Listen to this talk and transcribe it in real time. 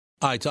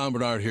Hi, Tom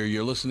Bernard here.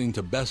 You're listening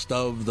to Best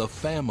of the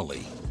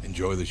Family.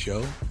 Enjoy the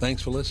show.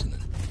 Thanks for listening.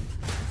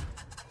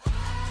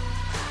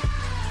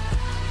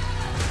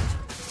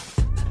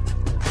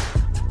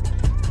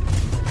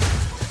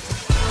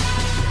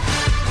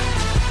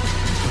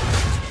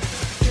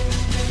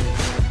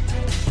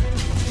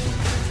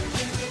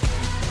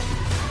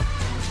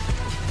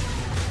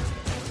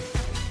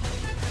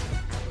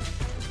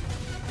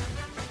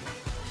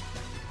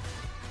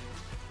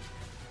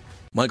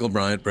 Michael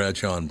Bryant,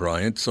 Bradshaw and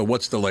Bryant. So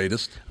what's the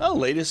latest? Well, the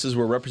latest is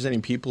we're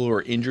representing people who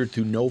are injured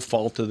through no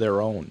fault of their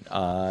own.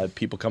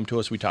 People come to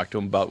us. We talk to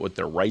them about what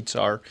their rights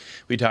are.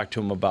 We talk to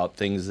them about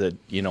things that,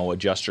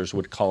 adjusters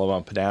would call them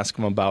up and ask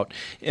them about.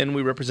 And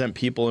we represent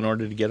people in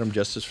order to get them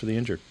justice for the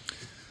injured.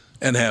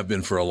 And have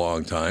been for a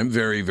long time.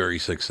 Very, very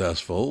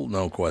successful,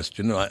 no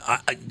question.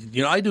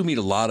 I do meet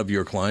a lot of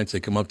your clients. They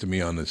come up to me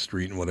on the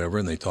street and whatever,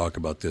 and they talk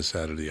about this,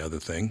 that, or the other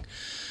thing.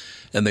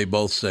 And they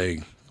both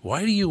say,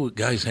 why do you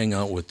guys hang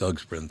out with Doug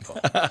Sprinthal?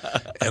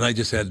 And I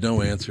just had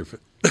no answer for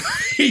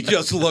He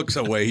just looks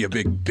away, you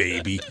big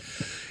baby.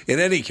 In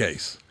any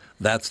case,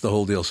 that's the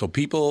whole deal. So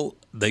people,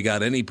 they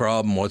got any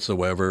problem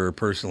whatsoever,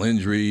 personal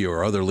injury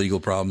or other legal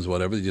problems,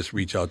 whatever, they just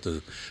reach out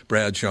to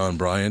Bradshaw and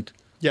Bryant.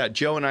 Yeah,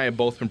 Joe and I have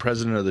both been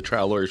president of the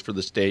trial lawyers for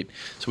the state,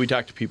 so we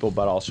talk to people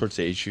about all sorts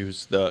of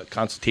issues. The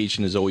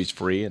consultation is always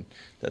free, and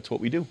that's what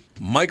we do.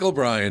 Michael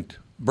Bryant,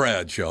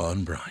 Bradshaw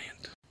and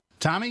Bryant.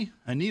 Tommy,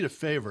 I need a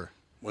favor.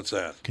 What's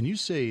that? Can you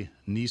say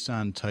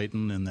Nissan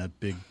Titan in that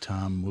big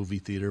Tom movie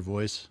theater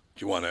voice?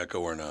 Do you want echo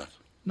or not?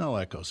 No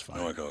echo's fine.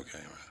 No echo, okay.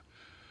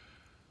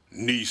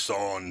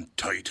 Nissan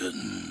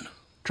Titan.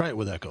 Try it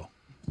with echo.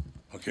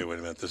 Okay, wait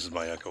a minute. This is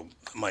my echo.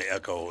 My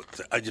echo.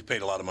 I just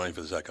paid a lot of money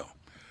for this echo.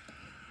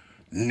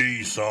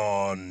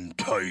 Nissan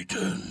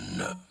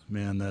Titan.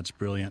 Man, that's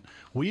brilliant.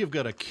 We have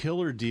got a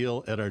killer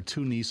deal at our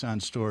two Nissan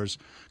stores,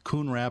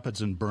 Coon Rapids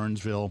and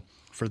Burnsville.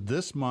 For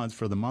this month,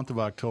 for the month of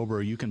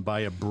October, you can buy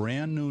a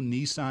brand new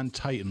Nissan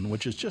Titan,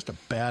 which is just a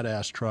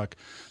badass truck.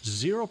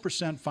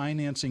 0%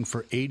 financing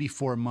for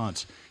 84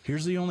 months.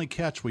 Here's the only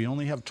catch. We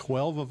only have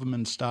 12 of them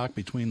in stock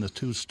between the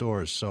two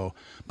stores.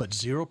 But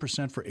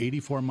 0% for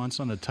 84 months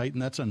on a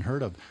Titan, that's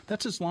unheard of.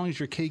 That's as long as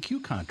your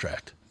KQ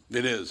contract.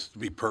 It is, to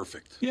be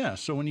perfect. Yeah,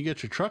 so when you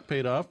get your truck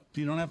paid off,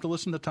 you don't have to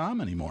listen to Tom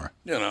anymore.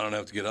 Yeah, and I don't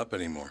have to get up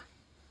anymore.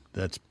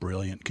 That's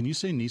brilliant. Can you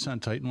say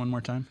Nissan Titan one more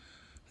time?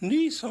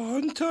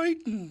 Nissan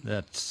Titan.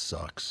 That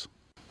sucks.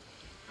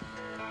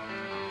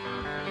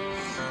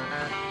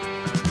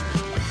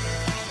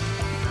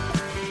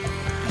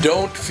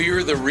 Don't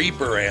fear the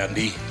Reaper,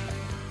 Andy.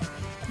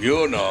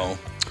 You know.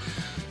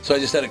 So I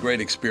just had a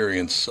great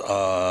experience.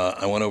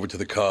 I went over to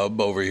the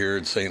Cub over here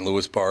at St.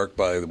 Louis Park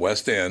by the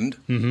West End.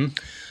 Mm-hmm.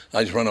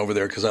 I just run over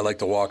there because I like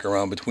to walk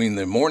around between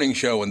the morning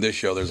show and this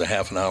show. There's a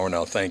half an hour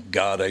now. Thank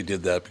God I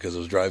did that because it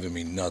was driving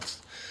me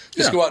nuts.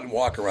 Just go out and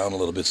walk around a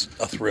little bit.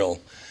 A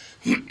thrill.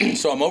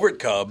 So I'm over at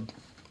Cub,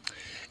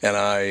 and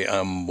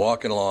I'm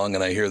walking along,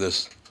 and I hear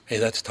this, hey,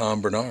 that's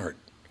Tom Bernard.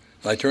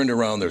 And I turned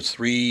around. There's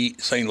 3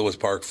 St. Louis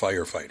Park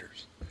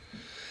firefighters.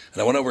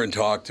 And I went over and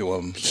talked to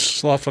them.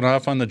 Sloughing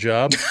off on the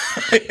job?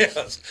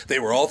 Yes. They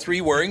were all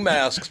 3 wearing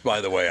masks,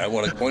 by the way. I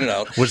want to point it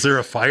out. Was there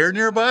a fire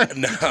nearby?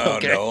 No,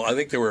 okay. No. I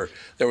think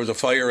there was a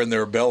fire in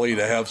their belly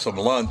to have some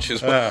lunch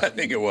is what I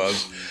think it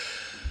was.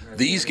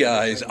 These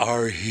guys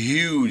are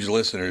huge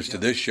listeners to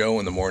this show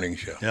and the morning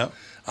show. Yep.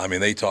 I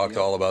mean, they talked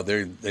all about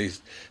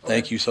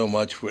thank you so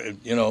much for, and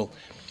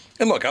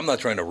look, I'm not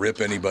trying to rip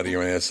anybody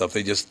or any of that stuff.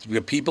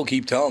 People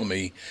keep telling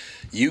me,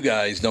 you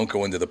guys don't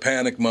go into the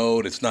panic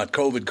mode. It's not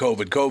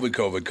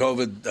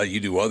COVID. You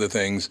do other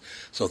things.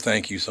 So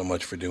thank you so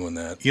much for doing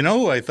that. You know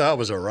who I thought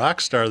was a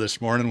rock star this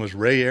morning was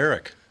Ray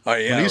Eric. Oh,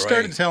 yeah, when he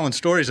started telling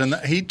stories, and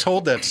he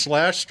told that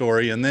Slash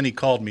story, and then he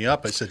called me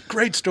up. I said,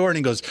 great story. And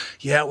he goes,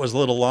 yeah, it was a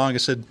little long. I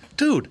said,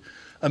 dude,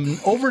 an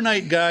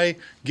overnight guy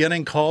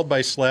getting called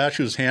by Slash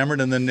who's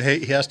hammered, and then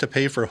he has to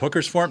pay for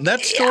hookers for him. That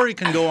story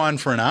can go on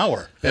for an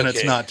hour, and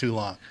It's not too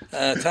long.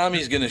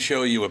 Tommy's going to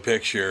show you a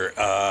picture.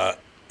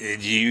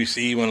 Did you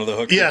see one of the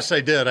hookers? Yes,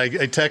 I did. I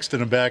texted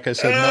him back. I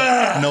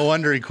said, no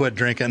wonder he quit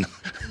drinking.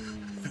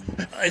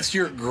 It's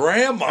your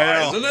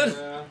grandma, isn't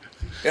it?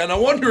 Yeah,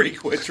 no wonder he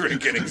quit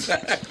drinking,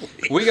 exactly.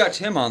 We got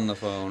Tim on the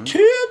phone.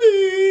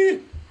 Timmy!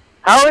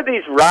 How are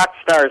these rock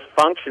stars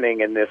functioning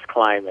in this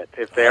climate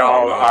if they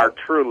all are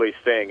truly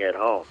staying at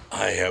home?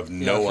 I have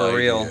no idea. For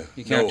real.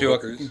 You can't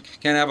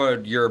can't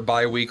have your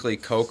bi-weekly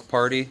Coke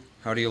party?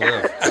 How do you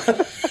live?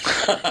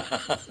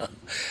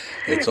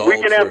 It's all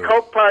we can have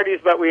Coke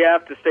parties, but we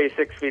have to stay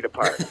 6 feet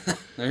apart.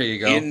 There you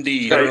go.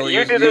 Indeed. So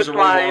you do this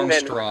line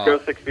and go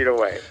 6 feet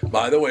away.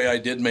 By the way, I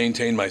did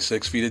maintain my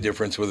 6 feet of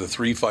difference with the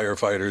 3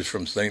 firefighters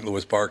from St.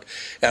 Louis Park.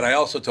 And I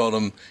also told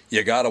them,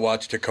 you got to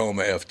watch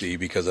Tacoma FD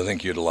because I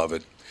think you'd love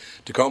it.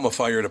 Tacoma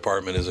Fire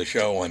Department is a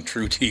show on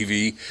True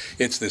TV.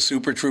 It's the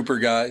Super Trooper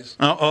guys.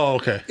 Oh,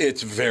 okay.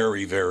 It's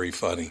very, very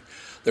funny.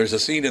 There's a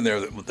scene in there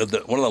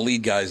that one of the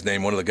lead guys'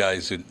 name, one of the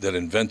guys that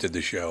invented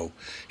the show,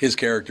 his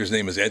character's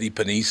name is Eddie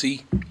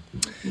Panisi,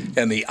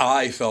 and the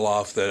eye fell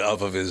off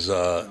of his.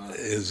 I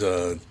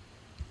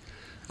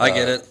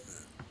get it.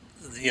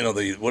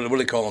 the what do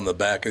they call on the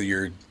back of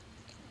your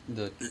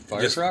The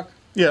fire truck?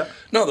 Yeah.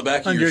 no the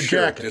back of On your your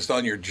shirt, jacket. just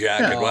on your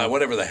jacket, Yeah.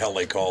 whatever the hell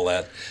they call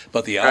that.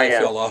 But the eye yeah.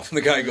 fell off, and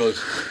the guy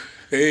goes,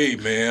 "Hey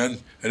man,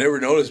 I never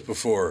noticed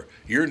before.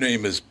 Your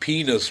name is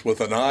Penis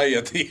with an I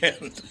at the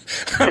end."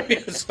 I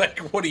mean, it's like,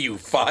 what are you,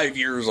 5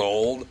 years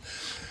old?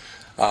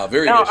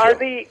 Very Now, good show.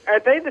 are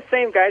they the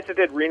same guys that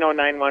did Reno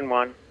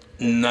 911?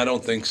 I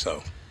don't think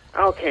so.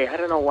 Okay, I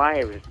don't know why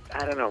it was.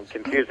 I don't know,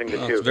 confusing the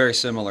two. It's very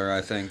similar,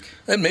 I think.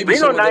 And maybe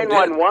Reno some of them did.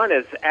 911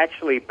 is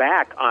actually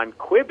back on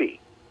Quibi.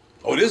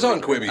 Oh, it is on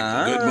Quibi.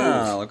 Good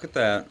move. Look at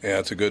that. Yeah,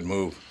 it's a good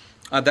move.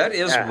 That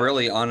is Yeah.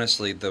 really,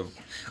 honestly,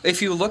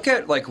 if you look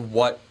at like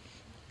what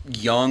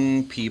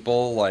young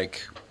people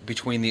like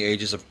between the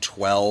ages of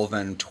 12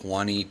 and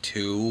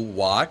 22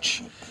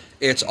 watch,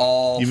 it's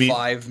all You mean-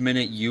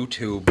 5-minute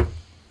YouTube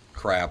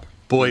crap.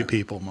 Boy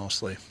people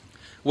mostly.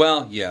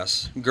 Well,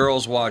 yes,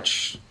 girls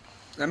watch.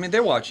 I mean, they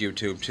watch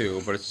YouTube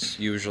too, but it's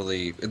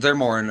usually they're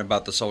more in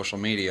about the social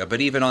media.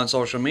 But even on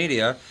social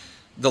media,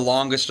 the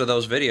longest of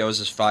those videos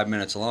is 5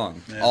 minutes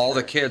long. Yeah. All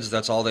the kids,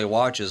 that's all they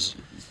watch is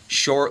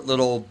short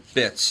little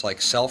bits,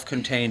 like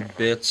self-contained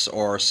bits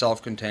or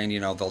self-contained.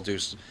 They'll do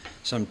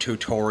some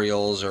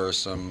tutorials or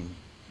some,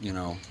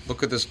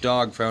 look at this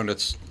dog found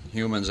its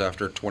humans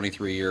after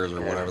 23 years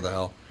or whatever the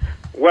hell.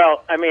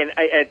 Well, I mean,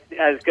 I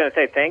was going to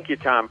say thank you,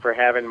 Tom, for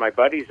having my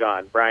buddies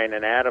on, Brian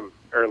and Adam,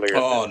 earlier.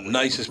 Oh,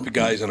 nicest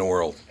guys in the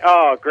world.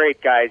 Oh,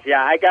 great guys.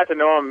 Yeah, I got to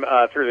know them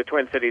through the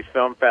Twin Cities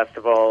Film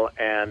Festival,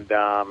 and,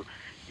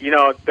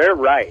 they're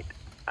right.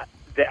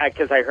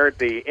 Because I heard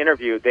the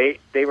interview,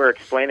 they were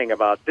explaining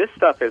about this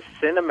stuff is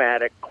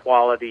cinematic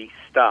quality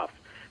stuff.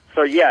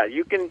 So, yeah,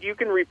 you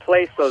can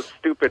replace those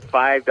stupid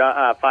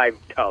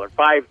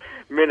 $5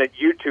 minute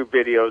YouTube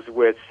videos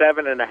with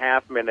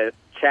 7.5-minute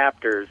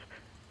chapters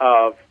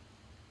of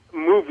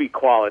movie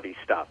quality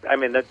stuff. I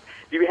mean,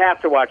 you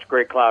have to watch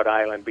Great Cloud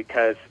Island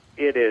because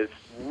it is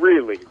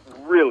really,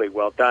 really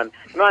well done.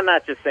 And I'm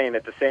not just saying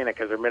it to say it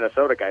because they're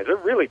Minnesota guys. They're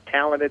really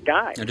talented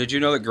guys. And did you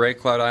know that Great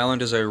Cloud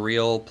Island is a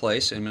real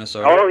place in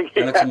Minnesota? Oh, yeah.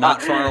 And it's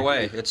not far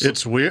away.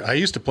 It's weird. I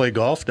used to play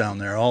golf down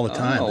there all the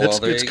time. well,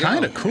 there It's you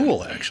kind go. of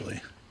cool,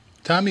 actually.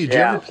 Tommy, did you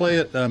Yeah. ever play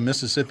at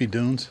Mississippi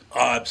Dunes?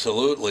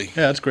 Absolutely.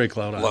 Yeah, it's Great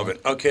Cloud Island. Love it.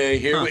 Okay,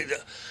 here we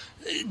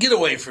get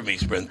away from me,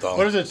 Sprinthal.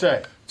 What does it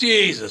say?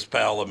 Jesus,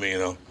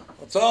 Palomino.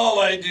 That's all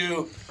I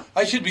do.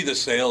 I should be the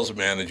sales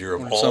manager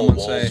of all someone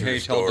Walzer say, "Hey,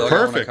 tell stores. Doug I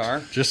want a Perfect.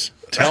 car? Just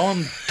tell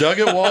him Doug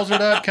at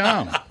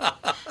Walzer.com.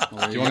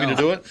 Do you want me to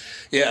do it?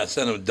 Yeah,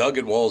 send them Doug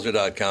at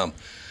Walzer.com.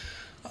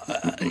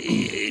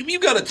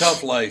 You've got a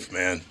tough life,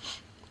 man.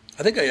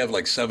 I think I have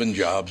like 7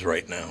 jobs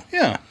right now.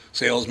 Yeah.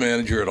 Sales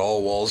manager at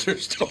all Walzer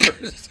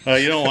stores.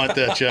 You don't want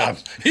that job.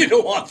 You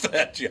don't want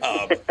that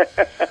job.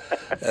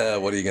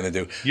 What are you going to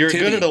do? You're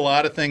Timmy, good at a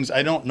lot of things.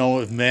 I don't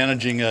know if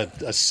managing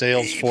a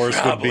sales force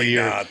would probably be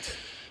not.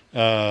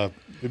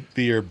 would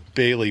be your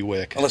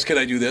bailiwick. Unless, can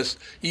I do this?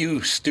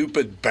 You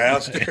stupid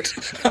bastard.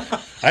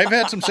 I've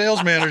had some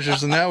sales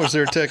managers, and that was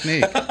their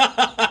technique.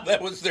 That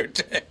was their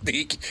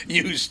technique.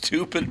 You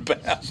stupid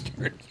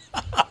bastard.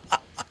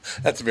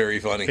 That's very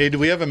funny. Hey, do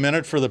we have a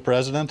minute for the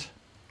president?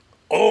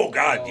 Oh,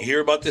 God. You hear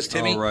about this,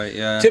 Timmy? Oh, right,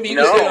 yeah. Timmy, you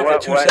can No, stay on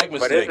what- for 2 what-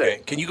 segments what is today.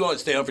 it? Can you go and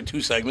stay on for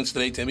 2 segments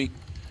today, Timmy?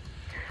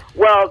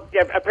 Well,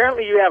 yeah,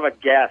 apparently you have a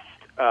guest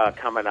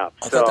coming up.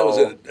 I thought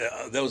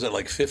that was at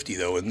like 50,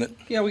 though, isn't it?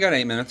 Yeah, we got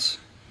 8 minutes.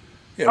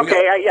 Yeah, we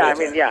Okay, got- I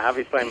mean, yeah,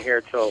 obviously I'm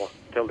here till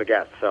the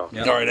guest, so.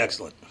 Yeah. All right,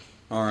 excellent.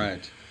 All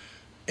right.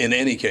 In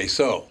any case,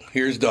 so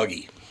here's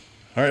Dougie.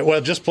 All right,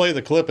 well, just play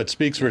the clip. It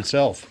speaks for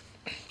itself.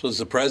 So is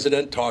the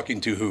president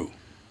talking to who?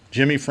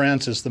 Jimmy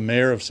Francis, the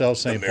mayor of South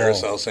The St. mayor of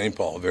Paul. South St.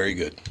 Paul. Very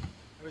good.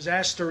 I was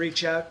asked to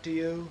reach out to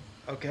you,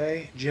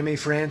 okay, Jimmy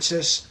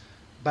Francis,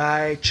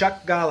 by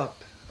Chuck Gollop,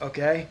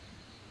 okay?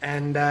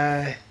 And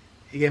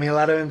he gave me a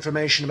lot of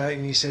information about you,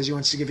 and he says he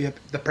wants to give you,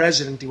 the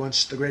president, he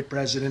wants the great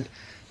president,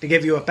 to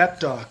give you a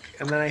pep talk.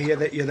 And then I hear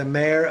that you're the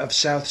mayor of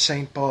South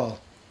St. Paul.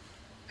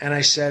 And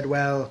I said,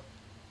 well,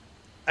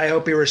 I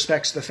hope he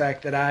respects the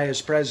fact that I,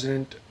 as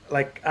president,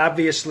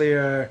 obviously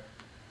are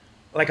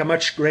like a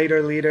much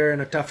greater leader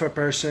and a tougher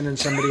person and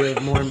somebody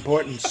of more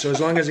importance. So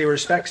as long as he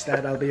respects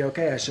that, I'll be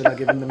okay. I said I'll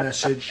give him the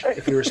message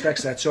if he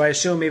respects that. So I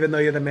assume even though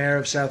you're the mayor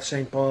of South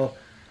St. Paul,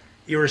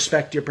 you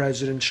respect your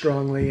president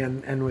strongly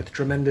and with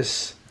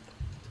tremendous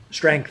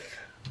strength.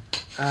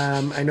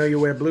 I know you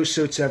wear blue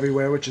suits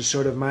everywhere, which is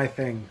sort of my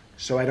thing.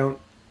 So I don't,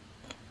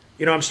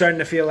 I'm starting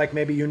to feel like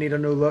maybe you need a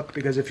new look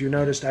because if you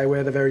noticed, I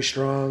wear the very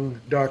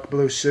strong dark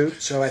blue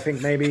suit. So I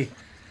think maybe,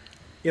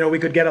 we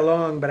could get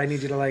along, but I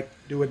need you to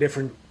do a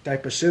different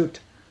type of suit.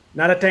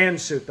 Not a tan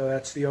suit though.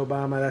 That's the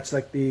Obama. That's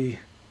like the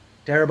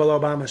terrible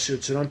Obama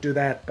suit. So don't do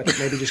that. But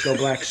maybe just go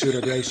black suit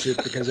or gray suit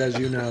because, as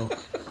you know,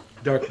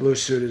 dark blue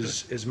suit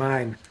is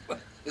mine.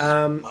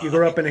 You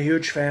grew up in a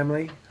huge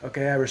family.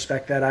 Okay, I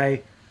respect that.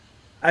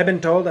 I've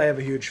been told I have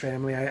a huge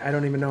family. I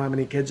don't even know how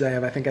many kids I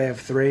have. I think I have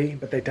 3,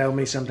 but they tell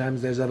me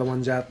sometimes there's other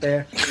ones out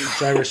there.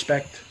 So I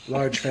respect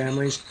large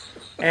families.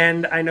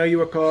 And I know you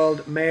were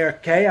called Mayor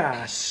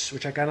Chaos,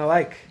 which I kind of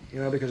like,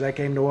 because I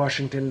came to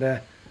Washington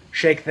to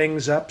shake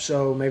things up.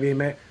 So maybe,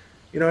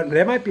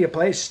 there might be a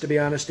place, to be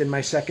honest, in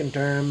my second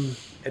term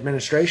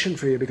administration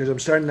for you, because I'm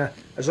starting to,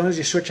 as long as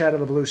you switch out of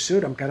the blue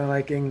suit, I'm kind of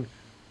liking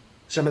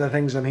some of the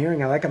things I'm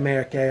hearing. I like a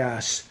Mayor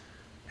Chaos.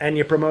 And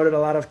you promoted a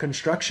lot of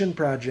construction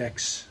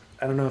projects.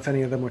 I don't know if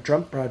any of them were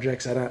Trump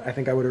projects. I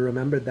think I would have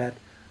remembered that.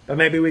 But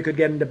maybe we could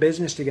get into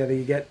business together.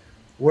 You get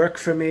work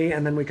for me,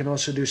 and then we can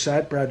also do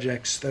side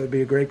projects. That would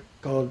be it's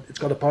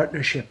called a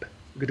partnership.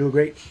 We could do a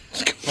great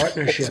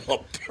partnership.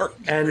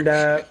 And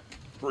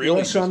you're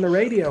also on the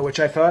radio, which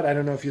I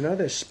don't know if you know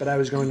this, but I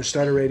was going to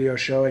start a radio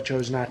show. I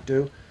chose not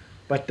to.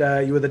 But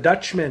you were the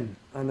Dutchman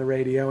on the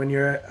radio, and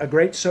you're a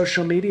great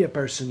social media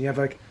person. You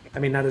have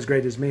not as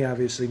great as me,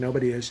 obviously.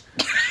 Nobody is.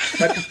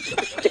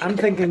 But I'm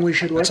thinking we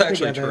should work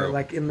together. True.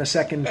 Like in the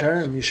second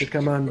term, you should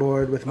come on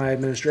board with my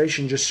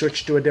administration. Just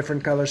switch to a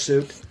different color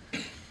suit.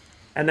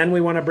 And then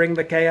we want to bring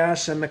the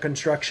chaos and the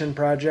construction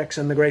projects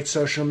and the great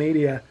social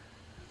media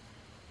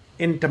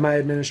into my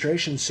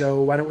administration.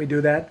 So why don't we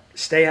do that?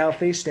 Stay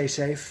healthy, stay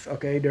safe,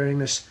 okay, during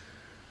this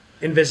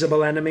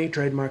invisible enemy,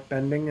 trademark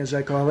bending, as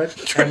I call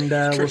it. And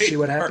we'll see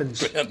what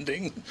happens.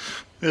 Bending.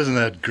 Isn't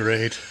that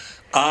great?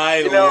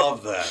 I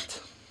love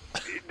that.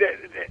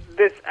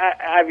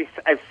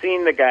 I've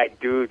seen the guy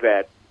do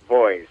that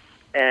voice,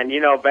 and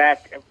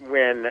back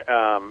when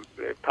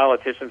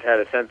politicians had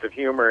a sense of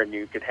humor, and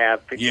you could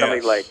have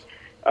somebody like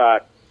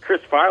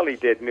Chris Farley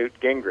did Newt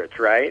Gingrich,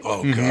 right?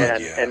 Oh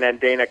God, and then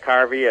Dana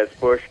Carvey as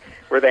Bush,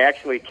 where they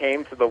actually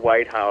came to the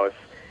White House.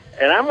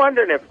 And I'm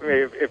wondering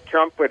if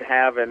Trump would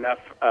have enough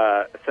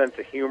sense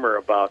of humor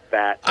about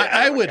that.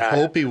 I would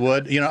hope he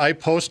would. I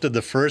posted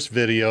the first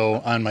video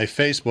on my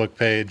Facebook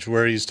page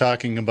where he's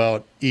talking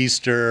about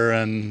Easter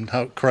and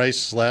how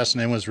Christ's last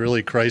name was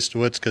really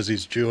Christowitz because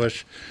he's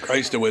Jewish.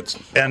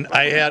 Christowitz. And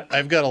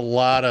I've got a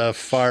lot of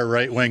far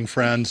right-wing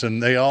friends,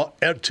 and they all,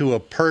 to a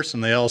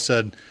person, they all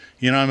said,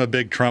 I'm a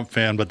big Trump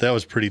fan, but that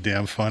was pretty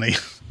damn funny.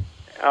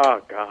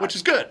 Oh, God. Which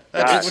is good.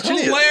 That's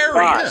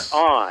hilarious.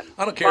 I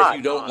don't care if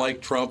you don't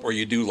like Trump or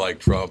you do like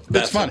Trump.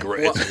 That's funny.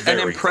 great. Well, an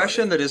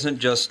impression that isn't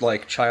just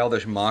like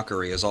childish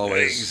mockery is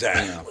always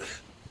exactly.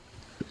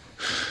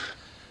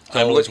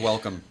 Always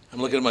welcome. I'm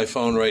looking at my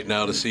phone right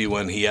now to see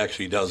when he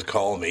actually does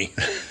call me.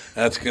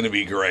 That's going to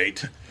be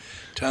great.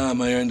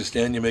 Tom, I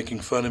understand you're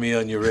making fun of me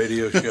on your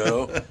radio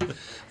show.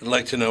 I'd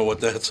like to know what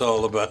that's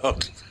all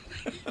about.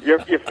 You're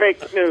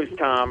fake news,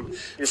 Tom.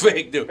 You're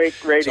fake news.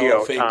 Fake radio, it's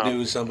all fake Tom.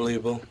 news.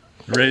 Unbelievable.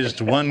 Raised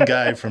one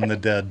guy from the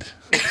dead.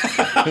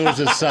 Who was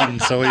his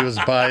son, so he was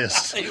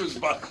biased.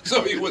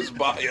 So he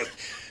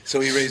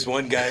raised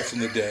one guy from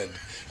the dead.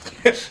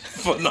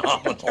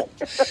 Phenomenal.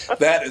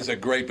 That is a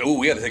great... Ooh,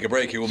 we got to take a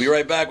break here. We'll be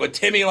right back with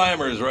Timmy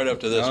Lammers right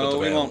after this. No, with the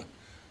we family. won't.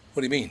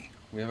 What do you mean?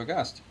 We have a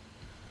guest.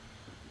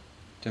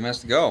 Tim has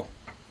to go.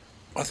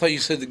 I thought you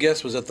said the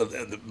guest was at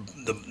the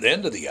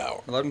end of the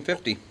hour.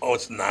 11:50. Oh,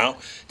 it's now?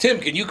 Tim,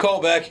 can you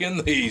call back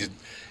in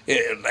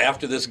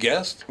after this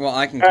guest? Well,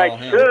 I can call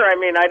him. Sure.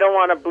 I don't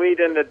want to bleed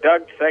into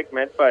Doug's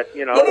segment, but,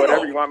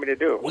 whatever you want me to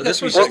do. Well,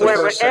 this was just the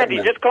first Andy,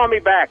 segment. just call me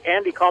back.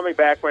 Andy, call me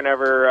back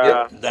whenever...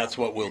 Yep, that's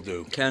what we'll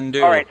do. Can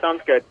do. All right,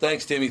 sounds good.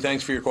 Thanks, Timmy.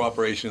 Thanks for your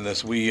cooperation in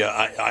this.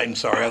 I'm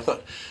sorry. I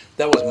thought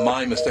that was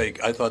my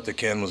mistake. I thought that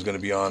Ken was going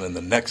to be on in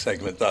the next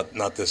segment,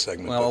 not this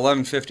segment. Well,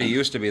 11:50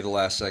 used to be the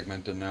last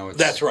segment, and now it's...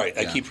 That's right.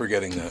 Yeah. I keep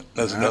forgetting that.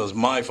 That was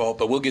my fault,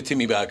 but we'll get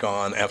Timmy back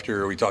on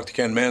after we talk to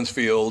Ken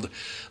Mansfield.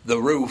 The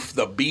Roof,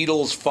 the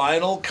Beatles'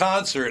 final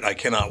concert. I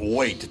cannot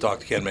wait to talk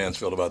to Ken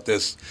Mansfield about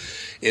this.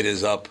 It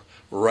is up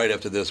right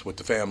after this with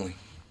the family.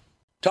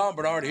 Tom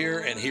Bernard here,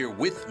 and here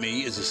with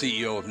me is the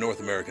CEO of North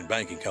American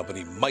Banking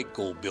Company,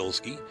 Michael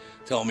Bilski.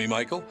 Tell me,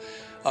 Michael,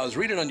 I was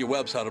reading on your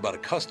website about a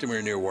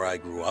customer near where I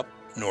grew up,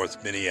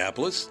 North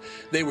Minneapolis.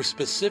 They were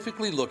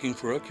specifically looking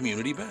for a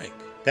community bank.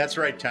 That's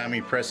right,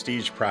 Tommy,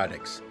 Prestige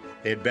Products.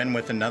 They had been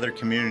with another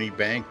community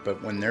bank,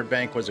 but when their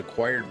bank was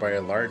acquired by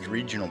a large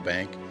regional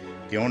bank,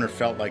 the owner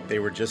felt like they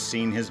were just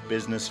seeing his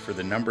business for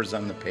the numbers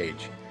on the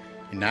page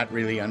and not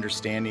really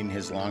understanding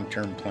his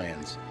long-term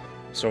plans.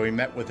 So he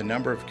met with a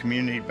number of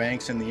community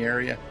banks in the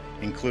area,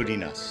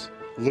 including us.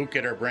 Luke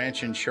at our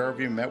branch in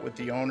Shoreview met with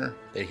the owner,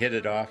 they hit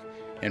it off,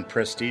 and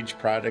Prestige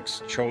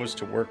Products chose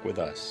to work with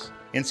us.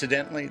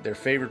 Incidentally, their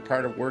favorite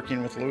part of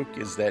working with Luke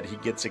is that he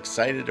gets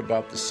excited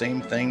about the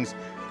same things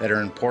that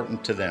are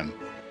important to them.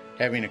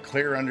 Having a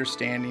clear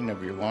understanding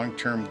of your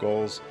long-term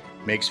goals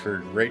makes for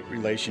a great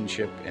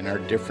relationship and our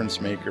difference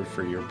maker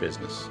for your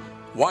business.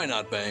 Why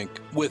not bank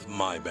with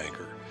my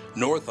banker?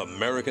 North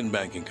American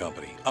Banking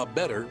Company, a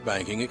better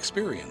banking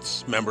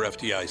experience. Member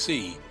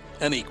FDIC,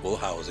 an equal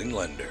housing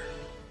lender.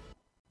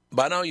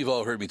 By now, you've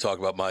all heard me talk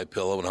about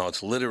MyPillow and how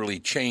it's literally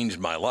changed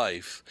my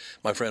life.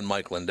 My friend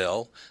Mike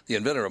Lindell, the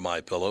inventor of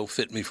MyPillow,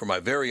 fit me for my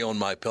very own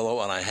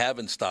MyPillow, and I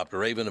haven't stopped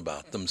raving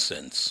about them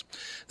since.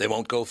 They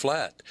won't go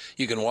flat.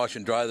 You can wash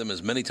and dry them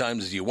as many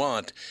times as you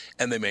want,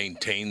 and they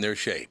maintain their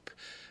shape.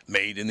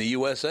 Made in the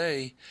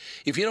USA.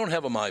 If you don't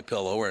have a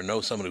MyPillow or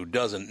know someone who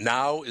doesn't,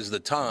 now is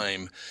the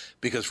time,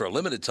 because for a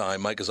limited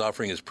time, Mike is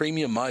offering his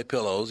premium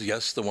MyPillows,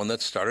 yes, the one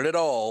that started it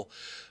all,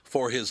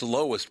 for his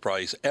lowest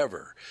price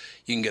ever.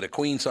 You can get a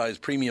queen-size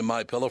premium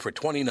MyPillow for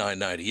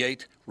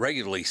 $29.98,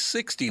 regularly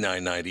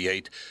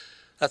 $69.98.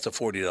 That's a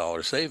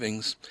 $40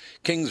 savings.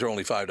 Kings are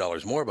only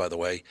 $5 more, by the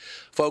way.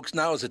 Folks,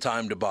 now is the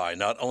time to buy.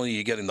 Not only are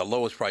you getting the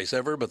lowest price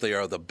ever, but they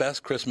are the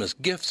best Christmas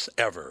gifts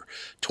ever.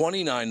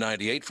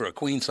 $29.98 for a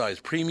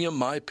queen-size premium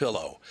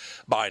MyPillow.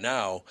 Buy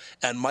now,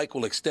 and Mike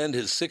will extend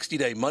his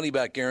 60-day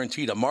money-back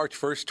guarantee to March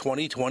 1st,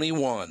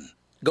 2021.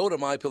 Go to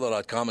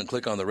MyPillow.com and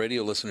click on the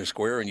radio listener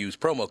square and use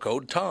promo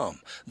code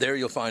TOM. There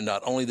you'll find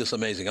not only this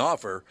amazing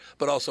offer,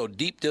 but also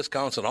deep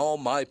discounts on all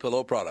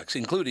MyPillow products,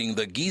 including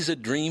the Giza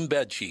Dream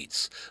bed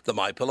sheets, the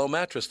MyPillow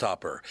mattress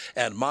topper,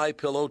 and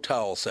MyPillow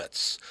towel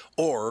sets.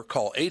 Or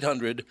call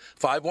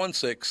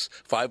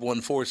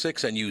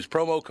 800-516-5146 and use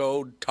promo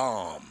code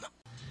TOM.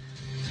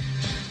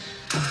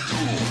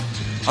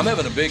 I'm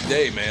having a big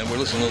day, man. We're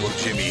listening to a little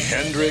Jimi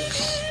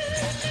Hendrix.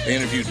 I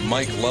interviewed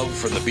Mike Love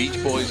from the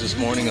Beach Boys this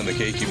morning on the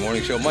KQ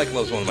Morning Show. Mike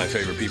Love's one of my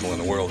favorite people in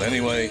the world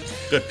anyway.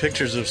 Got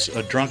pictures of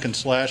a drunken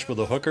Slash with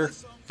a hooker.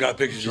 Got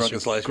pictures of drunken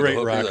Slash with a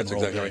hooker. That's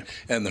exactly right.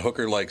 And the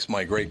hooker likes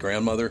my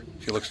great-grandmother.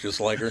 She looks just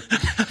like her.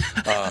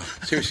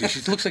 Seriously,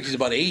 she looks like she's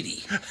about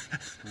 80.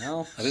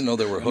 Well, I didn't know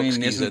there were hook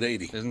skis at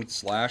 80. Isn't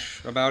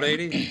Slash about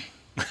 80?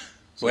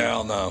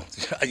 Well, no.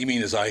 You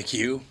mean his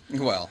IQ?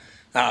 Well.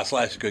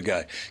 Slash is a good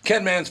guy.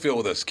 Ken Mansfield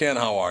with us. Ken,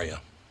 how are you?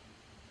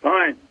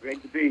 Fine.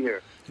 Great to be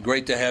here.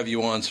 Great to have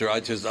you on, sir.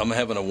 I'm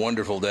having a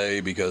wonderful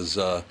day because,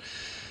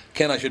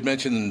 Ken, I should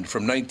mention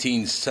from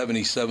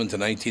 1977 to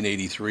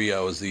 1983, I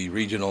was the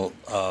regional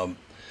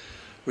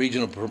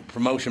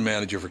promotion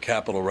manager for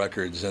Capitol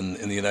Records in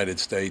the United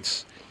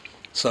States.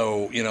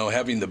 So,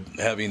 having the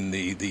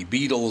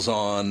Beatles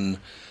on,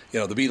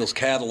 the Beatles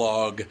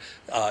catalog,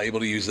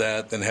 able to use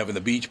that, then having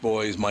the Beach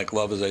Boys, Mike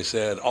Love, as I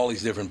said, all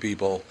these different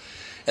people,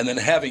 and then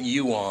having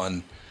you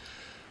on.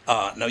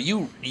 Now,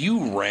 you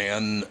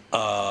ran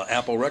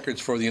Apple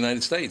Records for the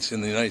United States, in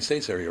the United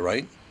States area,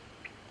 right?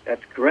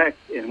 That's correct.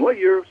 And what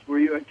years were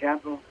you at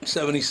Capitol?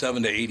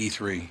 77 to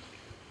 83.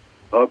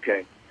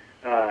 Okay.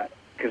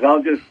 Because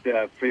I'll just,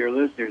 for your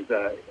listeners,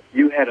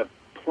 you had a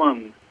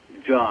plum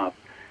job.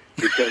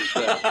 Because,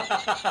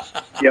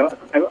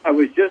 I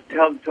was just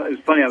it was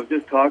funny, I was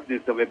just talking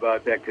to somebody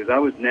about that because I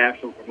was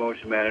national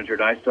promotion manager,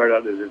 and I started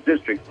out as a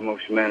district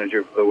promotion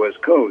manager for the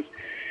West Coast.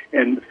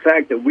 And the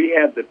fact that we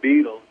had the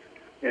Beatles,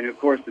 and, of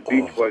course, the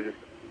Beach Boys.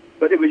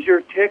 But it was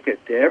your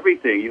ticket to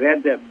everything. You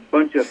had that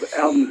bunch of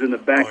albums in the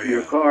back of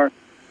your car.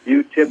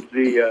 You tipped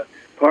the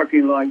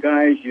parking lot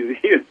guys.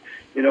 I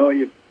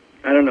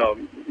don't know.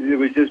 It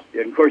was just,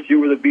 and of course, you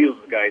were the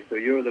Beatles guy, so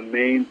you were the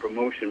main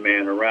promotion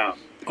man around.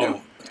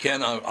 Oh,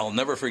 Ken, I'll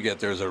never forget.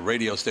 There's a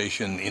radio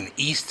station in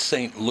East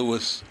St.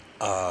 Louis,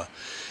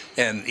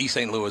 and East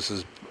St. Louis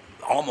is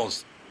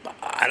almost,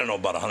 I don't know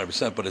about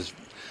 100%, but is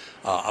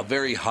a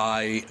very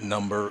high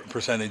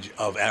percentage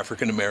of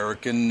African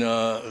American.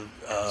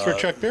 That's where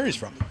Chuck Berry's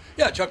from.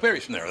 Yeah, Chuck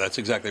Berry's from there. That's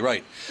exactly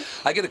right.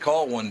 I get a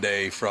call one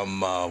day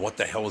from what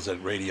the hell is that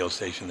radio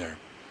station there?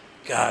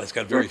 God, it's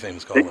got a very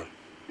famous caller.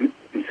 In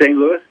St.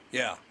 Louis?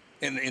 Yeah,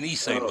 in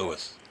East St.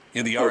 Louis,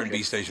 in the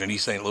R&B station in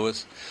East St.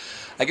 Louis.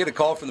 I get a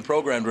call from the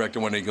program director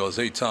one day. He goes,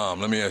 "Hey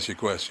Tom, let me ask you a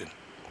question."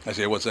 I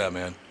say, "What's that,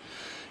 man?"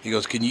 He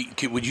goes,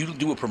 would you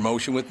do a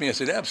promotion with me? I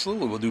said,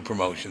 "Absolutely, we'll do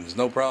promotions,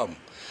 no problem."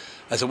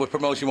 I said, "What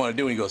promotion you want to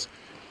do?" And he goes,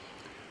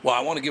 "Well,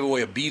 I want to give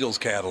away a Beatles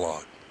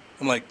catalog."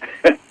 I'm like,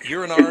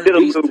 "You're an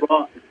R&B."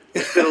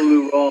 Instead of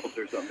Lou Rawls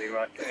or something,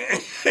 right?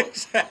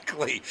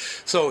 Exactly.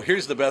 So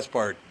here's the best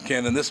part,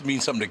 Ken, and this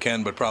means something to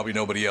Ken, but probably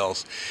nobody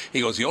else.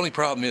 He goes, "The only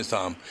problem is,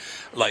 Tom,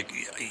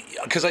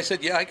 because I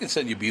said, yeah, I can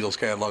send you Beatles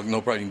catalog, no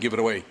problem, you can give it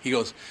away." He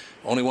goes,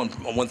 "Only one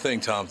thing,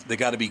 Tom, they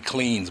got to be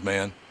cleans,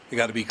 man. They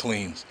got to be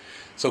cleans."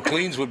 So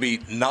cleans would be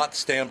not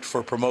stamped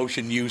for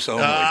promotion use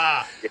only.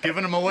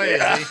 Giving them away.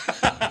 Yeah.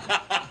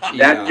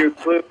 That's your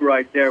clue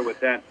right there, what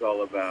that's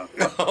all about.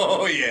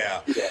 Oh, yeah.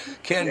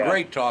 Ken,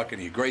 great talking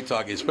to you. Great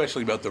talking,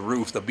 especially about the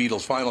roof, the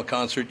Beatles' final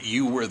concert.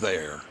 You were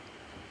there.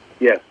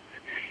 Yes.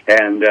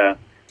 And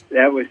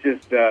that was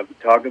just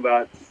talk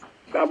about,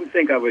 I would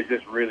think I was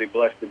just really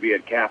blessed to be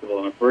at Capitol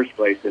in the first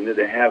place, and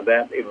to have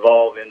that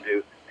evolve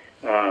into,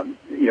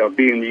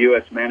 being the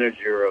U.S.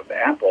 manager of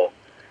Apple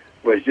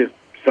was just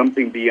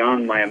something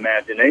beyond my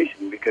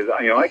imagination, because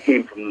I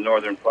came from the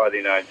northern part of the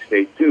United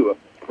States too,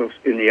 close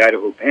in the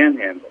Idaho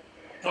Panhandle.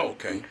 Oh,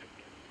 okay.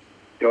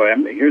 So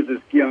here's this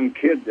young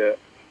kid that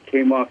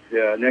came off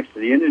next to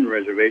the Indian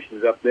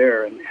reservations up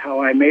there, and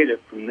how I made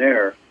it from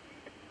there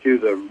to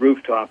the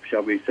rooftop,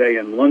 shall we say,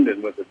 in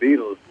London with the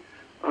Beatles.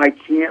 I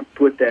can't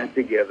put that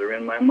together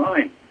in my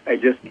mind.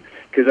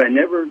 Because I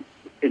never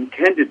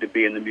intended to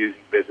be in the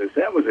music business.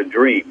 That was a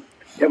dream.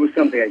 That was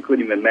something I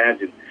couldn't even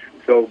imagine.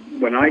 So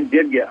when I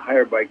did get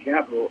hired by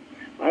Capitol,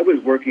 I was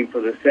working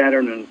for the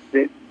Saturn and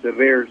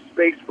Surveyor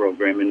Space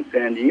Program in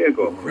San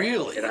Diego.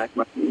 Really? And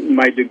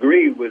my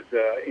degree was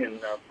in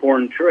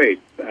foreign trade.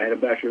 I had a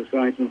Bachelor of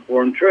Science in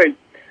foreign trade.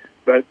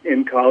 But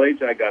in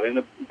college, I got in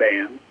a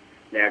band,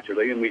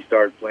 naturally, and we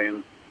started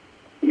playing,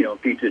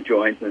 pizza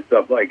joints and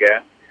stuff like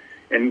that.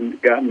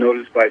 and got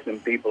noticed by some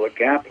people at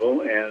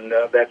Capitol, and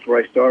that's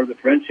where I started the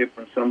friendship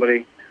when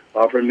somebody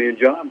offered me a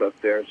job up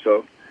there.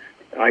 So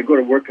I go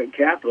to work at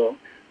Capitol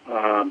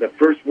the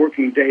first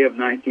working day of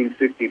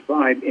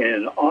 1965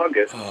 in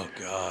August. Oh,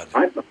 God.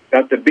 I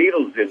got the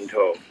Beatles in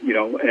tow,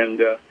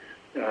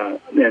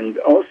 and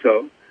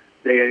also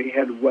they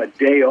had a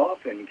day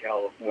off in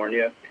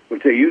California,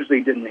 which they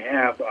usually didn't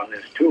have on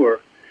this tour.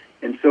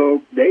 And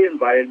so they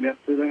invited me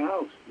up to their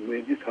house.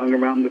 We just hung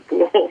around the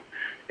pool.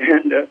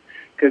 And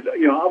because,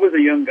 I was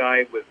a young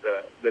guy with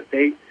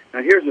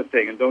now here's the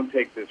thing, and don't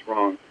take this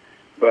wrong,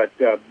 but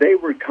they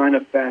were kind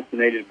of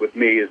fascinated with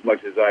me as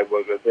much as I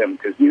was with them.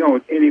 Because,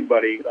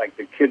 anybody, like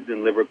the kids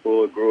in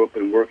Liverpool who grew up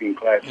in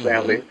working-class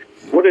families,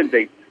 what did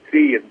they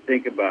see and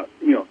think about?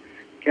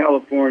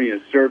 California,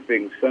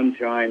 surfing,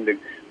 sunshine,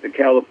 the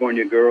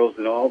California girls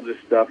and all this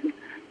stuff.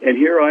 And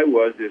here I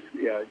was, this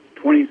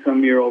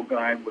 20-some-year-old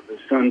guy with a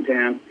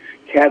suntan,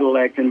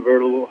 Cadillac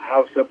convertible,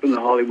 house up in the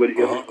Hollywood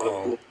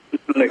Hills.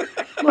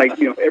 like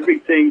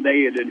everything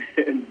they had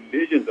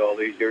envisioned all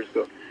these years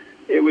ago.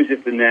 It was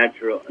just a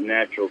natural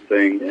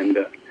thing. And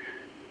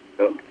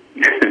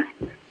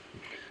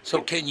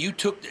So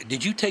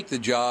did you take the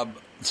job,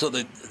 so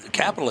the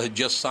Capitol had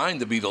just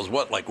signed the Beatles,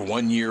 like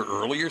 1 year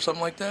early or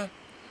something like that?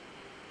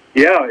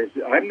 Yeah,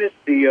 I missed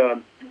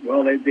the,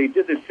 they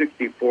did the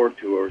 64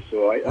 tour,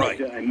 so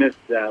I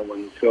missed that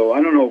one. So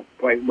I don't know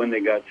quite when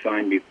they got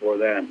signed before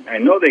that. I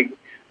know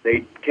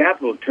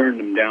Capitol turned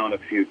them down a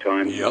few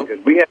times because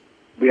we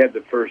had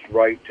the first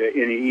right to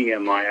any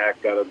EMI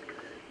act out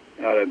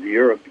of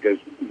Europe because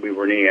we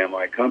were an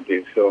EMI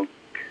company. So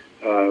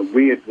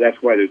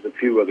that's why there's a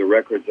few other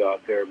records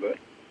out there, but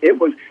it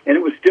was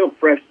still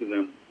fresh to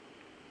them.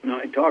 And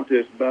I talked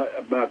to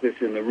about this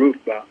in the roof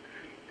about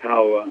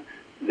how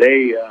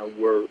they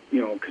were,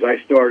 because I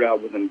started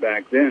out with them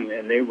back then,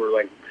 and they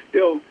were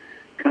still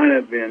kind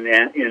of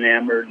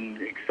enamored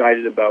and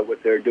excited about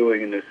what they're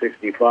doing in the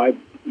 65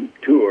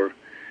 tour.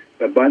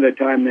 But by the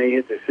time they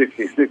hit the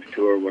 66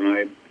 tour, when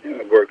I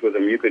worked with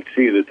them, you could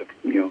see that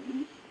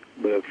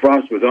the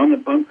frost was on the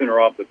pumpkin or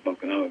off the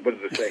pumpkin. I don't know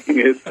what the saying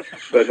is,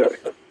 but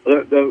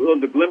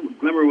the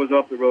glimmer was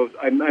off the rose.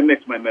 I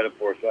mixed my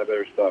metaphors, so I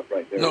better stop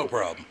right there. No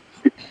problem.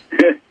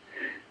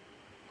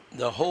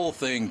 The whole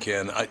thing,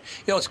 Ken,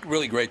 it's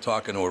really great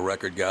talking to a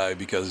record guy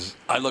because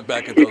I look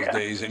back at those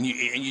days and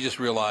you just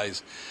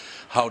realize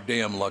how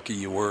damn lucky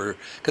you were,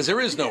 because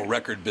there is no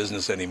record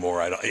business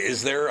anymore.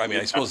 Is there? I mean,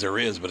 I suppose there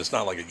is, but it's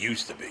not like it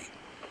used to be.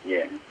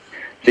 Yeah.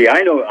 See,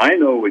 I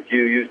know what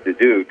you used to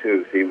do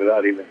too. See,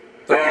 without even.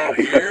 Oh,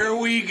 here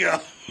we go.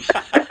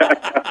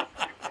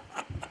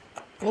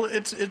 Well,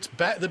 it's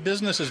the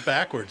business is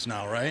backwards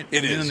now, right?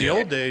 It is. In the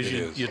old days,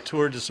 you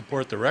toured to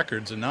support the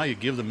records, and now you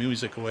give the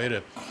music away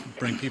to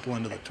bring people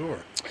into the tour.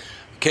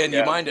 Ken, do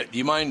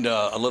you mind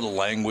a little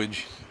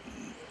language?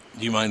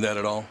 Do you mind that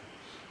at all?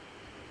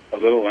 A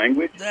little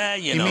language?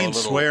 You mean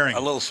swearing? A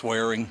little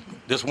swearing.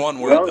 Just one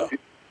word, though.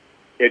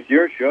 It's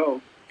your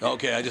show.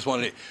 Okay, I just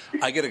wanted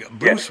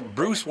to.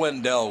 Bruce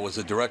Wendell was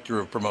the director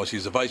of promotion.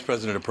 He's the vice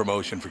president of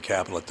promotion for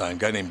Capitol at the time. A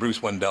guy named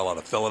Bruce Wendell out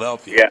of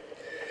Philadelphia. Yeah.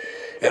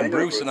 And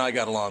Bruce and I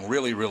got along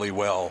really, really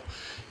well.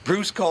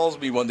 Bruce calls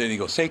me one day and he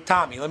goes, "Say,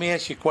 Tommy, let me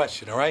ask you a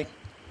question, all right?"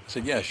 I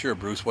said, "Yeah, sure,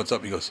 Bruce. What's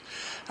up?" He goes,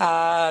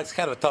 "It's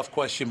kind of a tough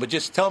question, but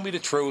just tell me the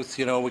truth.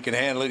 We can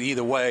handle it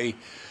either way."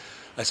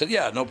 I said,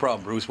 "Yeah, no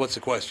problem, Bruce. What's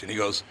the question?" He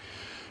goes,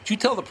 "Did you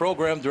tell the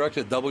program director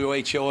at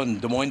WHO in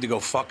Des Moines to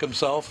go fuck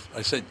himself?"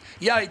 I said,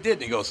 "Yeah, I did."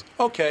 And he goes,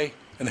 "Okay,"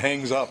 and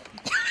hangs up.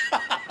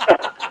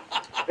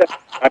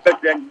 I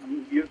bet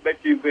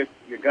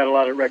you got a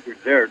lot of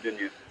records there, didn't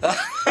you?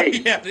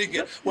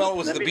 Yeah. Well, it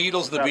was the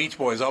Beatles, the Beach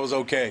Boys. I was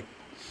okay.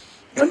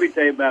 Let me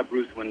tell you about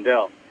Bruce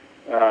Wendell.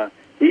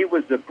 He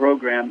was the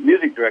program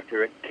music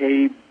director at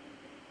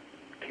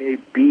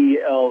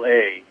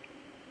KBLA,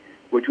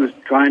 which was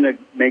trying to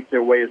make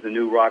their way as a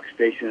new rock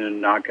station and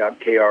knock out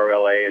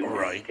KRLA and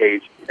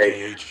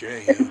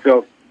KHJ. And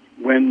so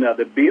when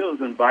the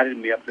Beatles invited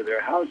me up to their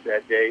house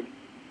that day,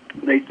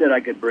 they said I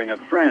could bring a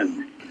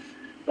friend.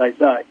 I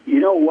thought, you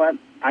know what?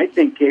 I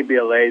think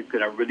KBLA is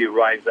going to really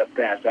rise up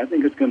fast. I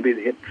think it's going to be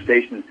the hit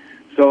station.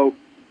 So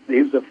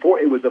it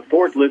was the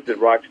fourth listed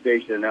rock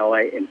station in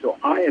L.A., and so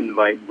I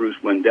invite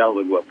Bruce Wendell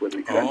to go up with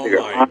me.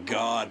 Oh, my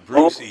God,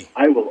 Brucey.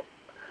 I will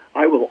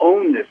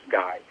own this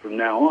guy from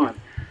now on.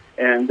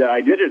 And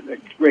I did it a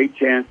great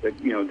chance that,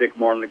 Dick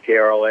Moore at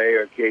KRLA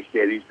or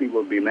KHJ, these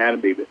people would be mad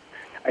at me. But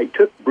I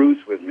took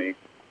Bruce with me,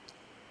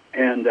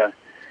 and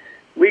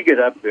we get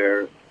up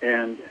there,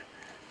 and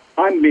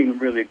I'm being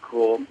really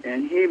cool,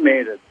 and he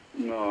made a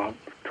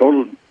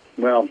total,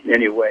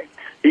 anyway.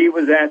 He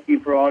was asking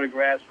for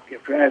autographs,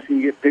 asking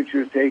to get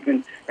pictures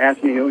taken,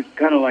 asking, it was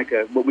kind of like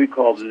what we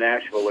called in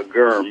Nashville a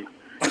germ.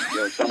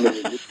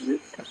 Somebody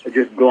that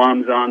just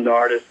gloms on to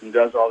artists and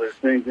does all these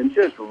things and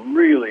just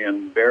really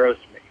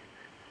embarrassed me.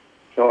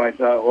 So I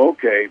thought,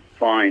 okay,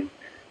 fine.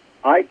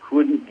 I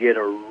couldn't get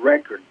a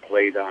record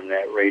played on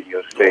that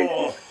radio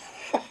station.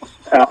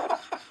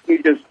 He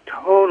just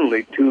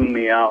totally tuned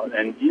me out.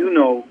 And you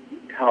know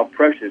how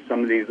precious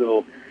some of these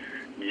little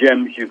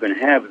gems you can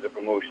have as a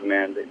promotion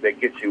man that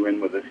gets you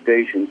in with a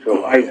station.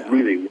 So I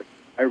really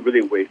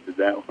wasted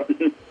that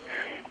one.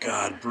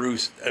 God,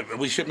 Bruce.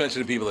 We should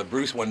mention to people that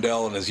Bruce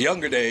Wendell in his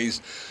younger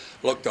days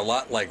looked a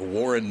lot like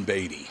Warren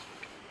Beatty.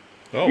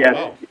 Oh, yeah.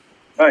 wow.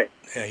 Right.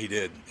 Yeah, he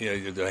did.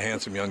 You know, a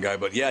handsome young guy.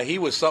 But yeah, he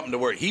was something to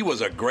work. He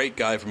was a great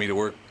guy for me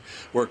to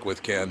work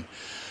with, Ken.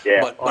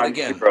 Yeah. But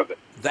again,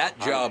 that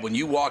job, when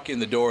you walk in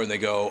the door and they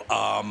go,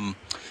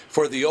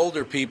 for the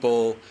older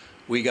people,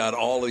 we got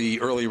all the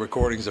early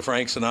recordings of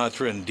Frank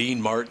Sinatra and Dean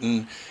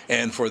Martin.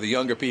 And for the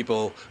younger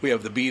people, we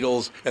have the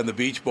Beatles and the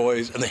Beach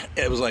Boys. And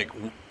it was like,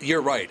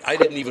 you're right. I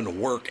didn't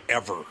even work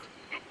ever.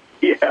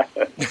 Yeah.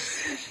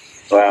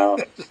 Wow.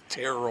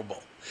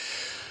 Terrible.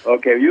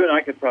 Okay, you and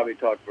I could probably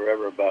talk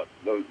forever about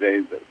those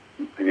days, but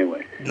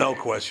anyway. No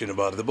question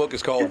about it. The book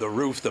is called The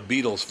Roof, The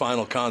Beatles'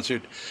 Final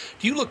Concert.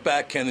 Do you look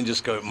back, Ken, and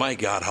just go, my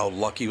God, how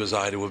lucky was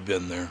I to have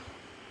been there?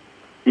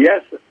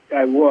 Yes,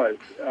 I was.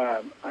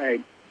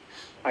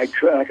 I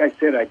try, like I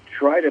said, I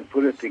try to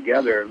put it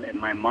together in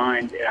my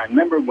mind. And I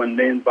remember when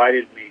they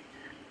invited me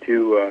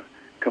to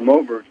come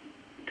over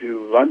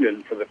to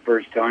London for the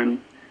first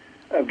time,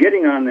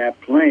 getting on that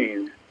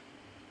plane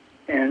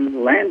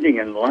and landing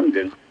in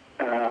London.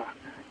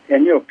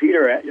 And, you know,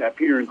 Peter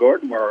and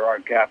Gordon were our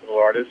capital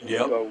artists.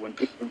 Yep. So when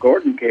Peter and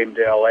Gordon came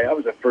to L.A., I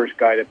was the first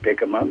guy to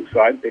pick him up. So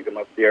I'd pick him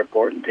up at the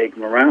airport and take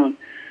him around.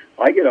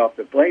 I get off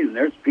the plane, and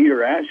there's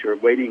Peter Asher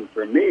waiting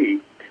for me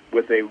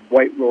with a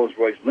white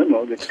Rolls-Royce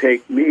limo to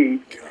take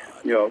me,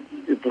 you know,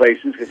 to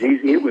places, because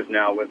he was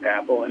now with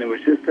Apple. And it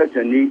was just such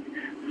a neat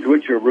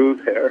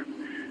switcheroo there.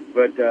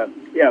 But,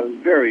 yeah, it was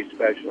very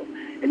special.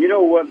 And you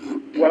know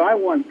what I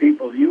want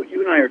people, you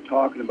and I are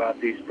talking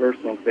about these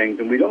personal things,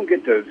 and we don't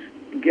get to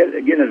get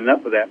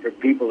enough of that for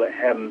people that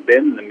haven't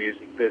been in the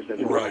music business.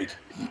 Right.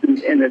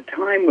 And the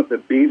time with the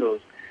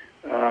Beatles,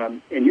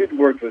 and you'd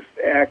worked with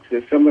acts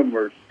that some of them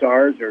were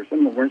stars or some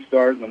of them weren't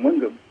stars, and the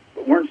ones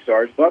that weren't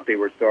stars, thought they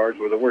were stars,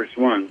 were the worst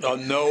ones. Oh,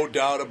 no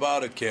doubt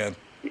about it, Ken.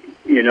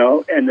 You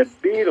know, and the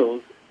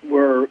Beatles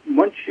were,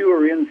 once you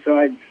were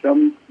inside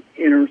some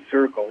inner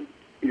circle,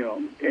 you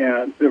know,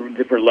 and there were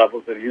different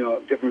levels of, you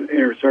know, different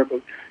inner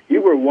circles.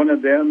 You were one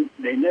of them.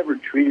 They never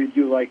treated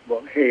you like,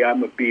 well, hey,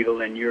 I'm a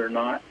Beatle and you're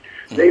not.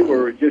 They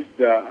were just,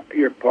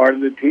 you're part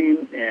of the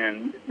team,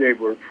 and they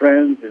were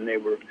friends, and they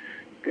were,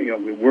 you know,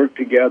 we worked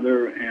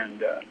together.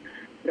 And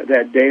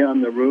that day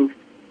on the roof,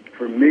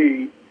 for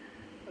me,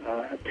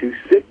 to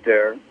sit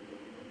there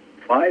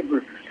 5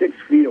 or 6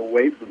 feet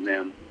away from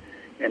them,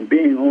 and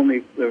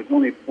there was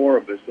only 4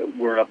 of us that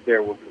weren't up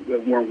there,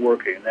 that weren't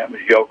working. And that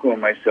was Yoko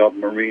and myself,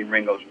 Maureen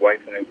Ringo's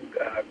wife, and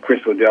Chris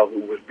O'Dell,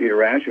 who was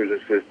Peter Asher's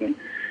assistant.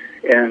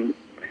 And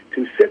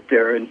to sit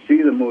there and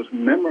see the most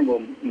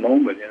memorable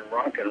moment in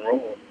rock and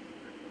roll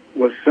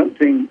was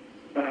something,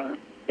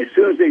 as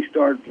soon as they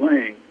started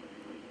playing,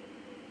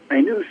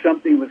 I knew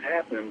something was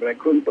happening, but I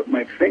couldn't put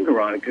my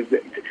finger on it, because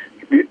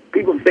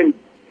people think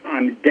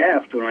I'm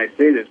daft when I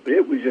say this, but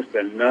it was just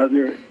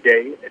another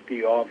day at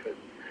the office.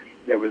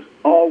 There was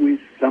always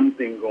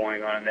something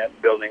going on in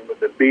that building, with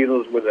the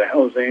Beatles, with the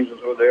Hells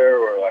Angels were there,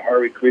 or the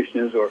Hare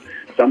Krishnas, or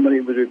somebody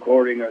was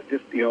recording, or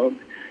just, you know,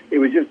 it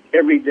was just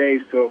every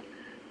day. So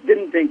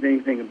didn't think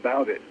anything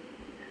about it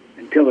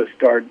until they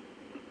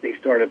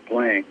started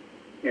playing.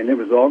 And there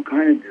was all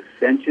kind of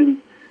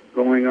dissension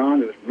going on.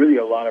 There was really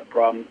a lot of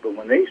problems. But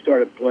when they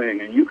started playing,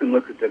 and you can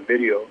look at the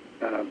video,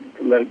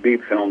 Let It Be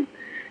film,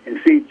 and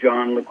see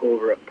John look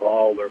over at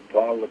Paul, or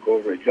Paul look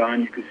over at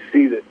John, you could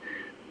see that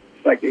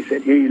it's like they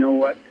said, hey, you know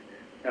what?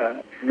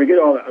 Forget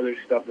all the other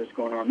stuff that's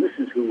going on. This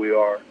is who we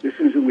are. This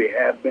is who we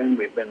have been.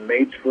 We've been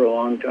mates for a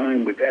long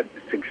time. We've had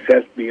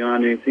success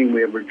beyond anything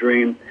we ever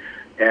dreamed.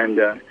 And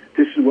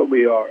this is what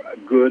we are, a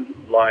good,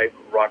 live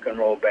rock and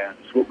roll band.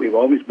 It's what we've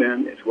always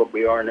been. It's what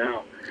we are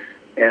now.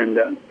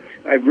 And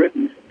I've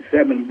written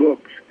 7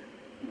 books,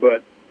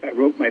 but I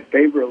wrote my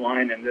favorite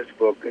line in this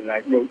book, and I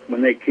wrote,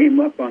 when they came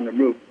up on the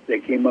roof, they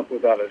came up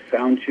without a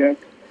sound check,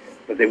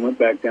 but they went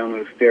back down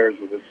the stairs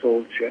with a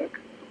soul check.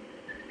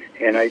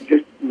 And I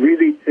just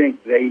really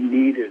think they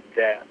needed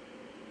that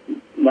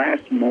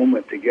last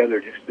moment together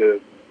just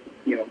to,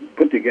 you know,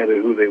 put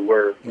together who they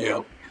were.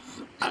 Yeah.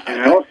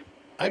 And I also,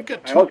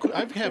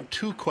 I have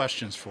 2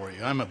 questions for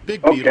you. I'm a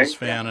big Beatles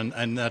fan,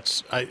 and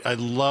that's I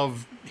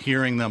love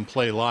hearing them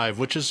play live,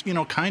 which is, you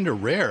know, kind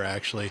of rare,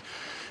 actually.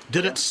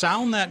 Did it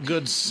sound that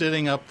good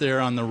sitting up there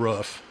on the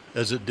roof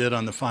as it did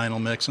on the final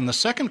mix? And the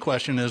second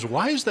question is,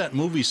 why is that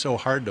movie so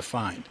hard to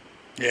find?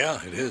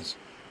 Yeah, it is.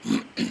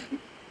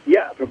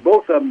 yeah, for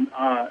both of them,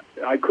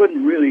 I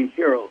couldn't really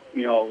hear,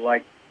 you know,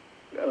 like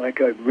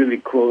a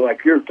really cool,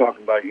 like you're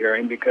talking about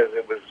hearing, because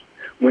it was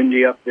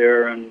windy up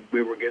there, and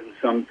we were getting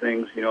some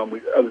things, you know,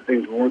 other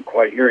things we weren't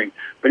quite hearing.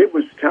 But it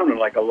was sounding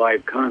like a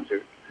live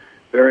concert,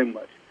 very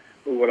much.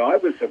 But what I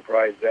was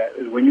surprised at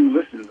is when you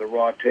listen to the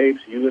raw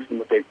tapes, and you listen to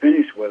what they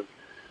finished with,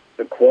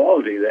 the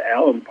quality that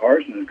Alan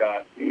Parsons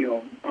got, you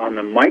know, on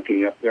the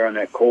miking up there on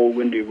that cold,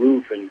 windy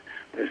roof, and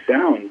the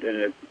sound and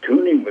the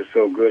tuning was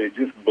so good, it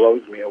just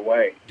blows me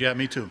away. Yeah,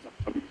 me too.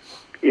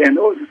 Yeah, and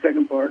what was the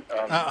second part?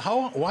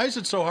 Why is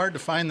it so hard to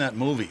find that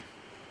movie?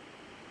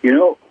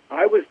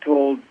 I was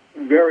told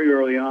very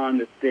early on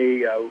that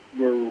they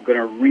were going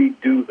to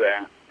redo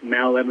that.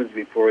 Mal Evans,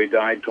 before he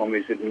died, told me,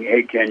 he said,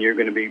 "Hey, Ken, you're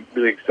going to be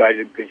really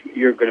excited because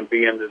you're going to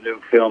be in the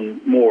new film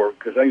more."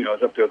 Because, I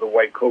was up there with a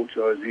white coat,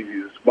 so it was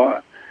easy to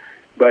spot.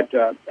 But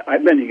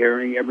I've been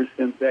hearing ever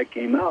since that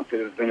came out that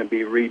it was going to be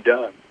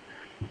redone.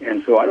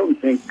 And so I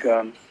don't think,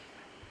 to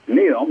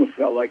me, it almost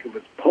felt like it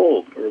was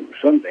pulled or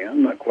something.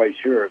 I'm not quite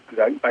sure,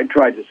 because I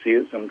tried to see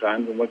it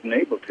sometimes and wasn't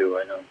able to,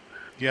 I know.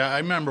 Yeah, I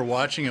remember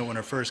watching it when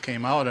it first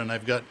came out, and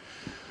I've got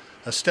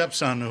a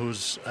stepson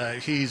who's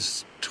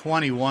he's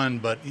 21,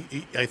 but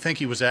I think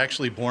he was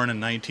actually born in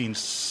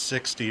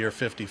 1960 or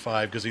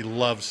 55 because he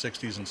loved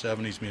 60s and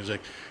 70s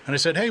music. And I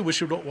said, "Hey, we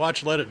should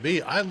watch Let It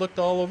Be." I looked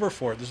all over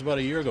for it. This is about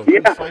a year ago.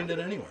 Couldn't find it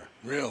anywhere.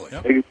 Really?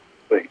 Yep.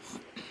 Exactly.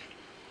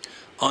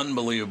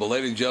 Unbelievable.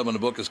 Ladies and gentlemen, the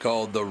book is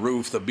called The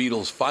Roof, the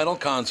Beatles' final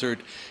concert.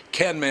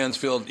 Ken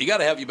Mansfield. You got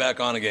to have you back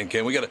on again,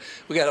 Ken. We got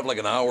to have like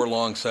an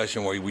hour-long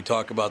session where we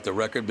talk about the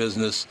record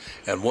business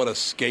and what a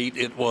skate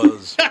it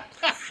was.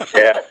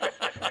 Yeah.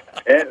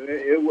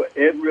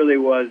 It really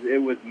was.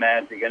 It was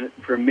magic. And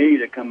for me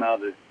to come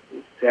out of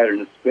the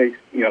Saturn space,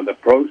 the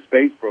pro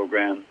space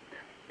program,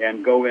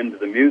 and go into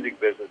the music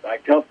business, I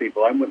tell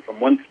people I went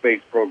from one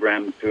space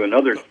program to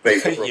another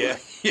space program.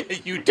 yeah,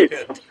 you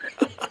did.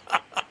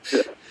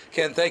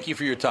 Ken, thank you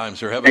for your time,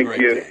 sir. Have a great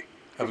day.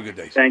 Have a good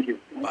day, sir. Thank you.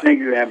 Bye. Thank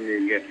you for having me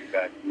again, you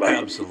guys. Bye.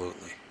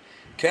 Absolutely.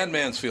 Ken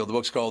Mansfield, the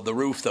book's called The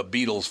Roof, the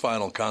Beatles'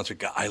 final concert.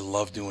 God, I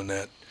love doing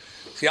that.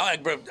 See,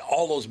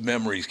 all those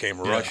memories came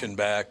rushing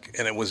back,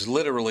 and it was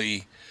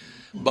literally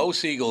Bo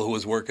Siegel, who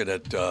was working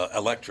at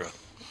Elektra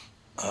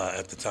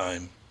at the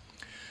time.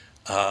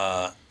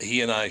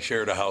 He and I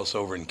shared a house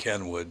over in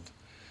Kenwood,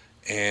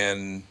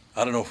 and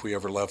I don't know if we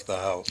ever left the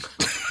house.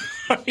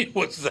 I mean,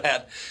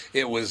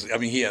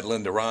 he had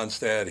Linda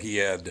Ronstadt. He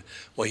had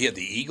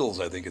the Eagles,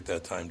 I think, at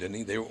that time,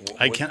 didn't he?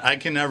 I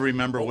can never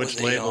remember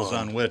which label's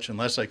on which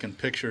unless I can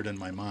picture it in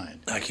my mind.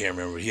 I can't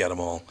remember. He had them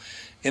all.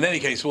 In any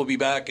case, we'll be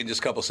back in just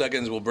a couple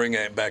seconds. We'll bring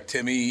back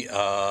Timmy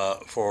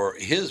for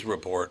his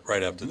report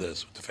right after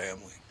this with the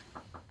family.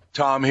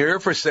 Tom here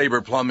for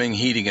Sabre Plumbing,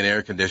 Heating, and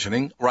Air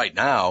Conditioning. Right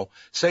now,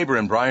 Sabre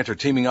and Bryant are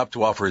teaming up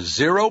to offer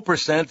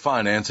 0%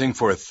 financing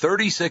for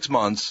 36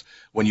 months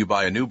when you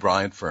buy a new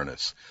Bryant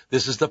furnace.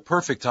 This is the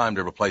perfect time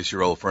to replace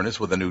your old furnace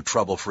with a new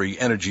trouble-free,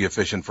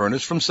 energy-efficient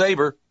furnace from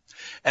Sabre.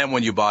 And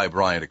when you buy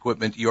Bryant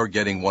equipment, you're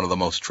getting one of the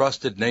most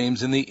trusted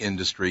names in the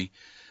industry.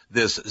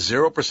 This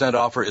 0%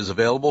 offer is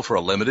available for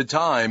a limited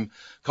time.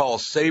 Call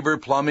Sabre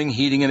Plumbing,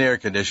 Heating, and Air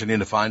Conditioning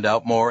to find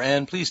out more,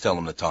 and please tell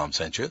them that Tom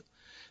sent you.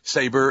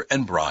 Sabre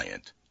and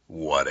Bryant,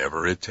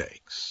 whatever it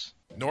takes.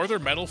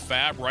 Northern Metal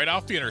Fab, right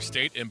off the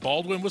interstate in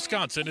Baldwin,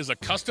 Wisconsin, is a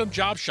custom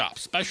job shop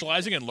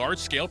specializing in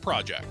large-scale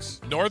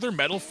projects. Northern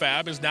Metal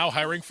Fab is now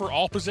hiring for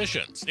all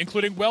positions,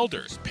 including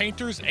welders,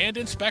 painters, and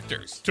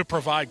inspectors, to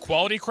provide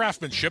quality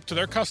craftsmanship to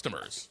their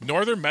customers.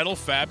 Northern Metal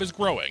Fab is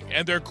growing,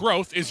 and their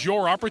growth is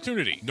your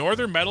opportunity.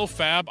 Northern Metal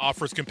Fab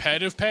offers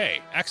competitive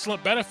pay,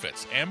 excellent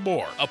benefits, and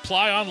more.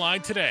 Apply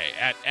online today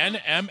at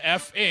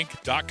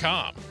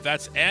nmfinc.com.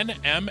 That's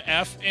nmfinc.com.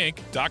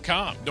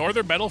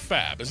 Northern Metal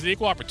Fab is an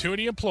equal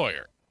opportunity employer.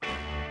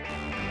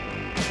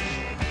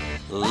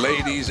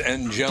 Ladies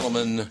and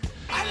gentlemen,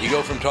 you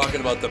go from talking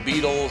about the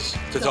Beatles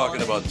to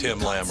talking about Tim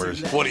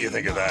Lammers. What do you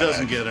think of that?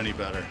 Doesn't get any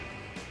better.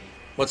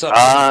 What's up?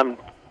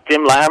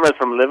 Tim Lammers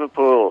from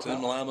Liverpool. Tim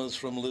Lammers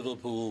from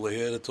Liverpool. We're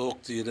here to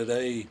talk to you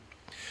today.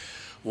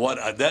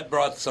 That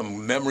brought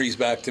some memories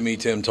back to me,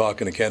 Tim,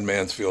 talking to Ken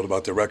Mansfield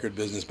about the record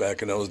business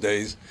back in those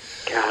days.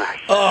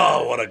 Gosh.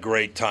 Oh, what a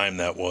great time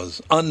that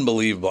was.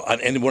 Unbelievable.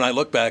 And when I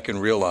look back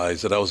and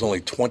realize that I was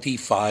only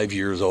 25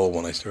 years old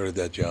when I started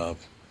that job.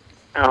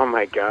 Oh,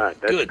 my God.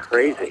 That's Good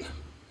crazy. God.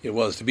 It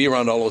was. To be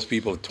around all those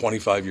people at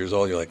 25 years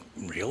old, you're like,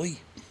 really?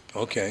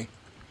 Okay.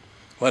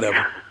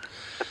 Whatever.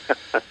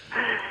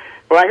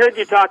 Well, I heard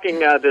you talking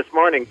this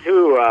morning,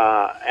 too,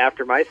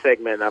 after my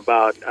segment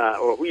about,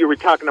 you were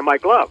talking to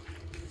Mike Love.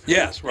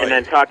 Yes, right. And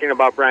then talking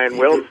about Brian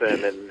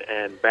Wilson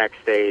and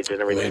backstage and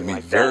everything Made me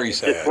like very that.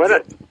 sad.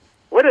 Just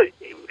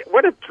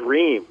what a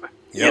dream,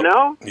 Yep. you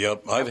know?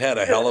 Yep. I've had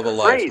a hell of a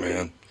life, Crazy.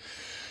 man.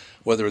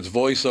 Whether it's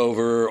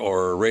voiceover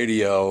or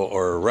radio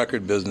or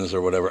record business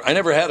or whatever. I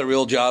never had a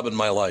real job in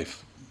my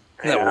life.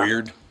 Isn't that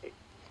weird?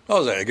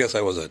 I guess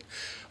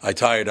I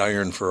tied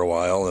iron for a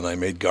while and I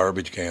made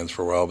garbage cans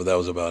for a while, but that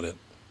was about it.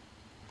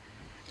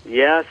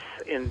 Yes,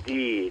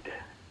 indeed.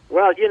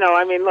 Well,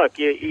 I mean, look,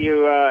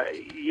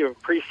 you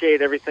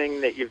appreciate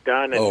everything that you've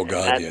done. And, oh,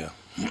 God, yeah.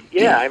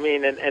 Yeah, I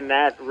mean, and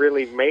that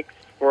really makes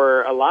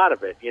for a lot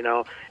of it,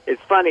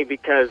 It's funny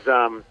because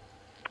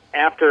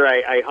after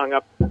I hung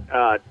up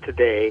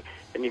today,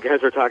 and you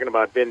guys were talking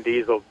about Vin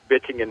Diesel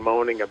bitching and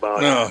moaning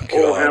about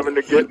having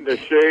to get into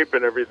shape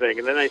and everything,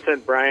 and then I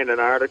sent Brian an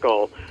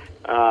article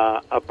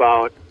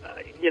about,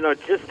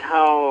 just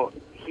how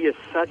he is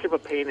such of a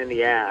pain in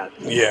the ass.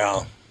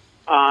 Yeah.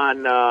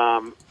 On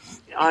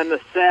the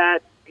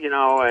set,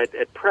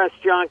 at press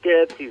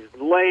junkets, he's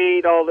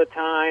late all the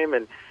time,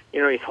 and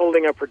he's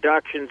holding up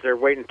productions. They're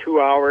waiting 2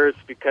 hours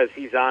because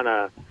he's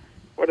on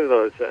what are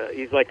those?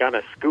 He's like on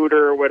a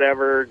scooter or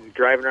whatever,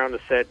 driving around the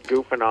set,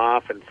 goofing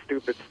off and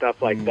stupid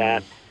stuff like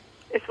that.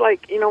 It's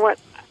like, you know what?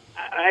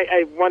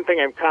 One thing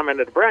I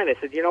commented to Brian, I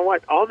said, you know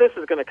what? All this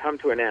is going to come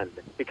to an end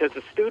because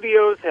the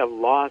studios have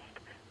lost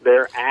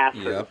their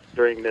asses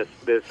during this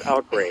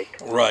outbreak.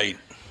 Right.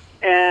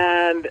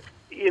 And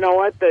you know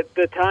what?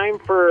 The time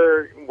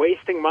for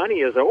wasting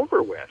money is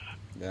over with.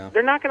 Yeah.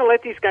 They're not going to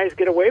let these guys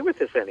get away with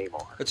this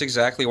anymore. That's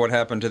exactly what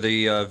happened to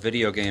the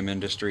video game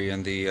industry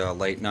in the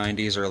late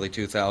 90s, early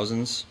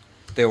 2000s.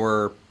 They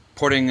were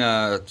putting,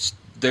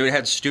 they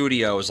had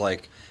studios,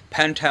 like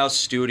penthouse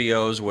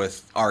studios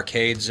with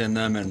arcades in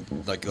them and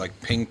like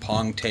ping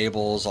pong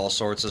tables, all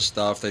sorts of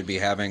stuff. They'd be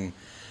having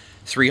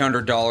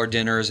 $300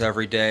 dinners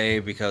every day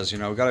because, we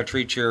got to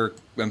treat your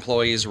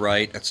employees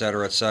right, et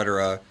cetera, et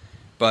cetera.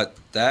 But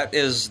that's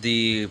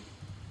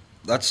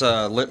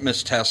a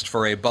litmus test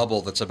for a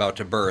bubble that's about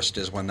to burst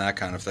is when that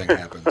kind of thing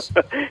happens.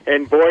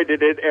 And boy,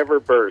 did it ever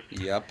burst.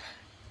 Yep.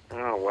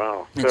 Oh,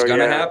 wow. It's going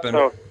to happen.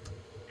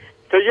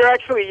 So you're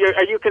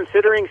are you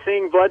considering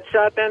seeing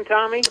Bloodshot then,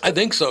 Tommy? I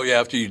think so,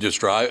 yeah, after you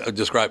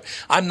describe.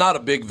 I'm not a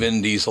big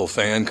Vin Diesel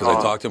fan because I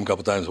talked to him a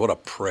couple times. What a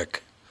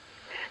prick.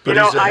 But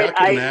he's a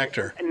heck of an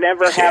actor. I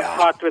never have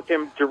talked with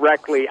him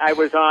directly. I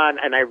was on,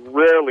 and I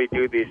rarely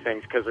do these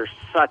things because they're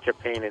such a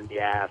pain in the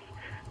ass.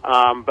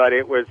 But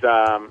it was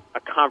a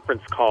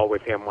conference call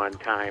with him one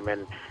time,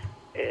 and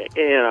it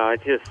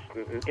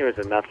was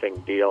a nothing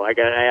deal. I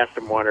asked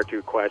him one or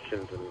two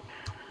questions, and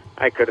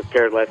I could have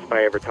cared less if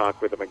I ever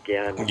talked with him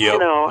again. Yep.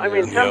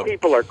 Some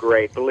people are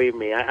great, believe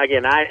me.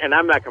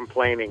 I'm not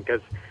complaining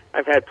because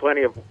I've had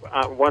plenty of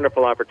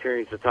wonderful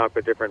opportunities to talk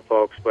with different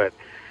folks, but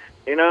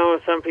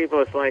some people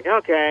it's like,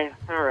 okay,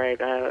 all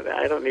right,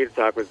 I don't need to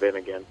talk with Vin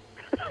again.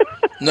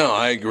 No,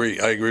 I agree.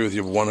 I agree with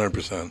you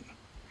 100%.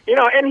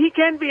 And he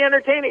can be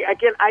entertaining.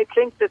 Again, I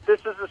think that this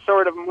is a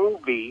sort of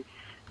movie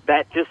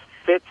that just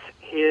fits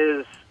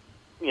his,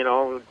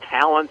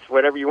 talents,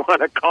 whatever you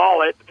want to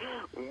call it.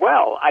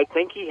 Well, I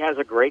think he has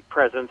a great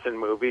presence in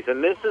movies,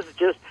 and this is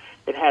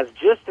it has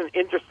just an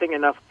interesting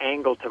enough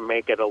angle to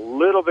make it a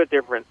little bit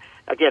different.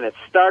 Again, it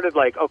started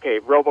like, okay,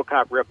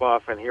 RoboCop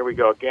ripoff, and here we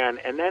go again,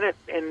 and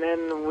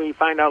then we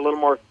find out a little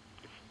more,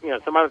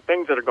 some other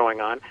things that are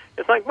going on.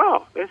 It's like,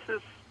 wow, this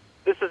is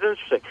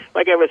interesting.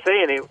 Like I was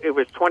saying, it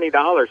was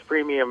 $20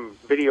 premium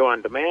video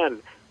on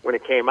demand when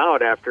it came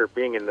out after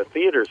being in the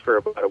theaters for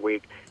about a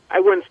week. I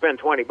wouldn't spend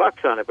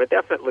 $20 on it, but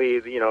definitely,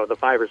 the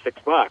 $5 or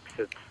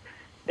 $6.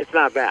 It's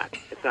not bad.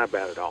 It's not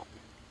bad at all.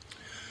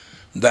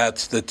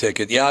 That's the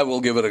ticket. Yeah,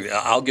 I'll give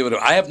it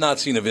I have not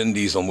seen a Vin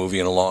Diesel movie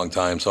in a long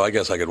time, so I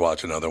guess I could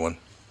watch another one.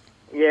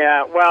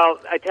 Yeah, well,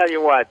 I tell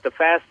you what, the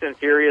Fast and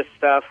Furious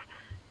stuff,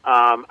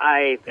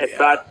 I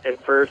thought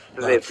at first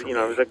that it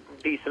was a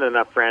decent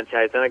enough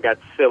franchise, then it got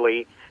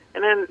silly,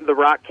 and then The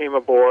Rock came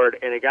aboard,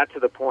 and it got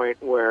to the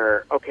point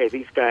where, okay,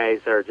 these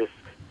guys are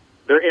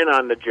they're in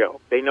on the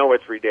joke. They know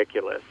it's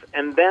ridiculous.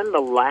 And then the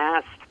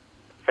last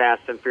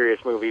Fast and Furious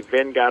movie,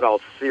 Vin got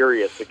all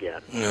serious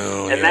again.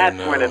 That's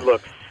when it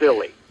looked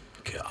silly.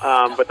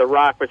 But The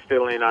Rock was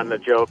still in on the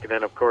joke, and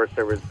then, of course,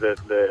 there was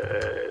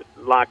the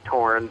locked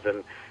horns,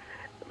 and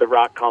The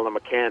Rock called him a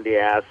candy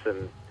ass,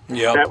 and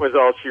that was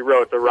all she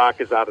wrote. The Rock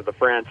is out of the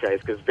franchise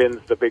because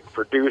Vin's the big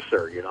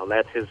producer.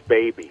 That's his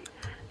baby.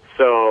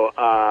 So,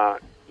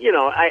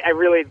 I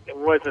really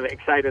wasn't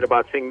excited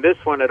about seeing this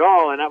one at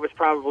all, and that was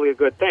probably a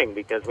good thing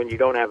because when you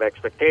don't have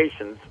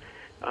expectations,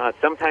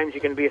 sometimes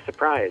you can be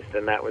surprised,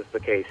 and that was the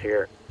case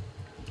here.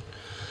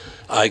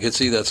 I could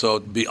see that. So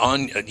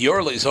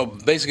so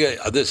basically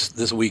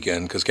this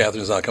weekend, because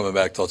Catherine's not coming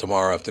back till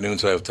tomorrow afternoon,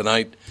 so I have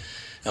tonight.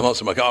 I'm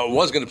also I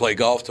was going to play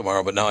golf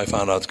tomorrow, but now I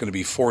found out it's going to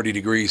be 40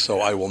 degrees, so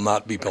I will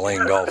not be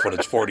playing golf when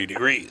it's 40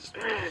 degrees.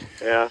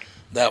 Yeah.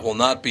 That will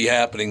not be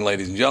happening,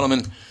 ladies and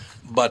gentlemen.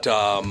 But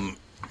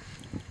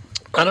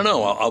I don't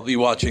know. I'll be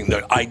watching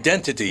the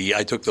Identity.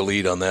 I took the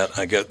lead on that.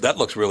 I guess that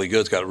looks really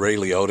good. It's got Ray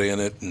Liotta in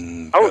it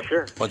and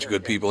a bunch of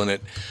good people in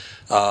it.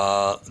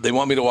 They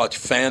want me to watch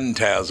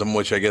Phantasm,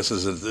 which I guess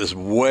is this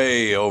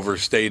way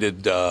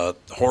overstated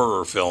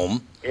horror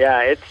film.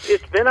 Yeah,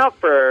 it's been out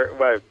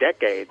for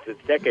decades.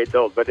 It's decades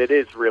old, but it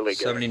is really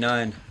good.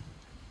 79.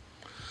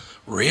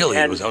 Really,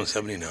 it was on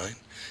 79.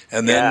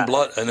 And then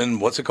and then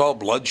what's it called?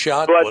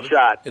 Bloodshot.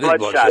 Bloodshot. It is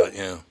Bloodshot.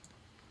 Yeah.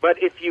 But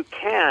if you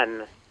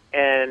can,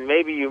 and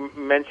maybe you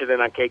mentioned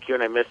it on KQ,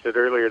 and I missed it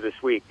earlier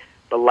this week,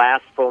 The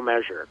Last Full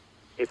Measure.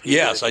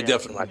 Yes, I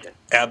definitely.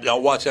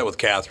 I'll watch that with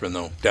Catherine,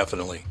 though.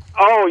 Definitely.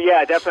 Oh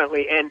yeah,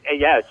 definitely, and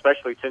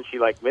especially since she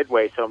liked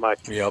Midway so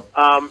much. Yep.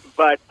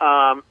 But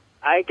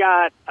I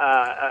got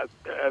a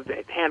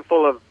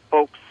handful of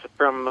folks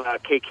from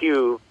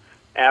KQ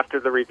after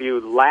the review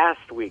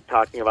last week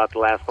talking about The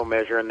Last Full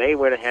Measure, and they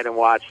went ahead and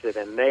watched it,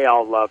 and they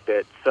all loved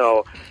it.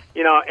 So,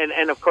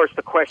 and of course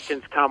the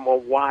questions come, well,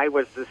 why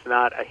was this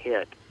not a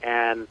hit?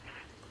 And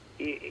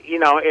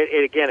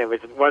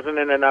it wasn't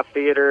in enough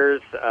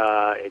theaters.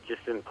 It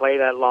just didn't play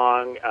that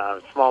long.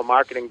 Small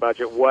marketing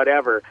budget,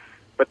 whatever.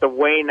 But the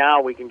way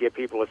now we can get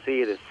people to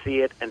see it is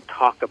see it and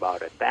talk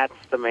about it. That's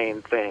the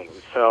main thing.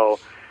 So,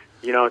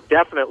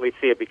 definitely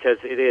see it because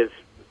it's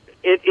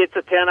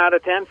a 10 out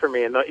of 10 for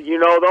me. And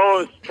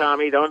those,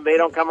 Tommy, they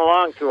don't come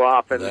along too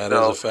often. That is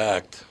a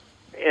fact.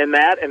 In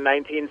that, in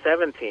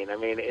 1917, I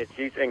mean, it's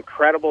an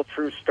incredible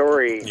true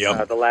story.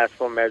 Yep. The Last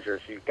Full Measure.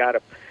 So you've got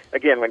to,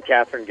 again, when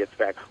Catherine gets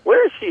back,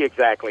 where is she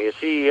exactly? Is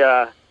she?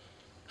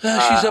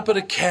 She's up at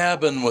a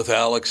cabin with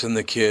Alex and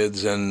the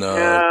kids and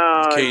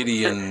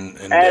Katie and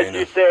as Dana.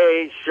 you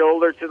say,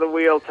 shoulder to the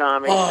wheel,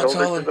 Tommy.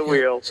 Shoulder to the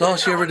wheel. It's all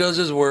she ever does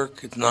is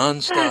work. It's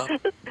nonstop.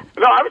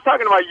 No, I was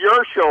talking about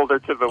your shoulder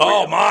to the wheel.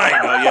 Oh, mine.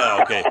 Oh,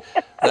 yeah, okay.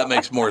 That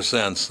makes more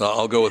sense.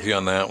 I'll go with you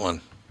on that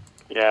one.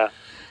 Yeah.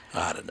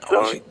 I don't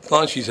know. As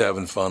long as she's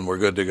having fun, we're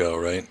good to go,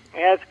 right?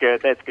 Yeah, that's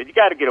good. That's good. You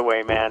got to get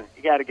away, man.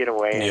 You got to get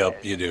away.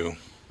 Yep, you do.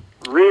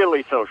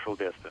 Really social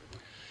distance.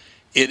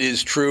 It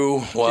is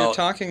true. Well, you're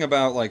talking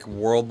about like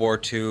World War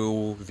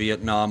II,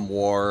 Vietnam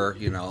War,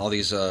 all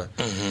these.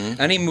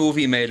 Any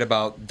movie made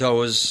about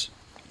those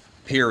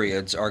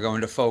periods are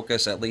going to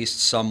focus at least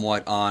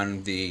somewhat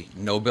on the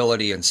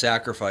nobility and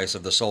sacrifice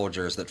of the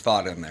soldiers that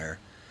fought in there.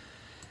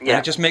 Yeah. And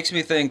it just makes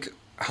me think,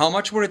 how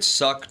much would it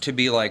suck to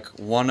be like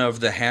one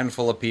of the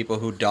handful of people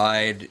who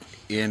died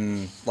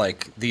in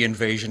like the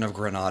invasion of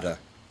Grenada?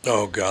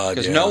 Oh, God,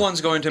 because no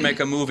one's going to make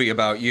a movie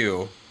about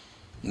you.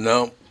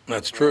 No.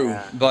 That's true.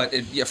 Yeah. But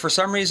for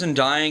some reason,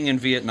 dying in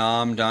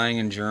Vietnam, dying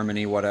in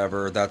Germany,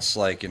 whatever, that's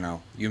like,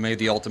 you made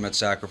the ultimate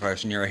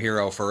sacrifice and you're a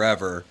hero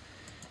forever.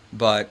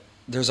 But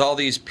there's all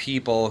these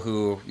people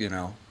who,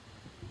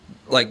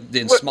 like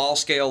in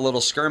small-scale little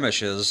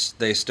skirmishes,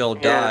 they still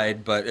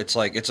died, but it's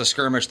like it's a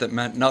skirmish that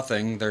meant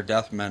nothing, their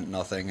death meant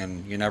nothing,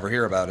 and you never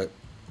hear about it.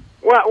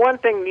 Well, one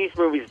thing these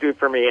movies do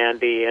for me,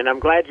 Andy, and I'm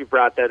glad you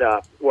brought that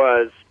up,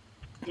 was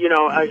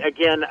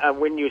again,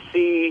 when you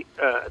see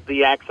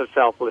the acts of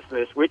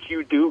selflessness, which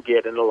you do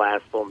get in The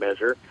Last Full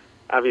Measure,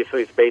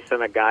 obviously it's based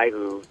on a guy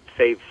who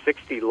saved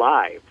 60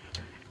 lives,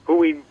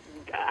 who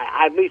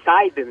at least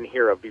I didn't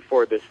hear of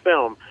before this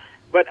film.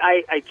 But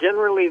I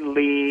generally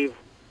leave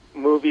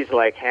movies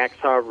like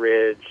Hacksaw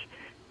Ridge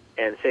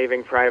and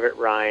Saving Private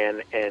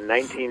Ryan and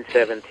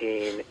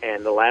 1917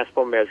 and The Last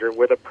Full Measure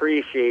with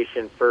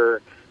appreciation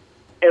for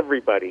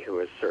everybody who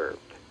has served.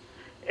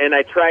 And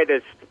I try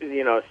to,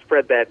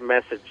 spread that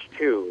message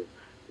too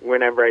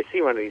whenever I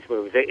see one of these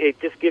movies. It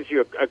just gives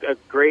you a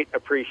great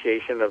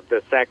appreciation of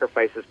the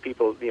sacrifices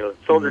people,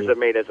 soldiers have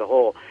made as a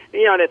whole.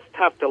 And it's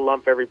tough to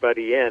lump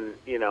everybody in,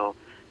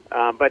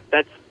 but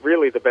that's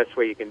really the best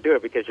way you can do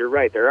it because you're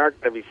right. There are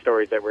going to be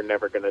stories that we're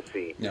never going to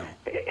see. No.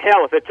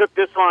 Hell, if it took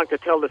this long to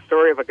tell the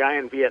story of a guy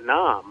in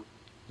Vietnam,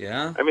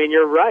 yeah. I mean,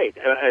 you're right.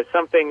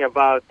 Something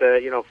about,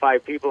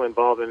 5 people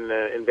involved in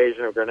the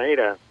invasion of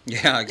Grenada.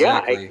 Yeah,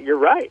 exactly. Yeah, you're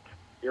right.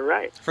 You're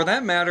right. For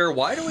that matter,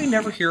 why do we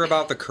never hear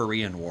about the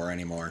Korean War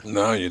anymore?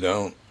 No, you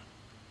don't.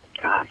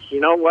 Gosh, you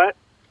know what?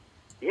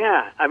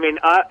 Yeah, I mean,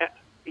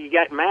 you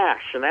got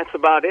MASH, and that's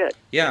about it.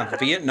 Yeah,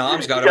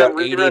 Vietnam's got about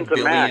 80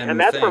 billion MASH, and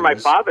that's where my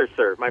things. father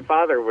served. My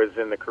father was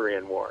in the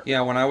Korean War.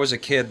 Yeah, when I was a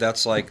kid,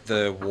 that's like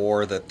the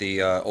war that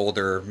the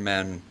older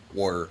men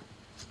were,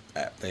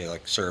 they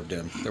like served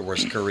in. There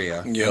was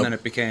Korea, Yep. and then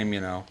it became,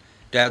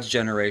 Dad's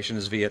generation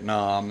is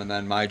Vietnam, and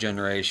then my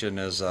generation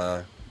is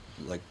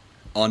like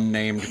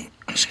unnamed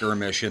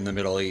skirmish in the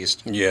Middle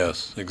East.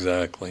 Yes,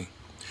 exactly.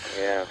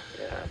 Yeah.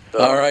 So,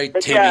 all right,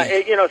 but Timmy.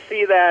 Yeah,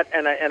 see that,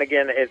 and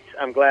again,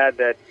 I'm glad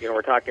that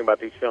we're talking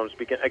about these films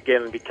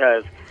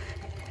because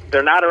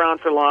they're not around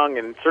for long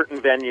in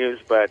certain venues,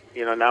 but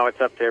now it's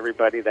up to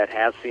everybody that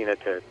has seen it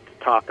to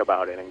talk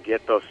about it and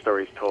get those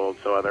stories told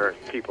so other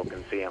people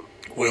can see them.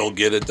 We'll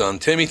get it done.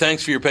 Timmy,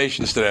 thanks for your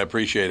patience today. I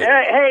appreciate it.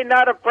 Hey,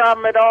 not a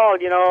problem at all.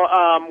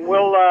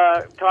 We'll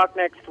talk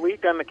next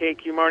week on the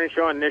KQ Morning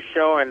Show and this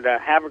show, and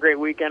have a great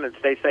weekend and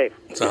stay safe.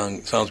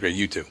 Sounds great.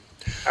 You too.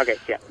 Okay,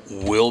 yeah.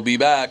 We'll be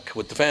back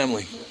with the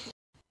family.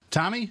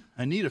 Tommy,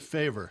 I need a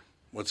favor.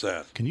 What's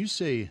that? Can you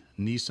say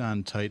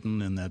Nissan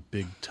Titan in that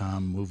Big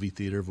Tom movie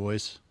theater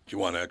voice? Do you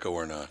want echo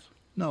or not?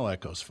 No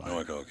echo's fine. No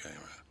echo, okay.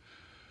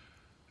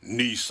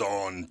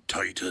 Nissan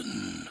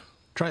Titan.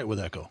 Try it with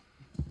echo.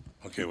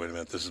 Okay, wait a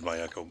minute. This is my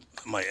echo.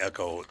 My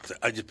echo.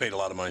 I just paid a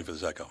lot of money for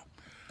this echo.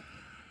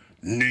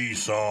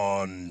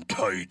 Nissan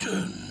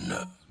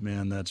Titan.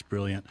 Man, that's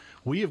brilliant.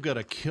 We have got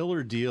a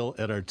killer deal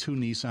at our 2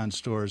 Nissan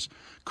stores,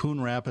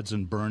 Coon Rapids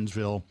and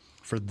Burnsville.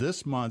 For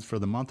this month, for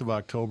the month of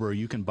October,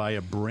 you can buy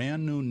a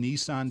brand new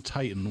Nissan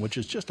Titan, which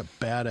is just a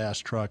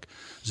badass truck.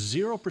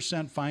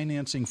 0%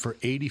 financing for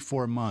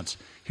 84 months.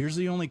 Here's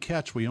the only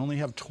catch. We only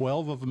have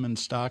 12 of them in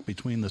stock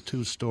between the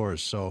 2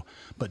 stores.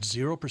 But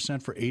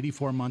 0% for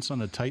 84 months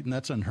on a Titan,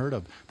 that's unheard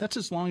of. That's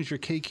as long as your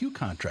KQ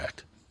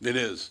contract. It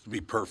is. To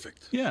be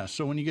perfect. Yeah,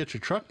 so when you get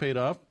your truck paid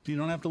off, you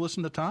don't have to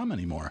listen to Tom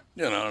anymore.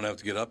 Yeah, and I don't have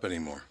to get up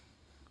anymore.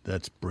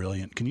 That's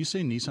brilliant. Can you say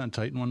Nissan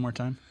Titan one more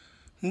time?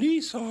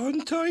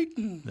 Nissan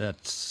Titan.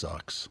 That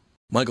sucks.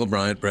 Michael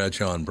Bryant,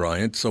 Bradshaw and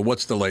Bryant. So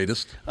what's the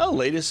latest?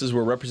 Latest is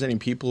we're representing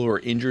people who are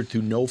injured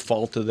through no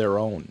fault of their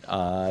own.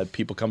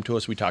 People come to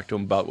us. We talk to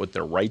them about what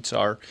their rights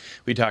are.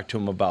 We talk to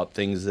them about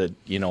things that,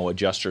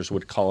 adjusters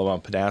would call them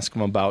up and ask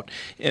them about.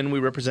 And we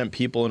represent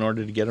people in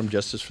order to get them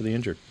justice for the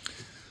injured.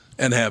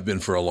 And have been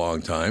for a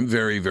long time.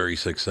 Very, very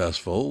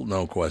successful,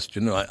 no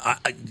question.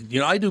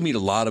 I do meet a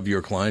lot of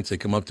your clients. They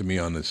come up to me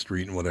on the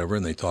street and whatever,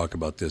 and they talk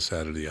about this,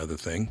 that, or the other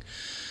thing.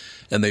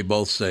 And they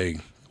both say,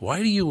 why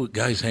do you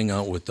guys hang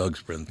out with Doug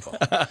Sprinthal?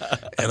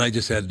 And I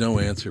just had no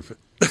answer for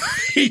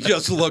He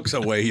just looks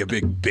away, you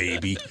big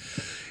baby.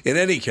 In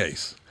any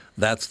case,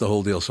 that's the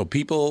whole deal. So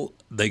people,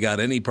 they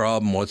got any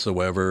problem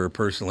whatsoever,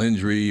 personal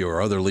injury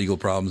or other legal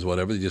problems,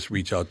 whatever, they just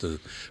reach out to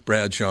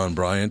Bradshaw and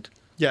Bryant.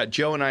 Yeah,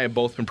 Joe and I have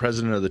both been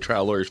president of the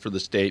trial lawyers for the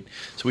state,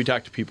 so we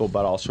talk to people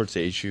about all sorts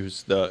of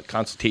issues. The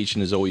consultation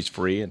is always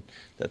free, and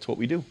that's what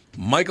we do.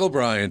 Michael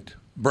Bryant,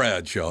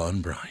 Bradshaw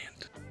and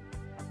Bryant.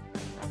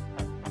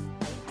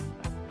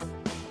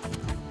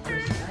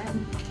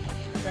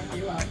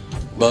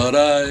 But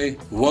I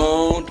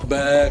won't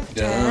back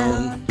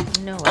down.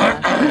 No,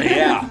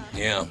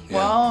 Yeah.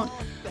 won't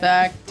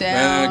back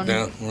down. Back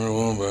down. We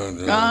won't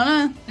back down.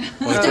 Gonna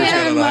When I first got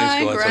stand out of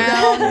high my school,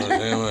 ground.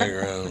 stand my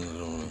ground.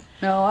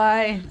 No,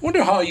 I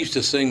Wonder how I used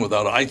to sing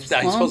without. I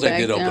suppose I back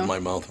did open down. my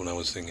mouth when I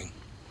was singing.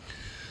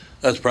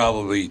 That's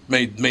probably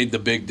made the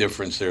big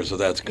difference there. So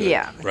that's good.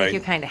 Yeah, I right. think you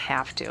kind of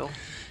have to.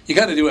 You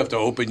kind of do have to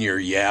open your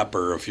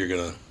yapper if you're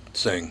gonna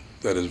sing.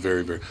 That is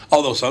very, very.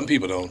 Although some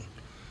people don't.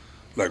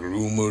 Like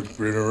rumors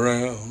spread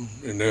around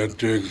in that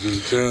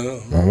Texas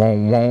town.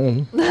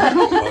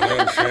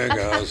 That shack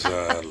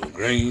outside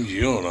LaGrange,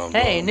 you know what I'm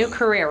Hey, talking new about.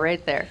 career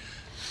right there.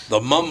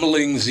 The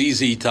mumbling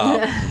ZZ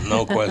Top,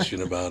 no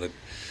question about it.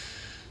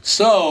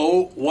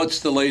 So, what's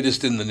the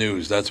latest in the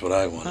news? That's what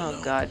I want to know.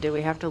 Oh, God, do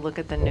we have to look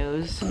at the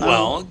news?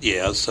 Well,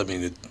 yes. I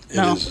mean, it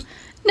No. is.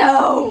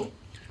 No,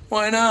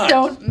 Why not?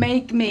 don't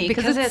make me.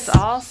 Because it's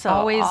also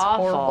always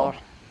awful. horrible.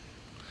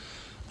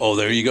 Oh,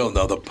 there you go.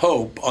 Now, the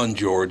Pope on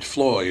George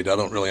Floyd. I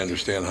don't really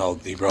understand how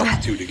he brought the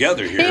two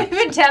together here.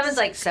 Even Tevin's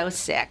like so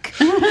sick.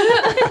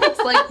 It's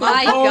like,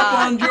 my Pope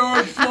God. on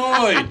George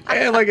Floyd.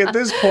 And at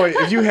this point,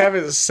 if you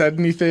haven't said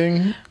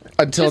anything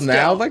until Just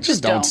now, don't.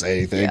 just don't say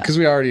anything, Yeah. because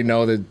we already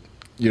know that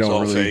you all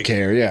don't really fake.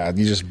 care. Yeah,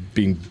 you're just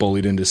being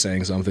bullied into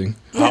saying something.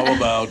 How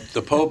about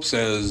the Pope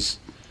says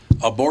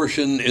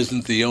abortion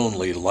isn't the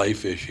only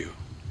life issue?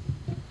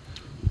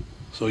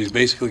 So he's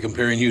basically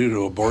comparing you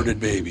to aborted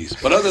babies.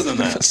 But other than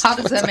that, How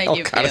does that make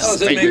you how feel?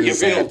 does it make you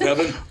feel,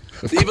 Kevin?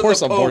 Of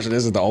course, abortion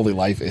isn't the only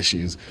life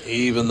issues.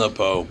 Even the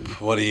Pope.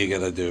 What are you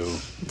going to do?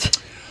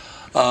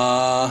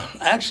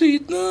 Actually,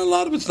 no, a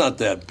lot of it's not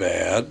that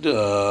bad.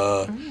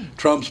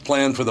 Trump's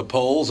plan for the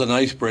polls, an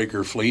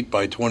icebreaker fleet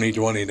by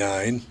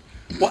 2029.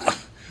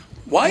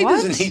 Why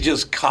doesn't he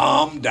just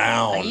calm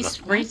down?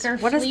 Icebreaker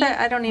What is fleet? that?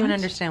 I don't even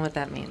understand what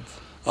that means.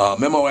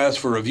 Memo asks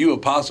for review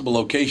of possible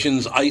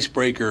locations,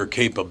 icebreaker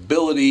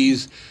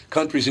capabilities.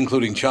 Countries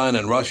including China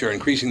and Russia are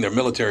increasing their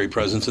military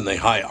presence in the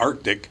high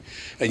Arctic,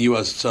 and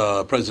U.S.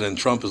 President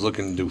Trump is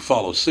looking to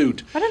follow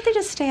suit. Why don't they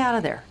just stay out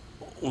of there?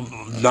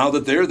 Now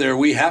that they're there,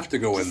 we have to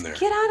go in there.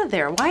 Get out of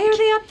there. Why are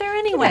they up there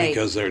anyway?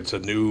 Because it's a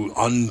new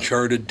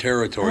uncharted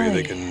territory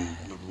they can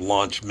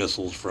launch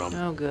missiles from.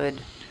 Oh, good.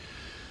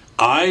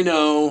 I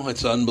know,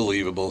 it's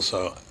unbelievable.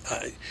 So,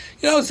 I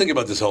was thinking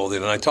about this whole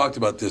thing, and I talked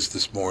about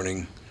this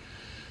morning.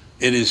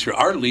 It is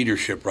our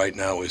leadership right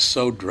now is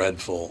so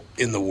dreadful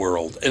in the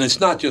world, and it's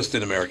not just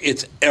in America;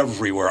 it's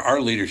everywhere.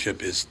 Our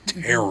leadership is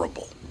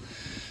terrible.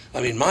 I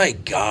mean, my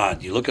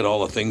God, you look at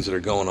all the things that are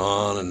going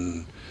on,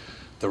 and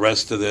the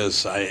rest of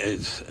this.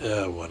 It's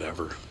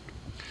whatever.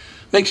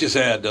 Makes you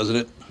sad, doesn't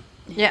it?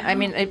 Yeah, I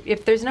mean,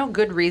 if there's no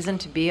good reason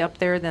to be up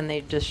there, then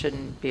they just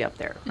shouldn't be up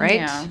there, right?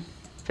 Yeah.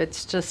 If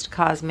it's just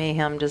cause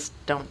mayhem, just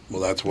don't.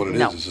 Well, that's what it is.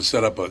 No. It's to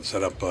set up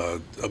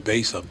a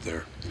base up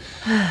there.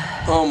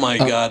 Oh my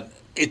God,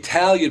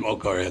 Italian. Oh,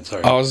 go ahead.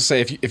 Sorry. I was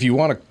going to say, if you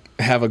want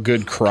to have a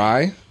good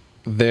cry,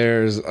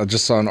 there's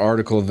just saw an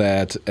article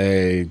that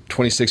a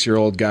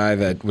 26-year-old guy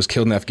that was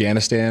killed in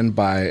Afghanistan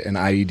by an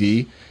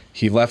IED,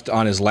 he left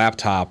on his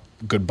laptop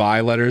goodbye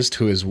letters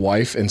to his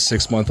wife and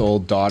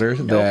 6-month-old daughter.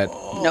 That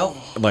Nope.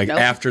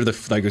 after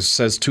it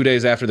says 2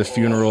 days after the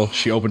funeral,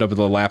 she opened up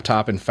the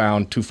laptop and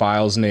found 2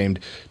 files named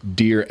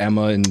Dear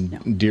Emma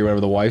and Dear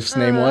whatever the wife's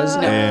name was,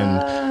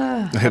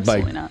 and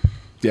Absolutely not.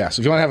 yeah.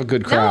 So if you want to have a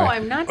good No, cry,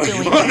 I'm not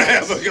doing Yeah,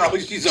 that. but, oh,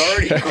 she's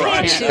already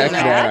crying. Can't do check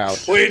that that.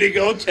 out. Way to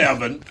go,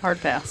 Tevin. Hard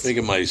pass. Think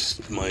of my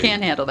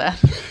Can't handle that.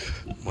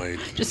 my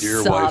Just dear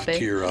wife sobbing.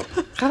 tear up.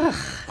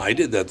 I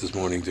did that this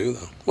morning too,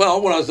 though.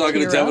 Well, when I was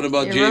talking to Tear Tevin up?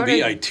 about You wrote JB,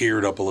 it? I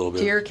teared up a little bit.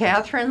 Dear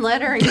Catherine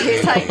letter in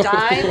case I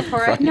die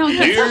before I. No,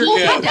 Dear he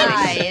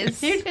Catherine.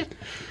 dies.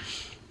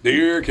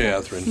 Dear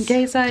Catherine. In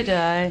case I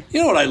die.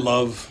 You know what I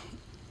love?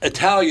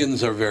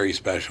 Italians are very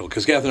special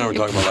because Catherine and I were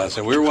talking about last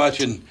night. We were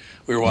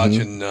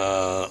watching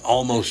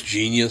Almost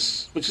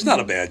Genius, which is not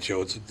a bad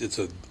show. It's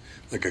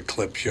like a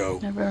clip show.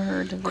 Never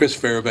heard of it. Chris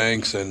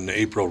Fairbanks and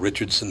April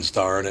Richardson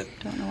star in it.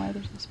 Don't know why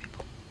there's those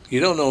people. You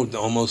don't know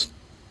Almost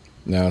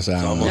No, it's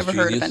not. almost Never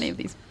heard of genius. any of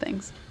these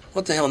things.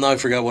 What the hell? Now I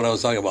forgot what I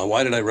was talking about.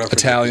 Why did I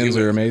reference Italians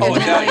it? are amazing. Oh,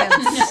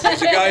 Italians.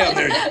 There's a guy out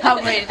there.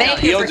 Oh, wait, thank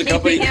He you for owns a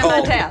company keeping him on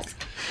called. task.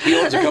 He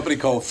owns a company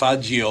called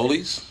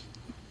Fagioli's.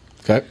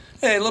 Okay.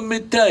 Hey, let me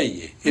tell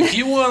you, if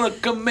you want to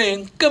come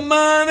in, come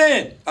on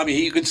in. I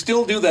mean, you could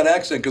still do that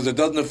accent because it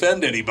doesn't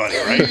offend anybody,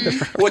 right?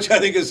 Which I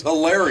think is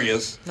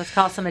hilarious. Let's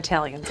call some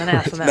Italians and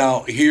ask them.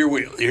 Now,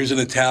 here's an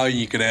Italian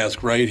you can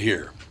ask right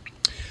here.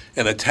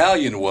 An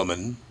Italian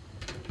woman,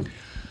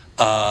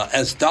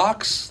 as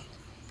doctors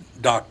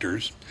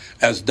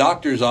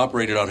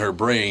operated on her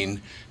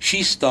brain,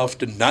 she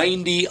stuffed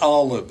 90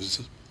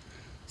 olives.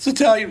 It's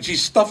Italian.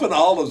 She's stuffing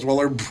olives while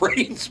her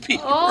brain's being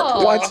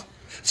What?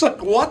 It's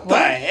like, what the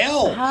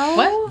hell?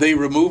 What? They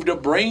removed a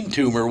brain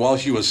tumor while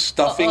she was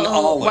stuffing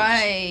olives.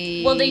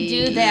 Why? Well, they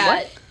do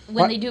that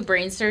when they do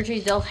brain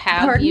surgery. They'll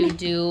have Pardon you me?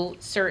 do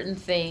certain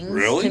things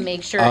Really? to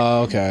make sure.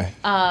 Oh, okay.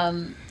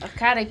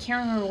 God, I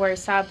can't remember where I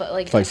saw it, but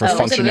like Like for So they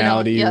don't-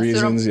 functionality so they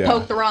don't reasons, yeah.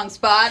 Poke the wrong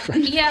spot.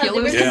 Yeah, You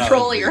there lose was-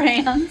 control of your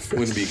hands.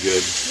 Wouldn't be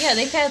good. Yeah,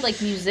 they've had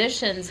like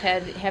musicians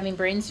having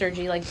brain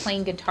surgery, like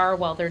playing guitar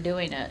while they're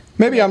doing it.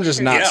 Maybe I'm just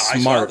not Yeah, I saw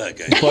smart. that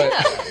guy.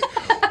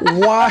 But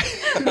why?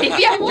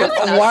 Maybe I'm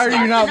just Why are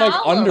you not like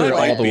under I it all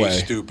might the be way?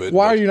 stupid,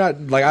 Why but- are you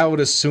not like? I would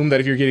assume that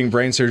if you're getting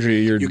brain surgery,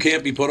 You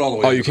can't be put all the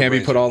way Oh, under you the can't be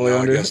brain put all the way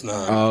surgery. under. No, I guess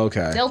not. Oh,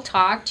 okay. They'll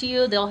talk to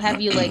you. They'll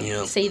have you like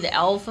Yeah. say the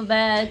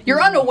alphabet.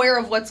 You're unaware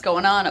of what's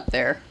going on up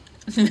there.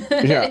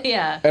 Yeah.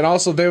 Yeah. And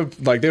also, they would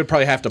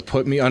probably have to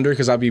put me under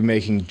because I'd be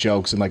making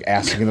jokes and like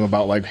asking them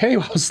about like, hey,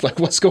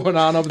 what's going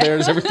on up there?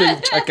 Does everything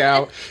check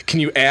out? Can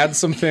you add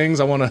some things?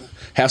 I want to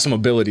have some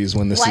abilities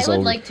when this Well, I is would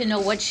over. like to know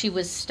what she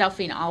was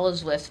stuffing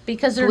olives with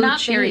because they're Blue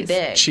not very cheese.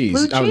 big. cheese.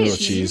 Blue I would go with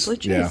cheese. cheese. Blue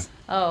cheese. Yeah.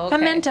 Oh, okay.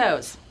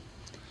 Pimentos.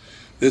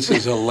 This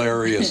is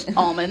hilarious.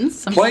 Almonds.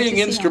 Sometimes Playing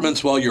you see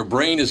instruments while your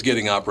brain is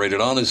getting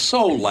operated on is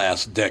so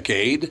last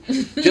decade.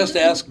 Just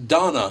ask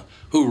Donna,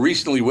 who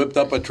recently whipped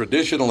up a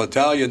traditional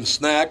Italian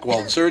snack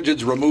while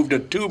surgeons removed a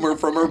tumor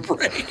from her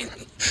brain.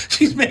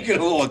 She's making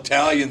a little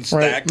Italian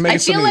snack. Make I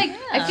some- feel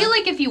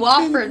like if you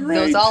offered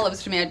those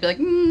olives to me, I'd be like,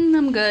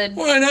 I'm good.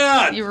 Why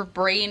not? Your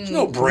brain.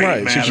 No brain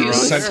Right. matter. She on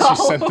sent, it. she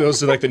sent those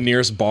to like the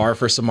nearest bar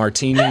for some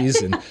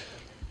martinis and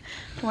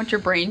I want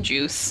your brain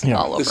juice Yeah.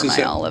 all over This is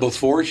my olives.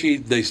 before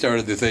they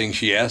started the thing.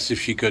 She asked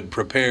if she could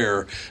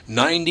prepare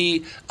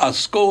 90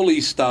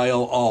 Ascoli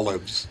style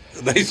olives.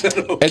 They said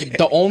okay. And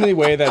the only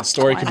way that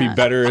story could be not?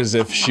 better is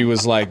if she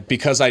was like,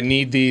 because I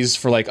need these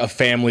for like a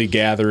family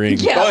gathering.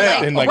 Yeah, Oh,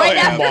 yeah. And like right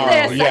after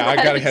tomorrow. this, Yeah, I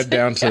gotta gotta head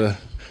down to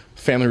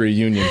family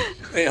reunion.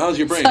 Hey, how's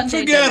your brain? Sunday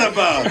Forget dinner.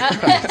 about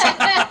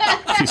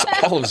it. These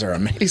olives are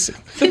amazing.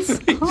 These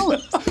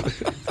olives.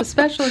 A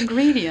special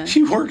ingredient.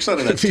 She works on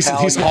an These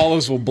Italian.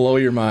 olives will blow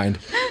your mind.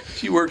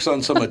 She works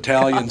on some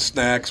Italian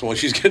snacks while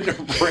she's getting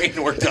her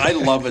brain worked. I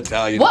love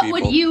Italian What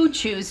people. would you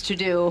choose to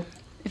do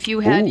if you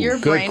had Ooh, your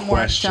good brain work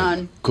question.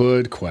 done?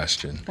 Good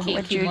question.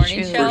 Cakey you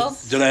morning choose? show.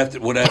 Would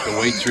I have to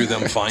wait through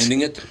them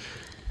finding it?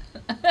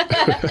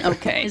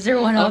 Okay. Is there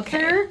one up Okay.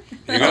 there?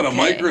 You got a Okay.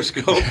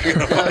 microscope. You're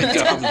gonna find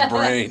Tom's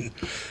brain.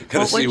 Gotta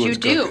What see would you what's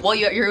do? cooking. Well,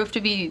 you have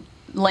to be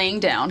laying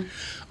down.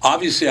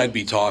 Obviously, I'd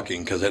be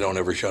talking because I don't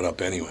ever shut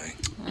up anyway.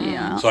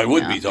 Yeah. So I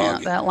would yeah, be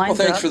talking. Yeah, that Well, lines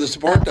thanks up. for the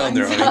support down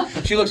there, lines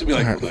honey. She looks at me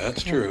like, well,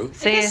 that's true.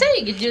 Like I said,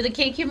 you could do the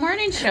KQ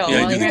morning show. Yeah,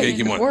 I while do the you're KQ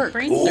having morning.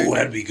 brain Oh, surgery.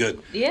 that'd be good.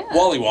 Yeah.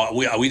 Wally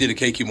we did a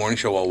KQ morning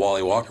show while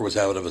Wally Walker was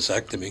having a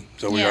vasectomy,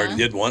 so we Yeah. already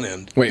did one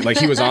end. Wait, like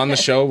he was on the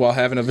show while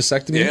having a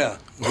vasectomy? Yeah,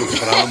 it was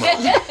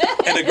phenomenal.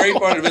 And the great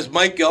part of it is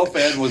Mike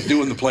Gelfand was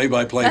doing the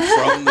play-by-play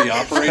from the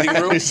operating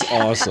room. It's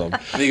awesome.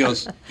 And he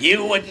goes,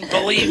 "You wouldn't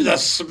believe the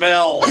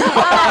smell,"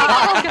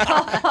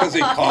 because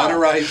they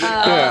cauterize it.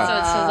 Yeah. So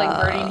it smells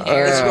like burning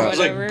hair. It or smells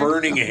like whatever.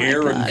 burning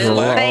hair and Gross.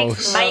 flesh.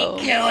 Thanks,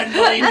 Mike. You wouldn't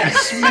believe the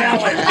smell.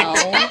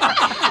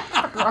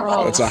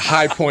 It's a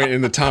high point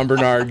in the Tom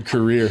Bernard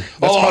career.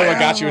 That's Oh, probably yeah. what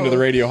got you into the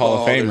Radio Hall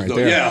of Fame there's right no-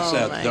 there. Yes,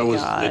 Oh, my that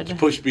was God. it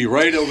pushed me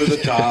right over the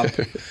top.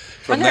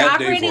 From When they're that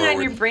day operating forward,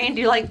 on your brain,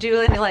 do you like do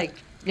any like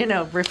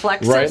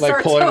reflexive Right, like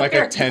sorts pulling of like a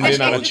your tendon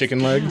on a brain? chicken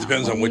leg.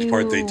 depends on which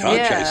part they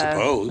touch, I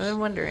suppose. I'm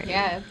wondering.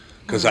 Yeah.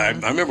 Because I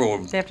remember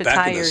when They have to back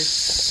tie in the your-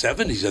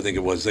 70s, I think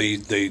it was, they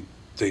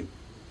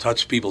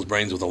touched people's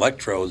brains with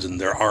electrodes, and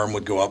their arm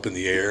would go up in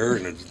the air,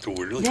 and it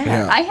really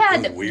Yeah. I It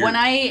had was weird. when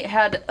I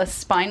had a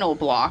spinal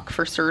block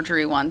for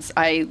surgery once.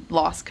 I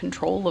lost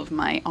control of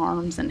my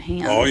arms and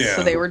hands. Oh, yeah.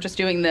 So they were just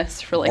doing this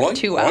for like Boink,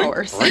 2 boink,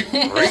 hours. boink,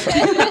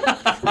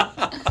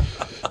 boink.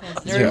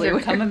 Nerves are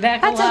coming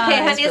back That's alive. okay,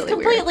 honey. It's really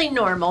weird. completely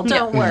normal.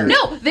 Don't worry.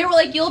 No, they were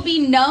like, you'll be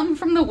numb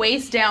from the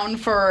waist down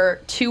for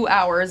 2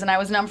 hours, and I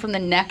was numb from the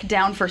neck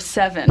down for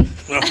 7.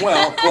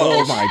 Well,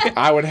 Oh my!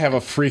 I would have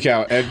a freak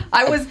out. At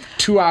I was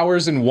 2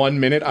 hours and 1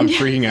 minute, I'm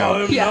freaking out.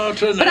 I'm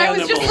not an But I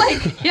was just animal.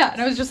 like,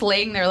 and I was just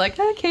laying there like,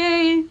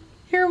 okay,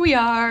 here we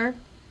are.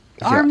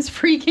 arms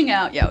freaking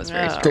out. Yeah, it was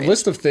very The strange.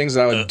 list of things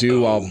that I would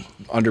do while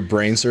under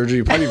brain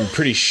surgery would probably be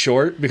pretty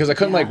short because I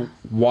couldn't like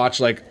watch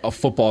like a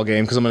football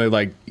game because I'm gonna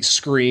like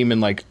scream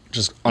and like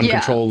just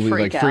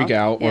uncontrollably freak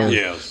out. Or,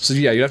 So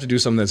yeah, you have to do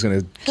something that's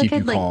gonna keep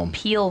you calm. Like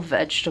peel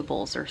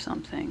vegetables or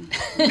something.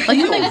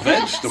 Peel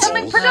vegetables.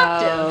 Something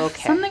productive.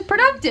 Okay. Something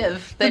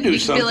productive. That do you can be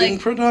something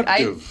like,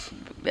 productive.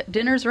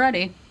 Dinner's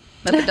ready.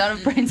 But they're done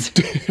with brain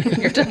surgery.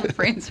 You're done with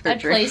brain surgery. I'd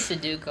play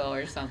Sudoku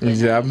or something.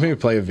 Yeah, maybe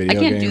play a video I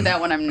game. can't do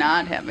that when I'm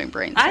not having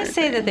brain surgery. I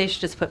say that they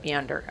should just put me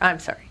under. I'm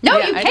sorry. No,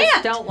 Yeah, you I can't.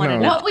 just don't want to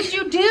No. know. What would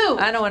you do?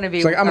 I don't want to be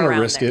It's like, I'm gonna around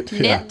risk there. it.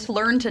 Yeah. Knit.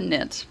 Learn to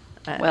knit.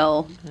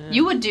 Well,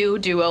 you would do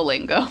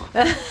Duolingo.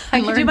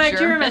 I could do Learn my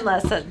German. German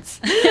lessons.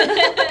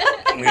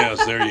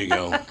 Yes, there you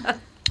go.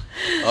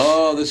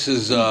 Oh, this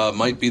is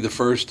might be the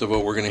first of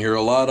what we're going to hear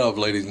a lot of,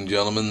 ladies and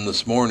gentlemen,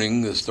 this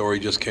morning. The story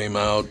just came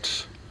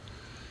out.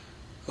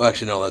 Well,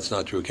 actually, no, that's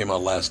not true. It came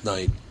out last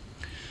night.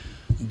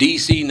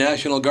 D.C.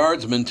 National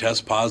Guardsmen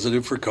test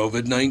positive for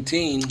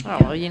COVID-19. Oh,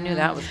 well, you knew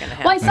that was going to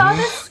happen. Well,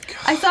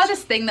 I saw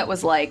this thing that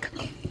was like,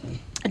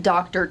 a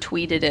doctor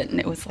tweeted it,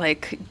 and it was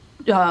like,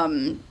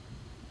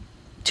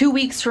 2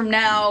 weeks from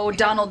now,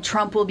 Donald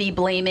Trump will be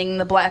blaming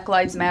the Black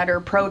Lives Matter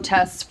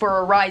protests for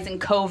a rise in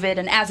COVID,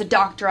 and as a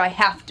doctor,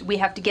 we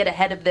have to get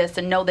ahead of this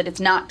and know that it's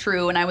not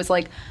true. And I was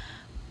like,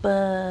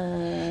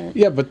 but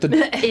Yeah, but the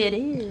it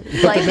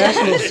is. but the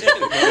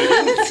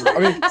National. I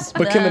mean,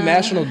 but can the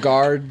National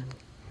Guard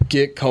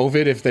get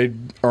COVID if they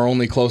are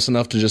only close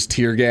enough to just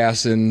tear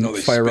gas and No,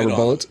 they fire spit rubber on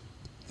bullets?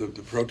 The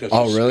protesters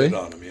Oh, really? spit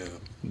on him, yeah.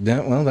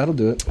 Yeah, well, that'll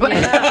do it.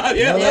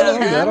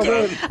 That'll do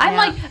it. I'm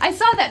like, I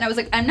saw that and I was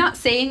like, I'm not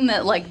saying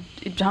that like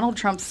Donald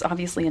Trump's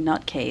obviously a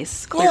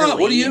nutcase. Clearly,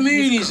 What do you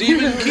mean? He's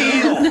even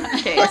keel.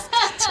 Nutcase.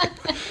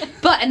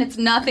 But and it's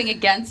nothing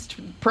against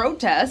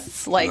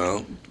protests, like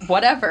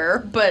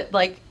whatever. But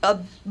like a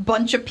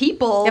bunch of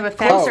people but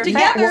facts close are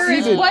together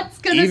facts. is what's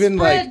gonna Even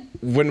spread. like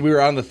when we were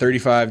on the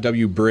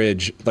 35W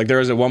bridge, like there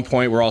was at one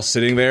point we're all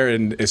sitting there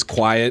and it's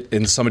quiet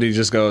and somebody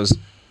just goes,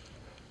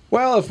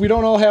 well, if we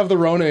don't all have the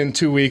Rona in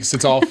 2 weeks,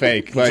 it's all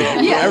fake. Like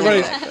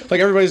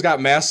everybody's got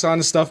masks on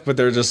and stuff, but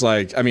they're just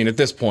like, I mean, at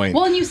this point,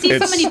 Well, and you see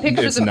so many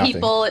pictures it's of nothing.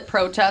 people at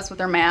protests with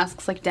their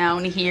masks like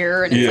down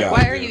here, and it's Yeah.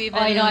 like, why are you even?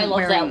 Oh, I know, I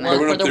love wearing that look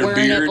where up they're their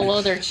wearing beard. it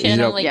below their chin.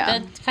 Yep. I'm like, Yeah.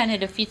 that kind of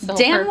defeats the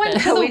Dan whole went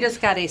purpose. to- We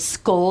just got a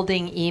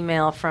scolding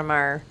email from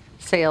our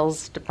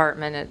sales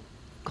department at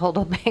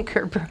Coldwell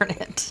Banker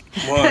Burnett.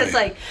 Why? It's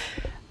like,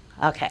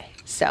 okay,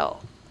 so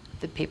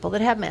the people that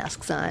have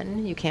masks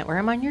on, you can't wear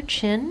them on your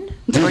chin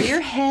or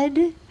your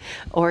head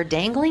or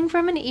dangling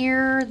from an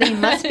ear. They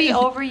must be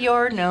over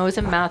your nose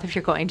and mouth if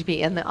you're going to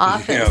be in the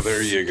office. Yeah,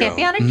 there you Can't go.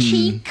 be on a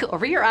cheek,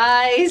 over your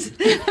eyes.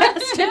 It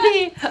has to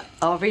be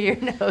over your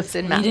nose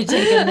and mouth. Need to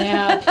take a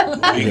nap.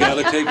 We got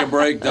to take a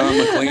break. Don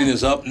McLean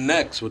is up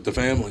next with the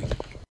family.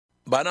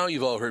 By now,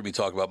 you've all heard me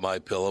talk about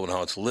MyPillow and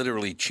how it's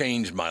literally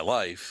changed my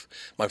life.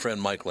 My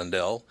friend Mike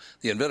Lindell,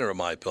 the inventor of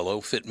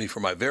MyPillow, fit me for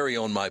my very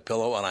own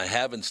MyPillow, and I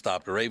haven't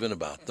stopped raving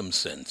about them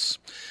since.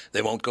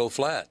 They won't go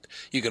flat.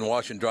 You can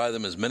wash and dry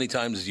them as many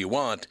times as you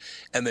want,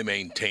 and they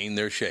maintain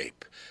their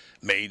shape.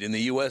 Made in the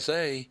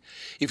USA.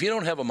 If you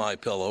don't have a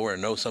MyPillow or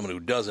know someone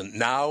who doesn't,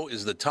 now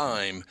is the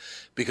time,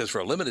 because for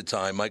a limited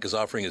time, Mike is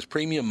offering his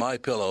premium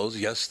MyPillows,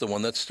 yes, the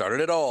one that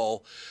started it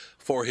all,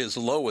 for his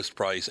lowest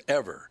price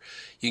ever.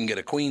 You can get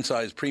a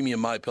queen-size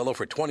premium MyPillow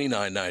for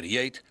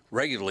 $29.98,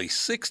 regularly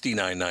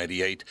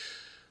 $69.98.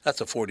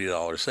 That's a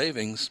 $40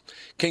 savings.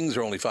 Kings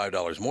are only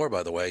 $5 more,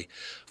 by the way.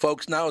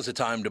 Folks, now is the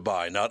time to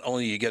buy. Not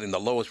only are you getting the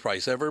lowest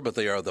price ever, but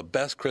they are the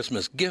best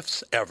Christmas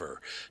gifts ever.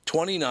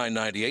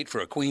 $29.98 for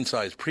a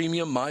queen-size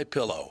premium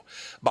MyPillow.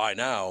 Buy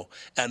now,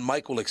 and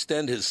Mike will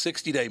extend his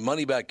 60-day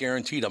money-back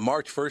guarantee to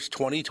March 1st,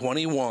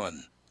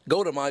 2021.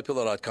 Go to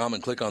MyPillow.com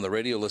and click on the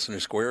radio listener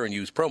square and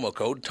use promo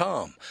code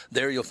TOM.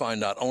 There you'll find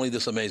not only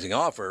this amazing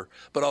offer,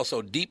 but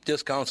also deep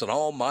discounts on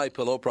all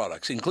MyPillow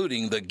products,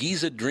 including the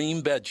Giza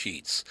Dream bed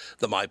sheets,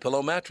 the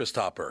MyPillow mattress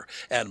topper,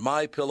 and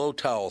MyPillow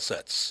towel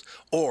sets.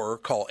 Or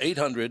call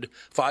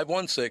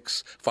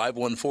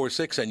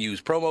 800-516-5146 and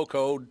use promo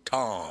code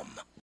TOM.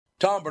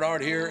 Tom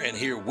Bernard here, and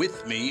here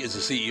with me is the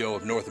CEO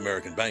of North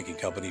American Banking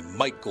Company,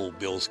 Michael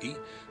Bilski.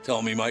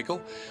 Tell me,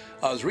 Michael,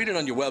 I was reading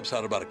on your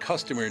website about a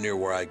customer near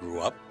where I grew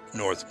up,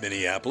 North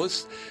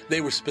Minneapolis.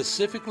 They were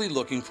specifically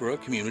looking for a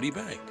community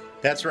bank.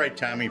 That's right,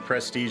 Tommy,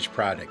 Prestige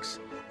Products.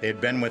 They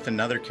had been with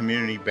another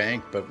community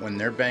bank, but when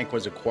their bank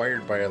was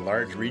acquired by a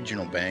large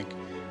regional bank,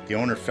 the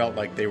owner felt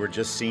like they were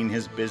just seeing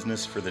his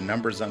business for the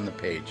numbers on the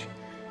page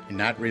and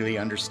not really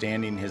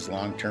understanding his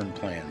long-term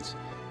plans.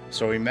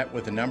 So he met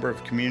with a number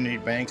of community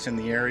banks in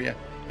the area,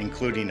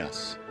 including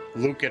us.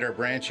 Luke at our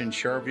branch in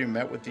Shoreview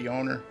met with the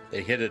owner,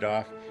 they hit it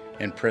off,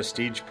 and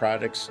Prestige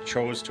Products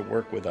chose to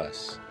work with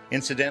us.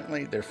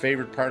 Incidentally, their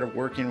favorite part of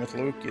working with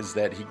Luke is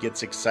that he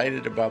gets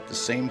excited about the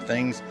same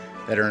things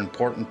that are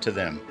important to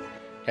them.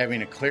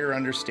 Having a clear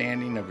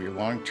understanding of your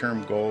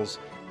long-term goals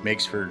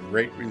makes for a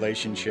great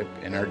relationship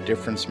and our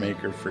difference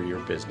maker for your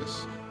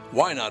business.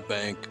 Why not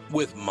bank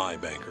with my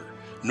banker?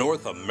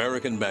 North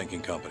American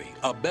Banking Company,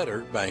 a better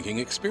banking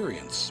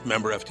experience.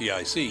 Member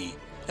FDIC,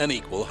 an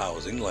equal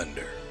housing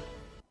lender.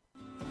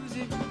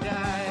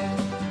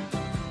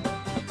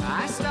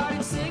 I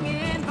started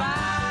singing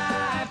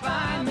bye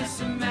bye Miss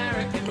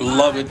American.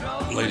 Love it,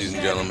 ladies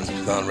and gentlemen.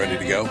 Is Don ready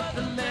to go?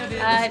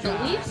 I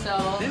believe so.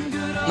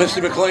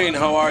 Mr. McLean,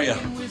 how are you?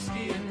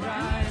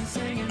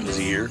 Is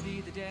he here?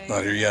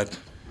 Not here yet?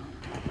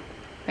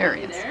 There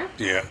he is.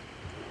 Yeah.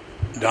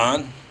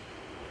 Don?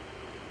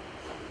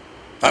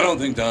 I don't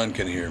think Don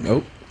can hear me.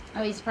 Nope.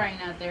 Oh, he's probably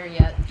not there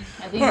yet.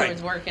 I think All he right.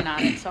 was working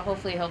on it, so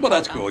hopefully he'll. Well,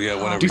 that's pop cool. up. Yeah,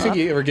 whenever. Do you think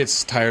he ever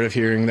gets tired of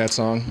hearing that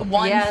song?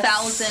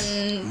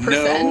 1,000%.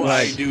 No,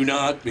 I do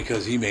not,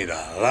 because he made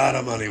a lot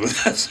of money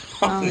with that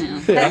song.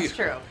 Oh, yeah. That's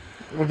true.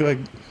 We'll be like,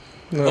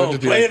 no, Oh,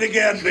 just be play like, it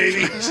again,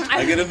 baby.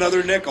 I get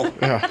another nickel.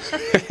 Yeah.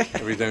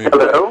 Every time you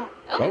Hello?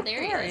 Oh,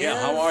 there he is. Yeah,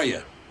 how are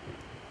you?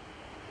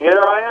 Here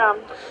I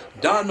am.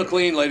 Don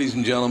McLean, ladies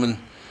and gentlemen.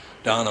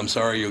 Don, I'm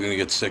sorry you're going to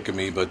get sick of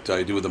me, but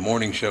I do the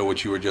morning show,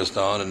 which you were just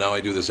on, and now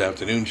I do this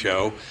afternoon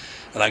show.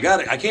 And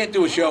I can't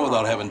do a show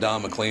without having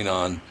Don McLean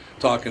on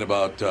talking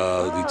about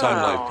the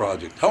Time Life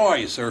Project. How are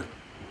you, sir?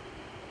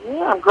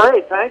 Yeah, I'm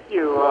great. Thank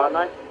you.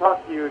 Nice to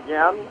talk to you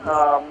again.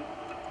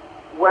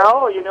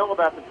 Well, you know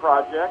about the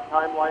project.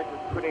 Time Life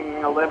is putting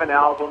 11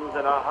 albums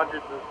and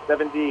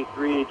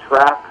 173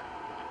 tracks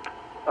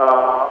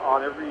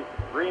on every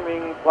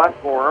streaming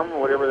platform,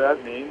 whatever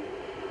that means.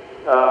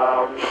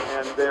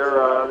 And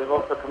they've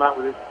also come out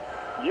with this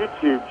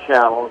YouTube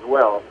channel as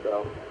well.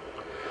 So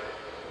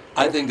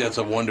I think that's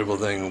a wonderful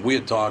thing. We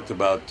had talked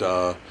about,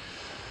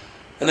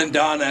 and then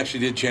Don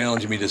actually did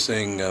challenge me to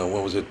sing,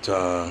 what was it?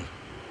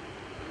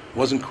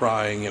 Wasn't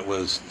Crying, it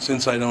was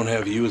Since I Don't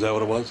Have You, is that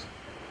what it was?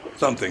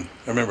 Something,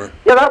 I remember.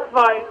 yeah, that's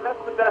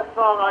the best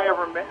song I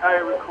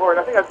record.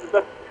 I think that's the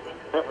best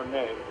ever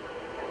made.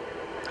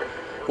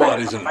 Well,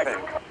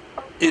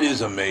 it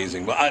is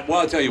amazing. But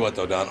I'll tell you what,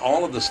 though, Don,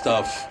 all of the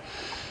stuff.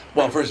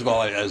 Well, first of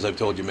all, as I've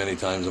told you many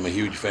times, I'm a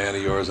huge fan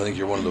of yours. I think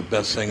you're one of the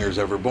best singers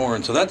ever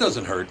born, so that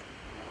doesn't hurt.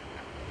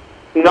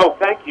 No,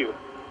 thank you.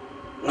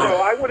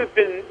 No, I would have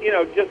been,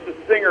 just a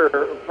singer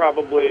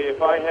probably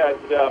if I had,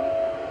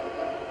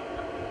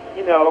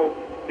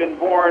 been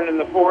born in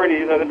the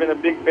 40s. I'd have been a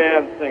big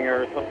band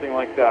singer or something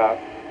like that.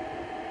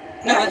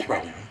 No, that's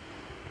probably.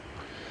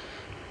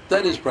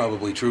 That is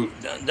probably true.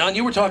 Don,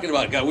 we were talking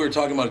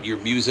about your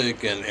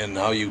music and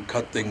how you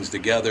cut things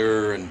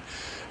together and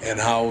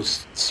how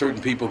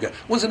certain people get.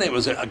 Wasn't it?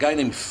 Was a guy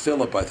named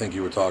Philip? I think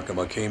you were talking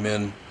about came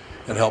in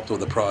and helped with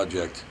the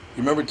project.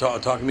 You remember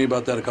talking to me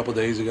about that a couple of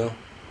days ago?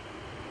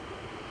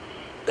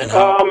 And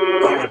how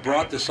it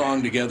brought the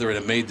song together and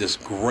it made this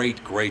great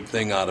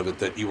thing out of it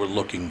that you were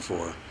looking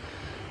for.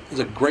 It was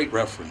a great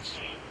reference.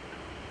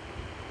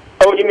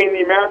 Oh, you mean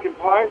the American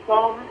Pie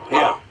song?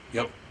 Yeah.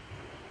 Yep.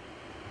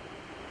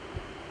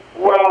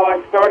 Well,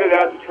 I started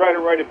out to try to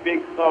write a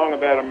big song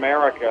about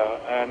America,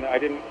 and I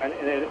didn't. And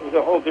it was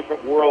a whole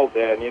different world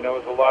then. It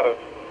was a lot of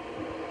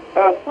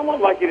somewhat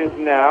like it is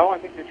now. I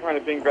think they're trying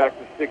to bring back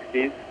the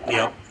 '60s.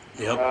 Yep.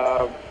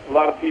 A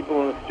lot of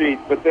people in the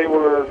streets, but they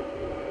were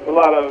a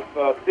lot of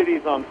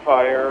cities on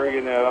fire,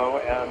 and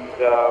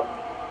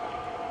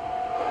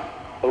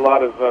a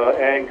lot of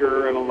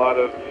anger and a lot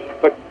of.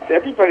 But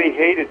everybody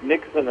hated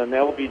Nixon and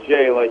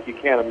LBJ like you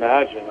can't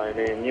imagine. I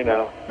mean,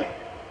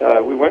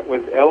 we went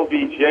with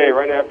LBJ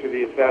right after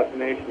the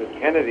assassination of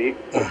Kennedy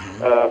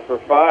for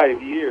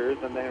 5 years,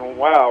 and then,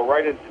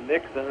 right into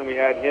Nixon, and we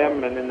had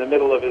him, and in the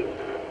middle of his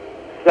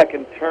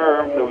second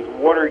term, there was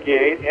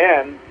Watergate,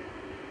 and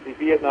the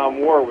Vietnam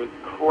War was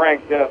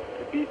cranked up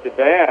to beat the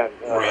band.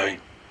 Right.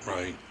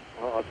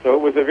 So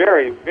it was a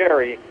very,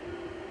 very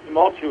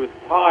tumultuous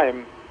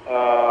time,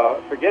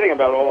 forgetting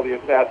about all the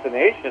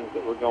assassinations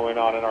that were going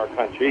on in our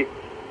country,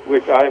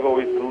 which I've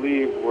always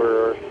believed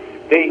were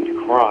state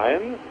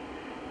crimes.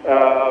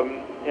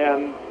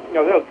 And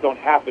those don't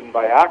happen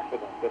by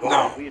accident. That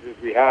all the leaders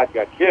we had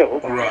got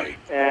killed. Right.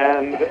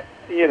 And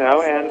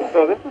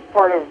so this is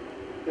part of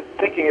just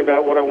thinking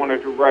about what I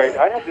wanted to write.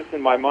 I had this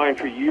in my mind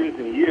for years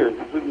and years.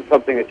 This wasn't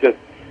something that just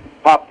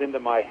popped into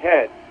my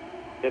head.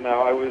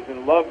 I was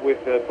in love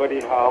with Buddy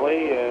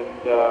Holly, and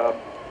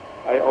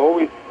I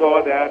always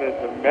saw that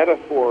as a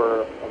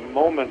metaphor, a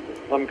moment of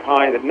some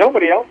kind that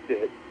nobody else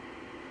did.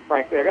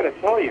 Frankly, I got to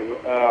tell you.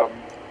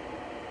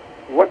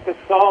 What the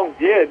song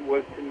did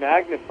was to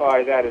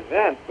magnify that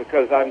event,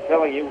 because I'm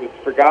telling you, it was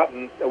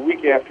forgotten a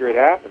week after it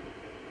happened.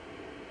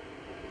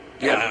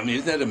 Yeah, I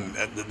mean, that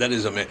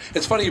is amazing.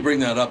 It's funny you bring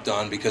that up,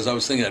 Don, because I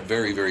was thinking that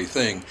very, very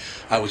thing.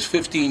 I was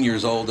 15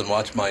 years old and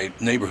watched my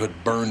neighborhood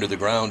burn to the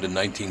ground in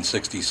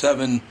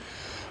 1967.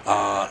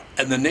 And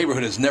the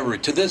neighborhood has never,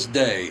 to this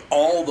day,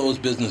 all those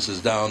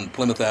businesses down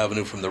Plymouth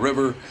Avenue from the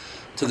river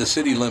to the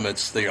city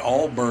limits, they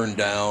all burned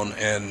down,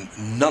 and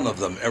none of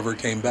them ever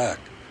came back.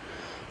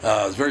 It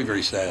was very,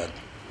 very sad.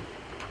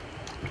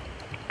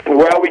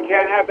 Well, we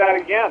can't have that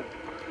again.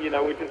 We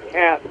just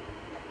can't.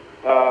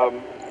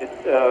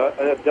 It's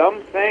a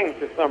dumb thing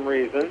for some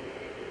reason,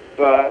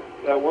 but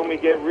when we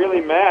get really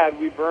mad,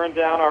 we burn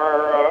down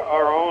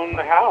our own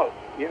house.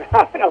 You know,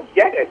 I don't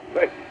get it,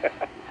 but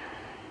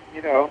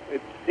you know,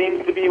 it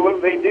seems to be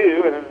what they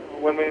do. And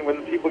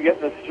when people get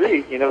in the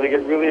street, you know, they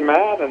get really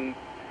mad, and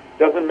it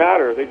doesn't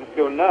matter. They just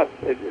go nuts.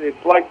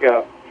 It's like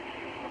a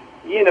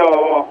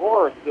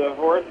horse. A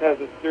horse has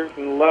a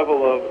certain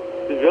level of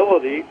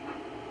civility,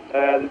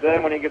 and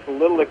then when he gets a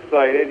little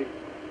excited,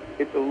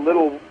 it's a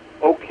little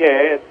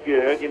okay. It's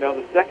good. You know,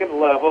 the second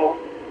level,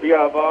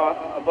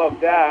 above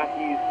that,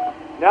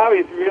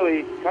 he's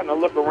really kind of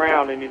look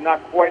around, and he's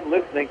not quite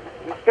listening.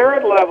 The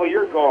third level,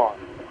 you're gone.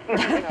 You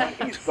know,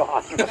 he's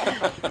gone.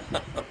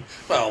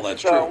 Well,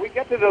 that's so true. We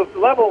get to the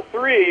level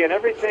 3, and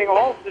everything,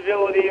 all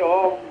civility,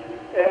 all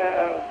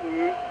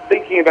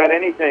thinking about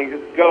anything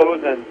just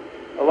goes, and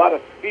a lot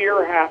of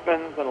fear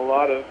happens, and a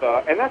lot of,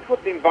 and that's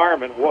what the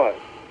environment was,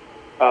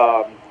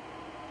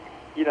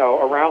 you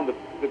know, around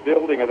the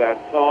building of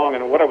that song,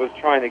 and what I was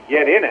trying to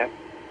get in it,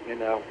 you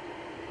know.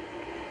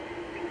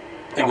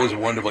 It was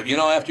wonderful. You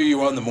know, after you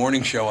were on the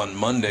morning show on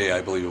Monday, I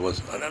believe it was.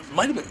 It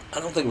might have been. I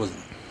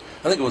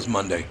think it was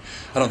Monday.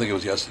 I don't think it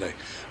was yesterday.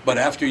 But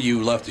after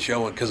you left the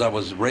show, because I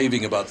was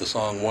raving about the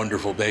song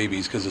 "Wonderful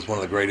Babies" because it's one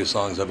of the greatest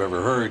songs I've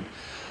ever heard.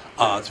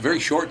 It's a very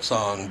short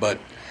song, but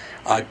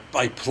I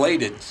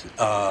played it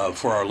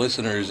for our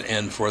listeners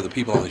and for the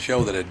people on the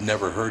show that had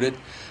never heard it.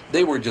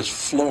 They were just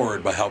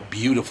floored by how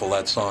beautiful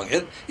that song.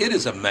 It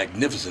is a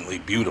magnificently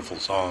beautiful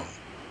song.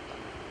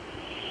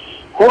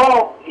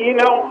 Well, you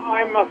know,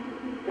 I'm a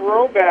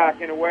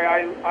throwback in a way.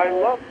 I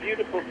love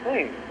beautiful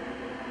things.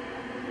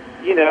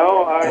 You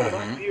know, I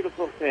love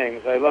beautiful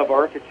things. I love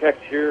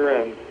architecture,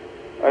 and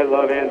I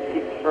love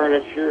antique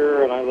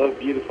furniture, and I love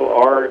beautiful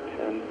art,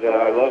 and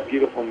I love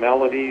beautiful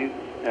melodies,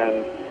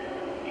 and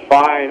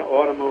fine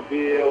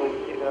automobiles,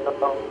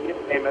 you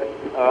name it.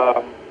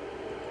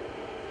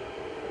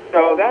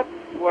 So that's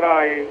what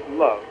I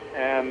love.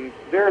 And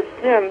there's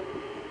been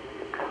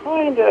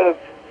kind of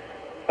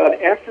an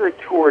effort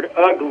toward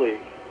ugly,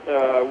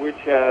 which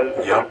has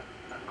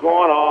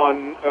gone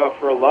on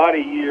for a lot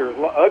of years.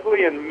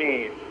 Ugly and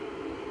mean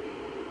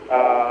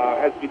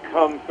has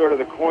become sort of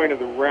the coin of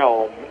the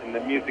realm in the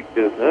music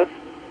business.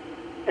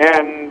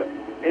 And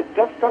it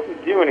just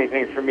doesn't do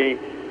anything for me.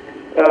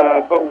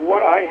 But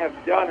what I have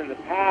done in the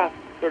past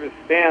sort of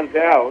stands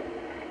out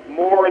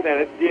more than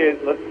it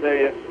did, let's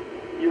say, if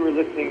you were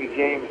listening to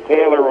James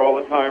Taylor all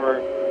the time,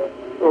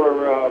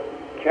 or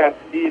Cat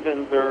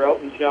Stevens or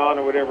Elton John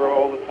or whatever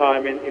all the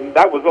time, and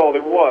that was all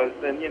there was.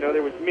 And, you know,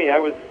 there was me. I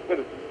was sort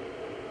of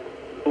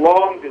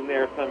belonged in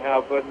there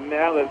somehow, but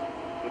now that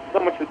there's so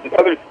much of the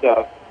other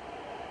stuff,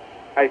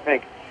 I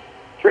think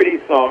pretty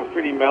songs,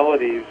 pretty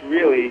melodies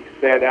really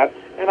stand out.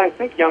 And I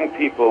think young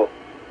people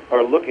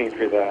are looking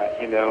for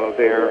that, you know.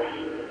 They're,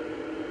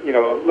 you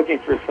know, looking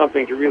for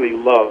something to really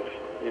love,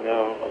 you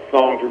know, a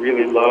song to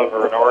really love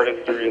or an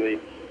artist to really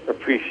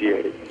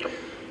appreciate.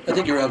 I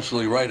think you're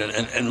absolutely right.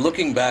 And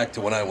looking back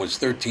to when I was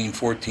 13,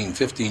 14,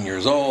 15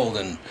 years old,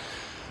 and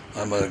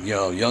I'm a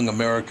young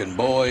American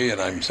boy, and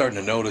I'm starting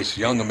to notice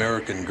young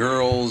American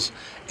girls,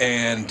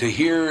 and to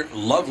hear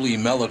lovely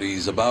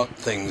melodies about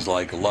things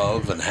like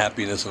love and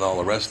happiness and all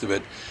the rest of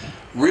it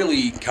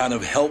really kind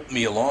of helped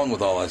me along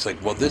with all that. It's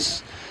like, well,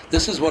 this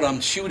is what I'm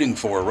shooting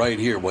for right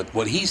here.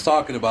 What he's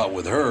talking about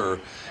with her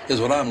is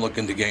what I'm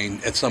looking to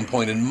gain at some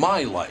point in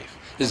my life,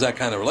 is that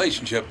kind of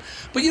relationship.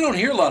 But you don't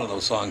hear a lot of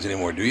those songs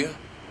anymore, do you?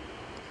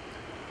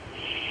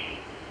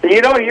 You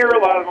don't hear a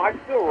lot of them. I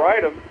still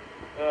write them.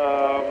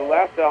 The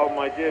last album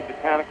I did,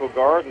 Botanical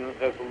Gardens,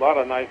 has a lot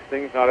of nice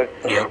things on it.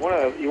 Yep.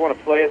 You want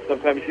to play it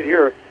sometime. You should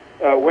hear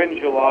When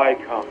July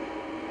Comes.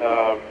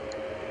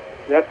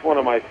 That's one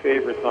of my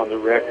favorites on the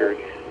record.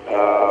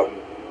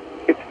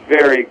 It's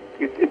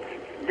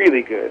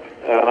really good.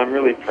 I'm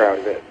really proud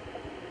of it.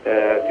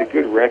 It's a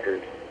good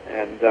record.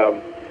 And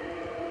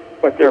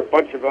but there are a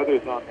bunch of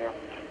others on there.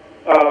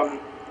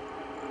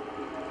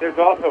 There's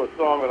also a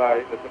song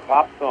that's a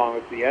pop song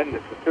at the end.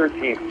 It's the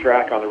 13th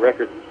track on the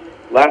record.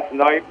 Last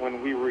Night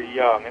When We Were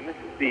Young. And this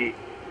is the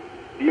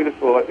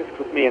beautiful, this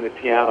was me and the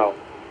piano.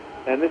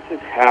 And this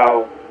is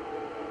how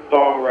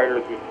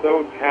songwriters were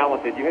so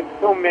talented. You had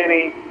so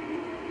many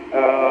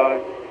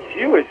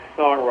Jewish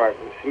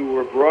songwriters who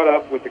were brought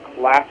up with the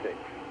classics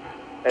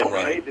and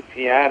played the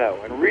piano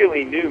and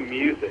really knew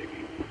music.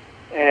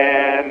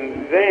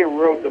 And they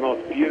wrote the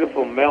most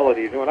beautiful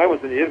melodies. And when I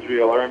was in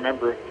Israel, I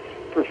remember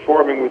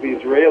performing with the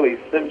Israeli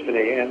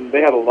Symphony, and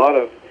they had a lot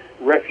of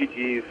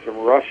refugees from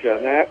Russia,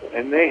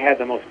 and they had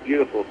the most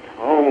beautiful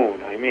tone.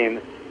 I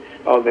mean,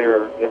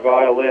 their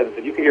violins,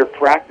 and you could hear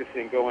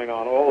practicing going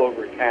on all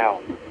over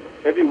town.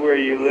 Everywhere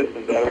you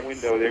listened out a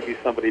window, there'd be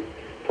somebody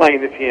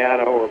playing the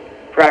piano or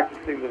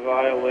practicing the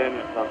violin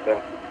or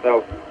something.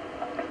 So,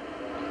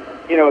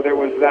 you know, there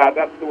was that.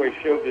 That's the way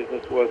show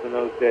business was in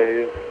those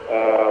days.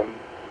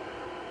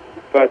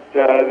 But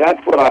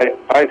that's what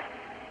I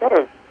sort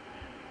of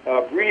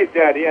breathed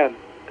that in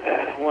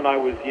when I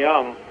was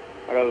young.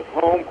 I was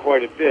home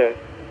quite a bit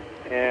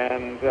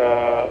and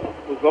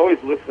was always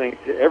listening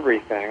to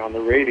everything on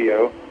the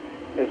radio,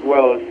 as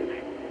well as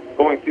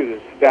going through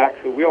the stacks.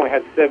 So we only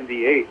had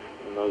 78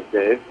 in those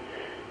days.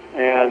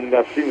 And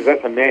that's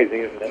amazing,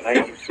 isn't it?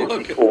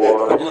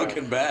 1954.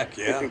 Looking back,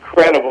 yeah. It's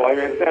incredible. I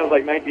mean, it sounds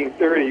like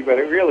 1930, but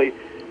it really,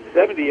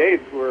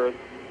 78s were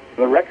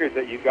the records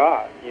that you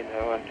got,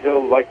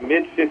 until like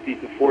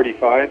mid-50s to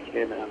 45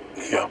 came out.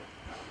 Yeah.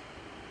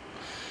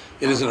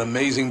 It is an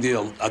amazing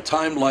deal. A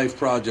Time Life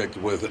project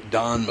with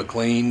Don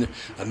McLean,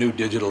 a new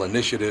digital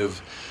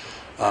initiative.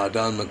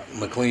 Don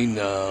McLean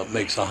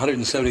makes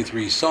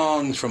 173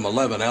 songs from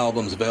 11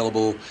 albums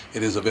available.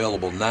 It is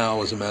available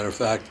now, as a matter of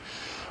fact.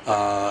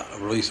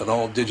 Released on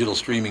all digital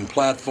streaming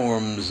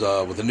platforms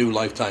with a new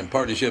lifetime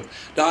partnership.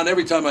 Don,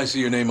 every time I see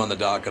your name on the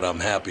docket,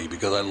 I'm happy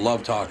because I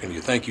love talking to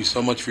you. Thank you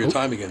so much for your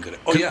time again today.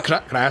 Oh, yeah.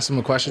 Could I ask him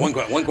a question? One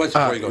question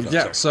before you go, Don.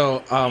 Yeah, Sorry.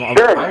 so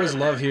I always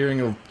love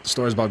hearing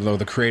stories about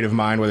the creative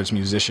mind, whether it's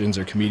musicians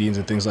or comedians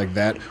and things like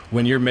that.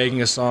 When you're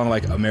making a song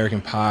like American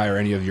Pie or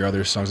any of your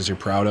other songs that you're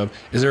proud of,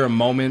 is there a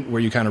moment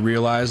where you kind of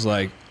realize,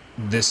 like,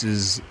 this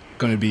is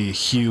going to be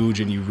huge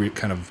and you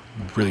kind of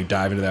really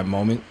dive into that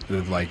moment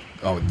of like,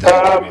 oh, this is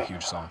going to be a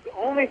huge song? The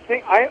only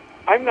thing,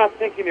 I'm not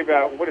thinking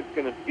about what it's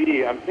going to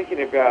be. I'm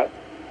thinking about,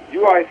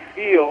 do I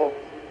feel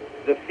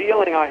the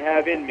feeling I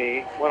have in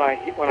me when I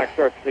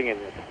start singing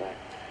this thing?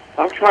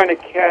 I'm trying to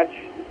catch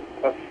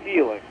a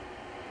feeling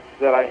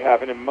that I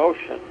have, an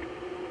emotion.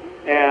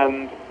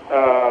 And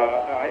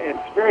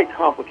it's very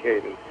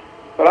complicated.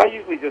 But I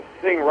usually just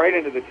sing right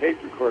into the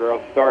tape recorder.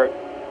 I'll start,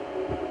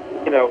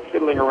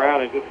 fiddling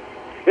around and just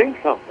sing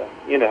something,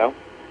 and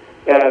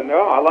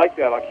I like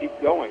that. I'll keep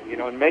going,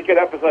 and make it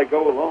up as I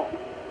go along,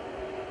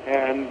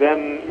 and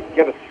then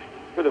get a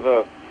sort of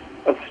a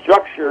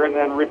structure, and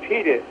then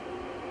repeat it,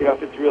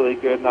 if it's really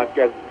good and I've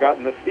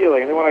gotten the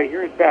feeling. And then when I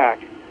hear it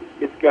back,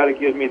 it's got to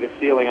give me the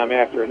feeling I'm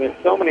after. And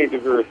there's so many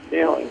diverse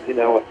feelings,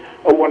 A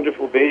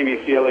Wonderful Baby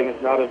feeling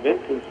is not a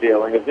Vincent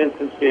feeling. A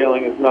Vincent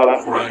feeling is not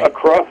a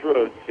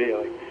Crossroads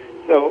feeling.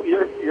 So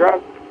you're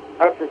out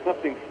for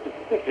something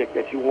specific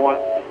that you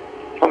want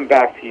come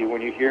back to you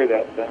when you hear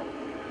that thing.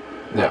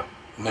 Yeah,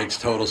 makes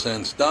total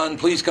sense. Don,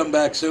 please come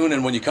back soon,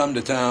 and when you come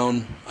to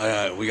town,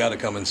 we got to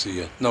come and see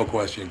you. No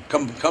question.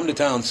 Come to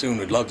town soon.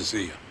 We'd love to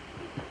see you.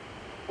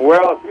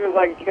 Well, as soon as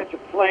I can catch a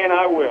plane,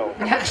 I will.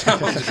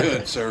 Sounds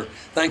good, sir.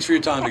 Thanks for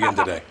your time again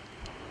today.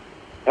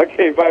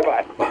 Okay,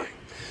 bye-bye. Bye.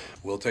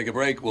 We'll take a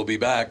break. We'll be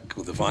back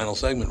with the final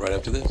segment right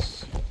after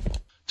this.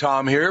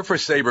 Tom here for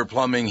Sabre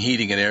Plumbing,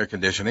 Heating, and Air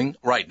Conditioning.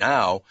 Right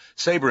now,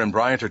 Sabre and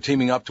Bryant are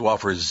teaming up to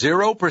offer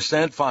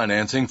 0%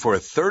 financing for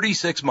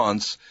 36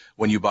 months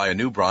when you buy a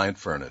new Bryant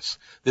furnace.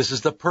 This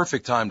is the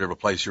perfect time to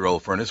replace your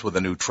old furnace with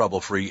a new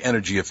trouble-free,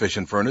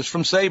 energy-efficient furnace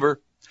from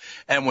Sabre.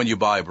 And when you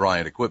buy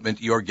Bryant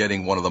equipment, you're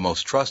getting one of the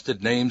most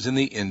trusted names in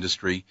the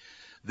industry.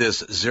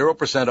 This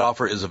 0%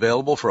 offer is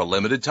available for a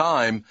limited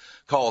time.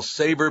 Call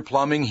Sabre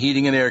Plumbing,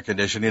 Heating, and Air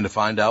Conditioning to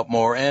find out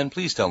more, and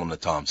please tell them that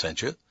Tom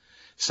sent you.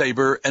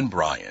 Sabre and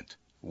Bryant,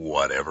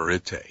 whatever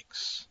it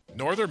takes.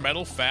 Northern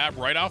Metal Fab,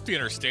 right off the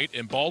interstate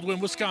in Baldwin,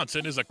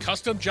 Wisconsin, is a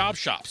custom job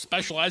shop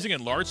specializing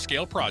in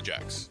large-scale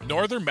projects.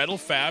 Northern Metal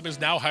Fab is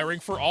now hiring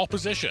for all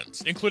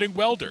positions, including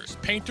welders,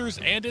 painters,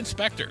 and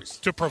inspectors,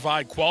 to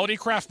provide quality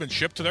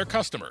craftsmanship to their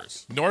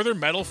customers. Northern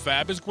Metal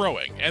Fab is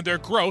growing, and their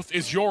growth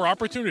is your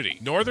opportunity.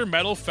 Northern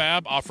Metal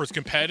Fab offers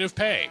competitive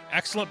pay,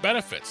 excellent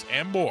benefits,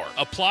 and more.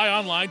 Apply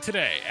online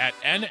today at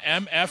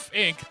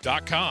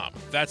nmfinc.com.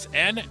 That's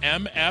nmfinc.com.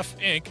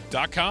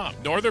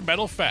 Northern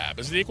Metal Fab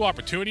is an equal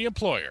opportunity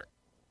employer.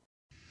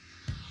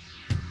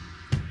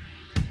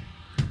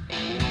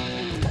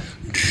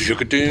 Oh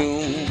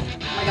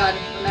my God,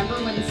 remember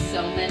when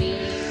so many...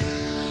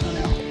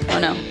 Oh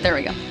no, there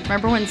we go.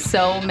 Remember when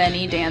so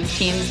many dance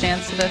teams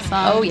danced to this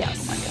song? Oh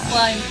yes. Oh my God.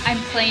 Well, I'm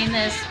playing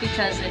this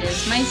because it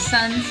is my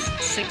son's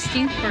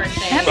 16th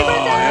birthday. Happy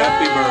birthday!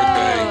 Happy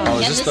birthday! Oh,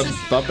 is this the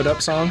Bump It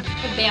Up song?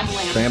 The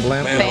Bam-a-lam.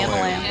 Bam-a-lam?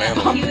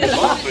 Bam-a-lam. Bump it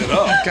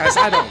up. Guys,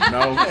 I don't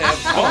know.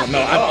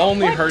 I've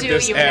only heard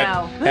this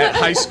at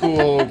high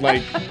school,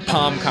 like,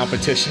 pom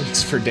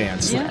competitions for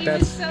dance. Yeah, Like, he that's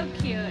was so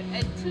cute.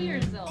 At 2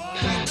 years old.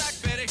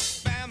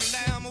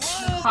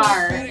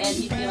 Car, and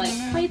he'd be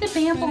like, play the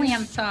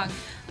Bam-a-lam song.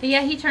 But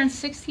yeah, he turned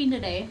 16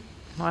 today.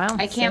 Wow.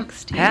 I can't.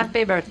 16.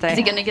 Happy birthday. Is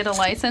he going to get a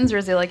license, or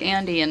is he like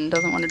Andy and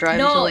doesn't want to drive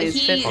until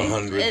he's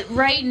 50?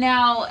 Right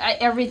now,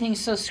 everything's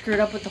so screwed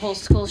up with the whole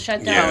school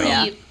shutdown.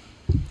 Yeah.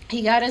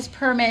 He got his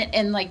permit,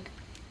 and like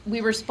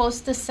we were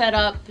supposed to set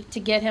up to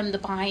get him the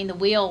behind the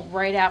wheel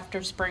right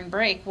after spring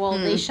break. Well,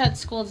 they shut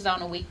schools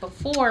down a week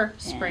before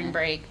spring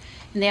break,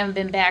 and they haven't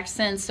been back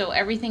since. So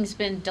everything's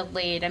been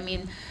delayed. I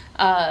mean,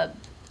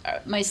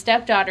 my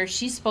stepdaughter,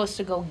 she's supposed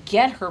to go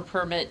get her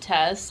permit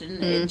test,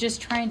 and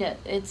just trying to.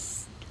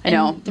 I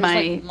know, there's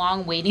like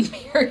long waiting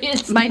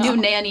periods. My now.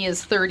 new nanny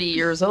is 30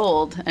 years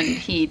old, and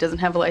he doesn't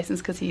have a license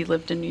because he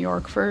lived in New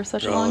York for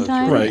such a long that's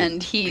time. right.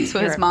 And so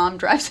his mom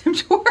drives him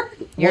to work.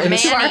 You're to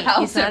our Manny. house.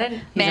 He's not in.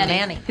 He's a Manny.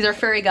 Manny. He's our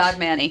fairy god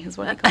Manny, is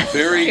what he calls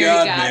Fairy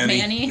god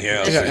Manny.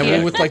 Yeah, Yeah. and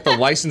then with like the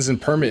license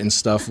and permit and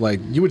stuff, like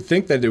you would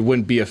think that it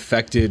wouldn't be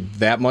affected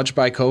that much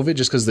by COVID,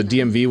 just because the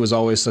DMV was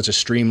always such a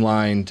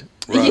streamlined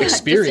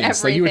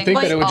experience. Like you would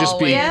think that it would just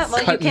be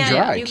cut and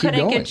dry. You Keep couldn't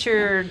going. get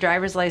your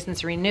driver's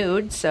license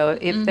renewed, so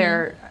if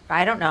they're,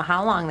 I don't know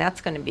how long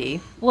that's going to be.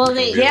 Well,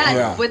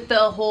 with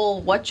the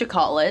whole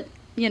whatchamacallit,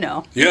 you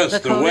know. Yes, the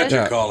COVID?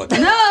 whatchamacallit.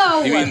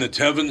 No! You mean the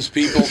Tevens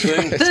people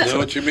thing? Is that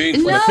what you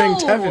mean? Well, the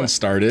thing Tevin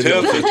started.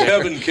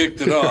 Tevin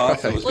kicked it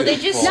off. It was Well, they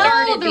his just fault.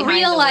 started the behind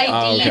real the ID.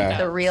 wheel. okay.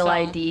 The real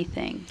ID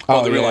thing.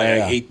 Oh, the real yeah, I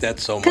yeah. hate that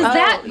so much. Because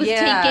that was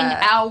yeah.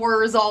 taking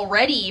hours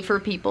already for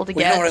people to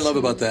Well, get. you know what I love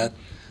about that?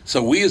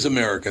 So we as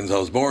Americans, I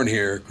was born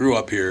here, grew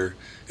up here,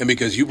 and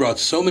because you brought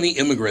so many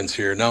immigrants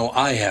here, now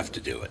I have to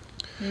do it.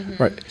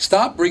 Right.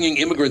 Stop bringing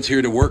immigrants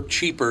here to work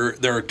cheaper.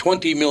 There are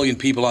 20 million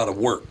people out of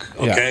work,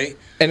 Yeah. okay?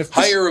 And if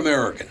this- Hire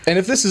American. And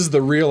if this is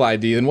the real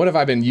ID, then what have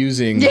I been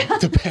using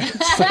to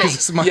pass? Like, is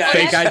this my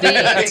fake ID?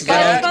 That's But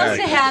not it's supposed okay.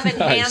 to have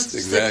enhanced That's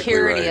exactly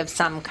security right. of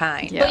some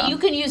kind. But you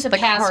can use a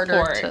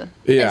passport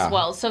Yeah. as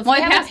well. So if My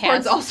you have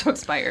passport's a also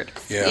expired.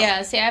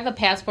 Yeah. see, I have a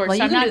passport, Well,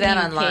 so you I'm can not do that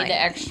going to online. pay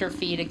the extra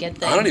fee to get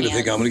the I don't even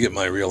think enhanced. I'm going to get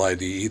my real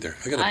ID either.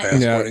 I got a I-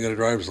 passport. Yeah. I got a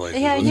driver's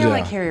license. Yeah, What's you that? don't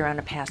like carry around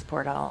a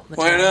passport all the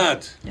Why time.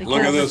 not?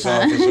 Look at this,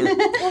 officer.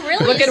 Well,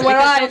 really? Look at what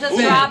I just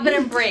Ooh. drop it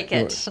and break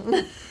it.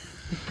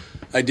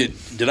 I did.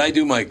 Did I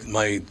do my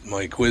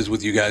quiz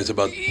with you guys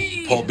about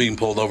being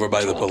pulled over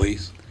by the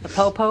police? The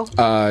popo?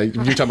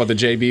 You're talking about the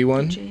JB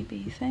one?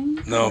 JB thing?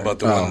 No, about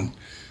the one.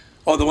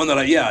 Oh, the one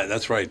that yeah,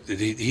 that's right.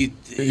 He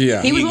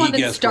Yeah. He was the one that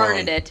guessed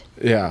started wrong. it.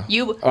 Yeah.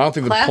 You I don't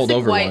think the classic pulled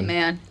over white one.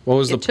 man. What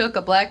was you the took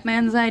a black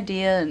man's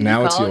idea and Now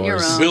you it's call it your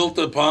yours. own. Built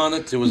upon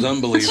it. It was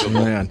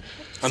unbelievable. man?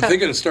 I'm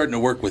thinking of starting to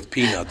work with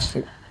peanuts.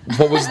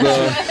 What was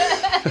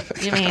the?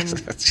 You mean?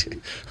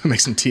 Make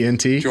some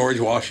TNT. George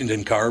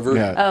Washington Carver.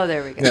 Yeah. Oh,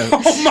 there we go. Yeah.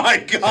 Oh my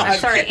God! I'm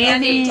sorry,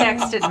 Andy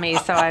texted me,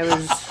 so I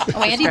was.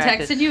 Oh, Andy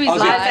distracted. texted you? He's I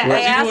was live. like,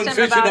 what's he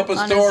doing fishing up a on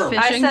his storm?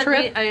 fish- Fishing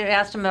trip? I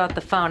asked him about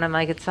the phone. I'm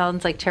like, it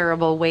sounds like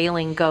terrible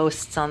wailing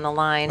ghosts on the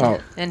line. Oh.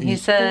 And he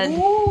said,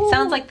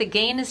 sounds like the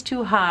gain is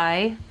too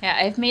high. Yeah,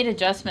 I've made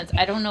adjustments.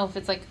 I don't know if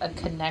it's like a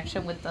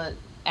connection with the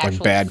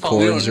actual bad phone.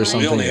 cords or We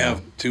something. only yeah.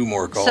 have 2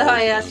 more calls. So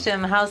I asked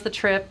him, how's the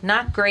trip?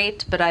 Not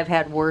great, but I've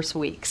had worse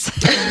weeks.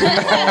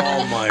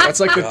 Oh my! That's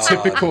like the God.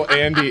 typical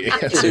Andy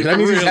answer. It That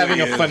means he's really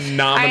having a is.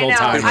 phenomenal I know.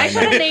 time. I right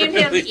should now. have named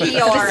him This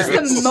Eeyore.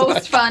 is the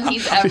most fun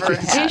he's ever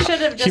He had. should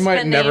have just might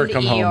been never named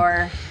come home.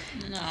 Eeyore.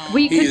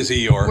 We He is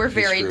Eeyore. We're It's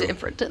very true.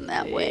 different in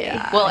that way.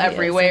 Yeah, Well, he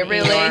every is way, an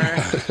really.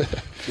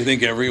 Eeyore. You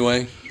think every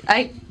way?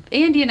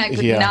 Andy and I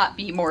could Yeah. not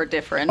be more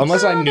different.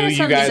 Unless I Well, knew there's you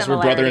some guys were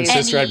brother and similarities.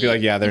 sister, I'd be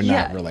like, yeah, they're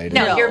not Yeah. related.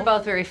 No, No. you're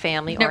both very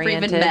family Never even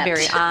oriented, met.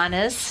 very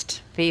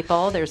honest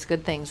people. There's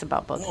good things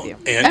about both of you.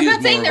 Andy's I'm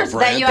not saying more there's of a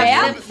That brand you than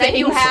have, you. that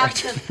you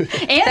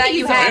have, that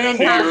you have in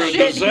Andy, you're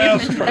a common.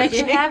 disaster. That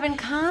you have in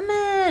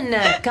common.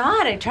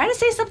 God, I try to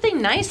say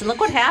something nice, and look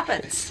what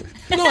happens.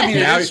 No, I mean,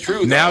 Now, it is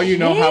true. now though. you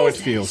know how it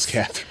Jesus. feels,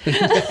 Catherine.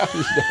 Now you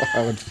know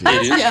how it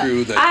feels. It is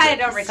true that I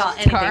don't recall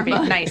anything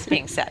Karma. nice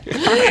being said.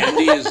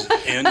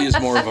 Andy is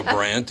more of a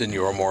Brandt and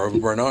you're more of a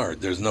Bernard.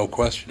 There's no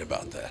question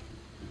about that.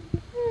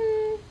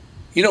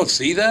 You don't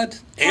see that?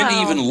 Andy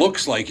Well- even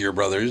looks like your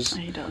brothers.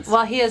 He does.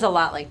 Well, he is a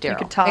lot like Daryl,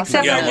 could talk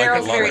except Yeah, for like a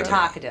Daryl's lot very like that.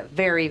 talkative,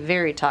 very,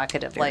 very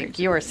talkative, like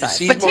your side.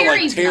 He's But more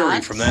Terry's like Terry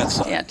not. from that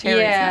side. Yeah, Terry's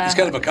Yeah. He's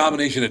kind of a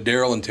combination of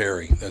Daryl and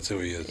Terry. That's who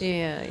he is.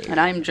 Yeah,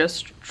 And I'm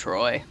just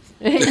Troy.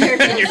 you're You're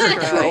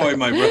just Troy,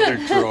 my brother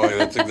Troy.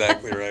 That's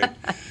exactly right.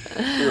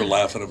 We were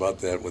laughing about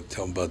that with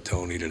about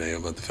Tony today,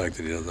 about the fact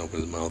that he doesn't open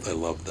his mouth. I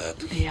love that.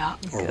 Yeah.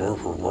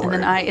 And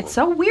then it's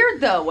so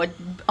weird though. An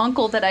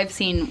uncle that I've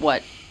seen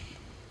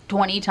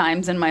 20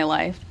 times in my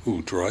life,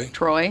 Who, Troy?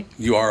 Troy.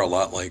 You are a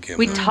lot like him.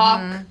 We though.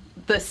 talk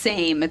the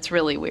same. It's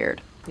really weird.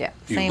 Yeah,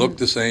 You same, look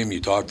the same. You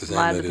talk the same.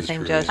 lot of That the is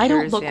same true. gestures. I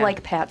don't look yeah.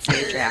 like Pat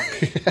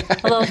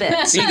Sajak. a little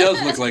bit. He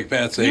does look like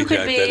Pat Sajak. You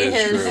could be That is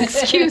his-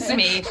 true. Excuse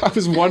me. I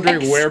was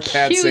wondering where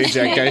Pat Excuse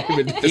Sajak me. got him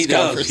in this He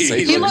does.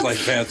 conversation. He looks like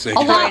Pat Sajak. A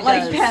lot He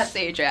like does. Pat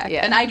Sajak.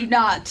 Yeah. And I do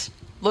not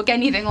look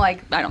anything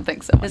like, I don't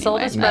think so. His anyway.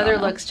 oldest I don't brother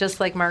know. looks just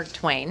like Mark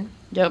Twain,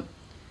 Yep.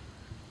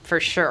 for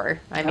sure.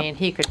 I mean,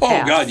 he could Oh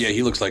pass. God, yeah,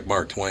 he looks like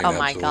Mark Twain. Oh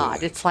my absolutely.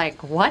 God, it's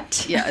like,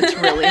 what? Yeah, it's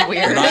really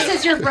weird. And I- This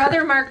is your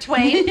brother, Mark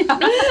Twain?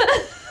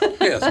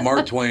 Yes,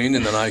 Mark Twain,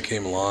 and then I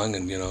came along,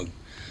 and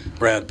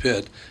Brad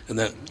Pitt, and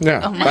then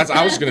Yeah,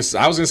 I was gonna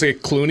say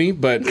Clooney,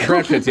 but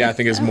Brad Pitt, yeah, I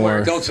think is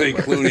more. don't say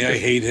Clooney. I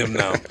hate him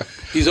now.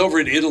 He's over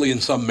in Italy in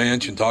some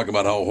mansion talking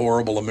about how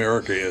horrible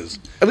America is.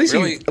 At least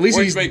really, at least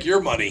where'd he's you make your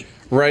money.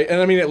 right, and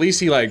I mean, at least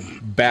he like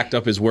backed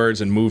up his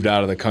words and moved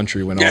out of the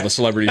country when all the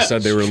celebrities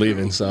said they were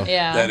leaving. So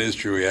Yeah. That is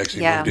true. He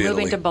actually Yeah, moved to moving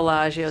Italy. to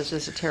Bellagio is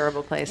just a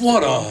terrible place. to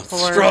What be. a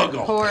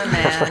struggle. Poor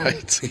man.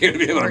 right. You're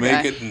gonna be able to Poor make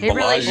guy. it in He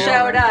really Bellagio.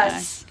 showed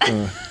us.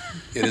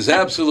 It is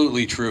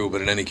absolutely true,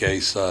 but in any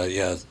case,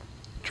 yeah,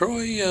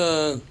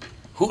 Troy.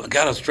 Who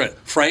got us?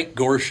 Frank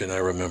Gorshin, I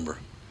remember.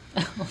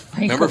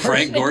 Remember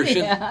Frank Gorshin?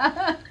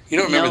 Yeah. You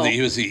don't remember No. that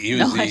he was No,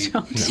 I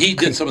don't. he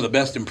did some of the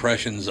best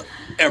impressions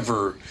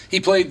ever. He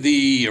played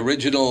the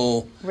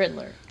original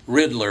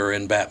Riddler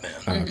in Batman,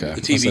 Okay.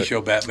 the TV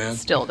show Batman.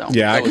 Still don't.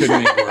 Yeah, That was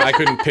Frank Gorshin. I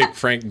couldn't pick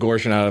Frank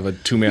Gorshin out of a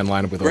 2-man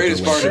lineup with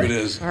Greatest Oprah part of Winfrey. it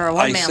is, Or a I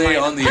one-man say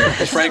lineup. on the air,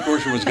 because Frank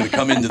Gorshin was going to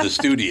come into the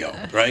studio,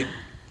 right?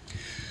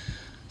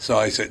 So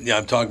I said,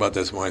 I'm talking about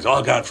this morning.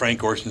 Oh, God, Frank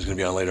Gorshin's going to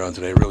be on later on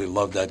today. I really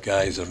love that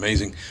guy. He's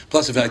amazing.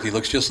 Plus the fact he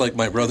looks just like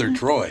my brother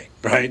Troy,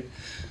 right?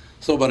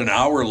 So about an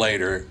hour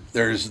later,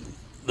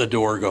 the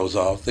door goes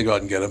off. They go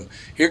out and get him.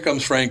 Here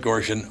comes Frank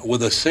Gorshin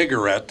with a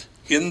cigarette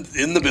in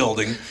the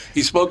building.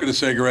 He's smoking a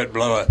cigarette,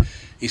 blah, blah.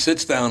 He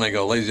sits down. I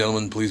go, ladies and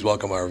gentlemen, please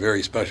welcome our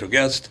very special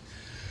guest,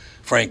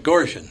 Frank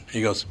Gorshin.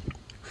 He goes,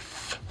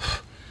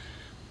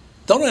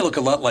 don't I look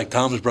a lot like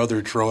Tom's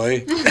brother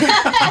Troy?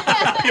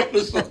 It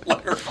was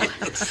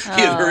hilarious.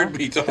 He had heard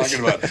me talking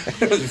about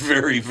it. It was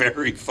very,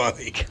 very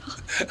funny.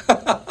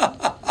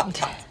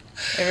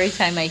 Every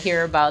time I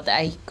hear about that,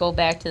 I go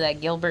back to that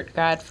Gilbert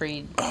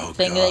Gottfried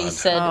thing that you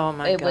said. Oh,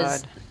 my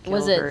God.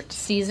 Was Gilbert. it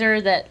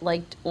Caesar that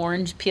liked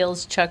orange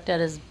peels chucked at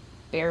his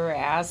bare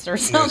ass or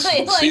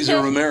something? Yes, Cesar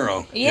that?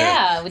 Romero.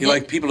 Yeah. He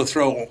liked people to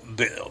throw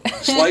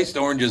sliced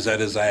oranges at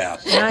his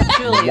ass. Not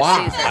Julius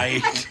Wow.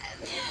 Caesar.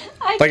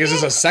 Like, is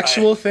this a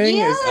sexual thing?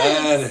 Yes.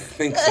 I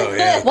think so,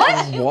 yeah.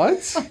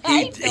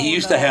 What? He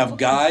used to have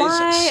guys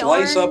Why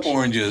slice up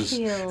orange oranges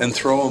peels? and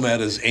throw them at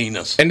his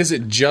anus. And is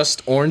it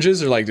just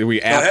oranges, or like do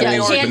we had to be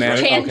apples, orange. bananas?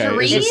 Okay, Tangerine?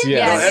 it's just, No, it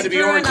yeah. had to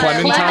be orange.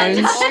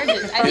 Clementines?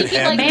 I think he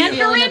had liked to the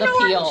feeling of the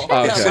peel.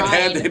 Okay. Yes, it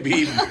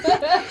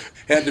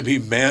had to be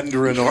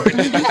mandarin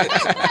oranges.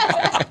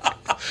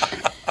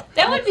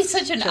 That would be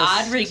such an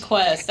odd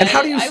request. And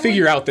how do you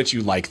figure out that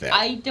you like that?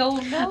 I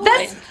don't know.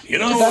 That's You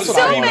know, That's what what was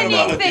I thinking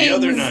want about many it the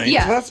other things. night.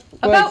 Yeah. That's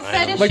about I know.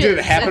 fetishes. Like, did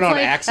it happen It's on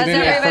like, accident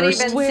Has at everybody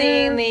first? been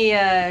seeing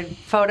the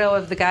photo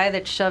of the guy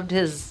that shoved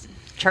his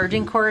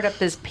charging cord up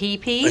his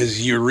pee-pee?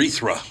 His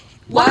urethra.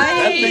 Why?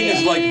 That thing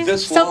is like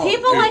this So long.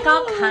 people dude. like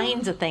all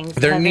kinds of things.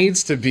 There Kevin.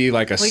 needs to be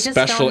like a We just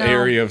special don't know.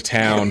 area of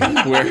town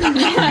where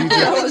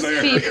those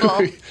there.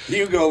 people.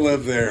 You go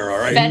live there, all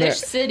right? Fetish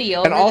City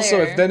over and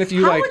also there. if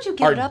you How like would you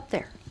get it up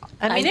there?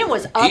 I mean, it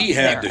was up He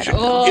had there. to.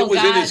 Oh, it was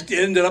in God. his. It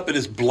ended up in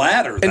his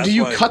bladder. and That's do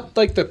you why- cut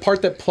like the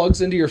part that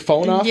plugs into your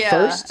phone off Yeah,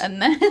 first, and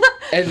then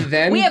and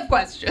then we have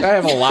questions. I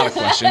have a lot of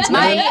questions. And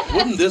then-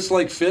 Wouldn't this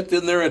like fit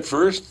in there at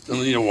first? And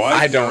you know why?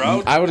 I don't.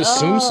 Out? I would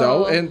assume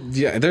so. Oh. And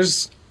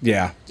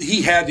yeah.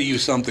 He had to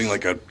use something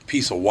like a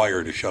piece of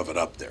wire to shove it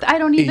up there. I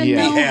don't even Yeah.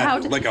 know He had how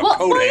to, to. like a well,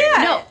 coat well,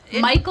 hanger. No,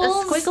 A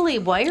Michael's.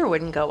 squiggly wire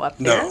wouldn't go up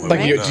No, there. it Like,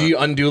 Right. do you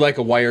undo like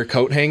a wire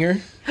coat hanger?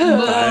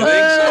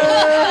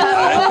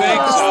 I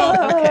think so.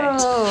 Okay.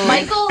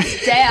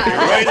 Michael's dad.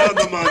 Right on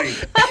the money.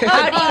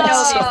 How do you know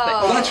these things?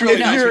 Well, that's really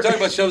nice. We're talking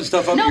about shoving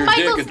stuff up No, your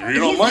Michael's. dick. And, you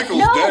know, he's- Michael's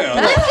no,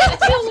 dad.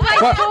 listen to my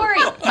story.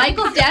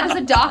 Michael's dad is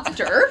a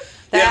doctor.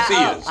 Yes, he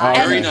is. Very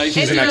okay. nice.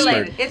 He's It's an expert.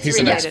 related. It's He's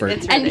an related. expert.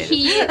 It's And related.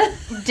 he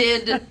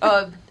did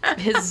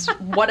his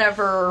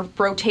whatever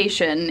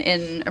rotation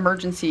in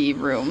emergency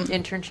room.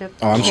 Internship.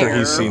 Oh, I'm sure Or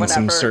he's seen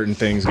some whatever. certain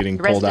things getting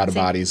pulled out of Residency.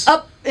 bodies.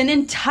 Up an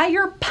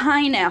entire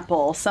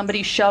pineapple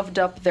somebody shoved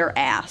up their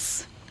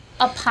ass.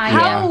 A pine.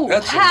 How?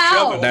 That's some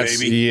How? shoving, That's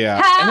baby.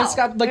 yeah, How? and it's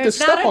got like There's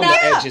the stuff not on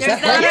enough- the edges.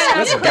 there's That not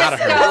hurts. enough That's gotta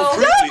hurt. Crisco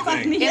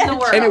Fruity thing. in the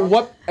world.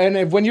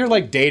 When you're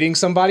like dating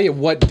somebody, at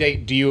what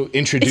date do you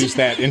introduce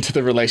that into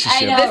the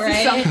relationship? I know, This right?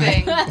 is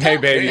something. Hey,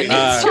 baby,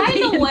 By the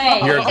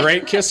way, you're a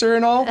great kisser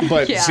and all,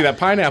 but Yeah. see that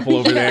pineapple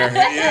over there?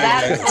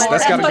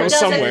 That's gotta what go does it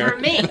somewhere. for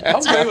me. How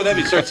great would that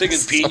be? Start singing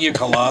Pina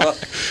Colada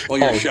while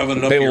you're shoving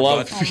it up They your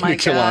love butt. pina my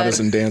coladas God.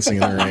 and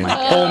dancing in the rain.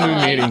 Whole new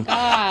my meeting.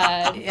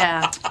 God.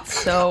 Yeah.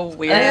 So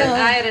weird.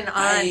 I had an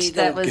I aunt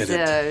that don't was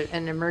get it.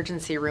 an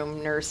emergency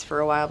room nurse for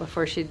a while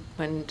before she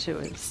went to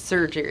a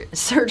surgery,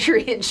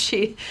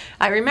 and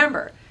I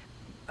remember,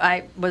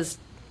 I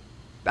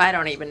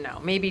don't even know,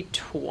 maybe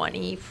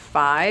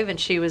 25, and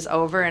she was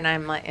over, and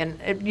I'm like,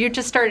 you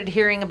just started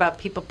hearing about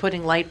people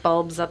putting light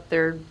bulbs up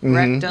their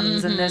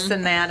rectums and this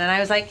and that, and I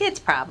was like, it's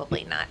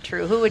probably not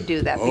true. Who would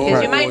do that?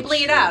 Because you might it's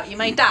bleed true. out, you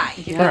might die.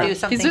 You could do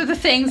something. These are the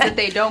things that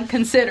they don't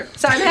consider.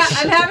 So I'm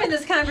having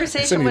this It's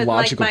conversation an with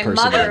like illogical my person.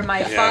 mother and my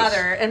Yes.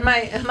 father, and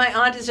my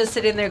aunt is just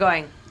sitting there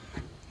going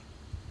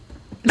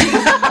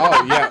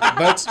Oh yeah,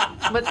 that's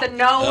with the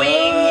knowing,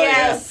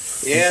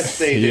 yes, Yes,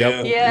 they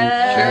Yep. do.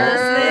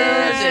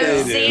 yes, Sure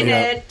they've they seen do.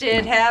 it.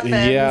 It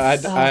happens. yeah.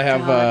 I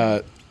have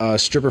God. a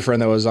stripper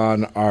friend that was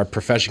on our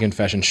Profession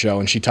Confession show,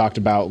 and she talked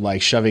about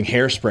like shoving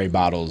hairspray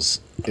bottles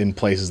in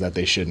places that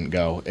they shouldn't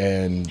go.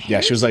 And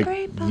yeah, she was like,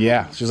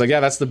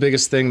 Hairspray that's the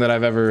biggest thing that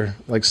I've ever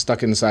like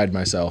stuck inside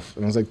myself.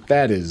 And I was like,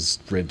 that is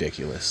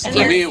ridiculous. For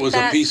me, it was a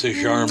That- piece of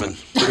Charmin.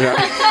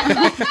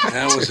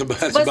 That was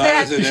about as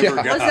bad as it ever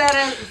got. Was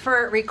that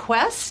for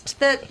request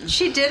that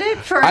she did it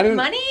for I didn't-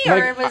 money,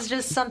 like, or it was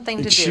just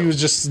something to She do?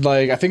 was just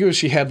like, I think it was,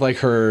 she had like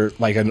her,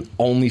 like an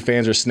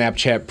OnlyFans or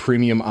Snapchat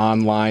premium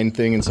online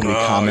thing, and somebody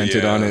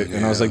commented yeah, on it.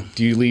 And I was yeah. like,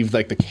 do you leave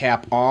like the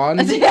cap on?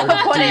 Or do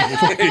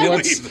What you-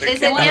 what's-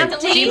 Is it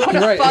empty? Do you put a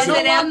Right. funnel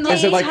on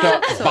Is it like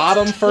top? the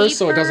bottom first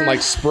so it doesn't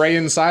like spray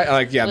inside?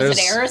 Like yeah, Was there's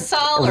it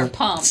aerosol or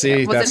pump?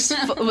 See,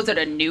 Was it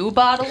a new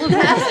bottle of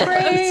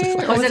hairspray?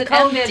 Was Was it it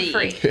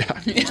COVID-free?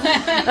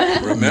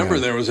 empty? Remember,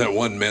 there was that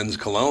one men's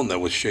cologne that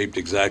was shaped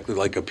exactly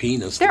like a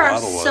penis. There the are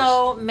bottle was.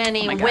 so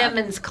many my God.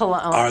 women's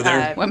cologne. Are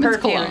there? Women's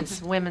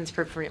perfumes? Women's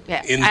perfume.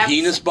 Yeah. In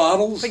penis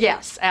bottles?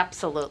 Yes,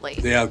 absolutely.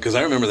 Yeah, because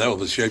I remember that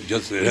was shaped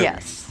just. It had-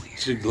 Yes.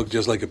 It looked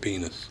just like a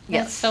penis.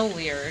 That's so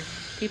weird.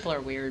 People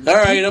are weird. All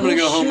right, I'm going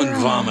to go home and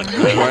vomit.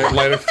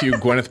 light a few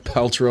Gwyneth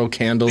Paltrow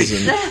candles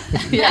and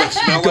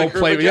Smell go like her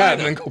play. vagina. Yeah,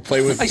 and then go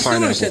play with I still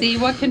pineapple. understand. See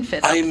what can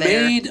fit I up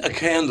there. made a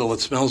candle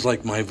that smells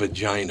like my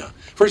vagina.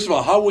 First of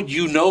all, how would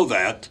you know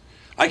that?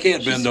 I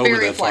can't bend over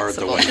very that far at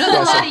the flexible. way. She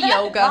does a lot of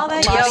yoga. All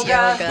that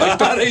yoga. A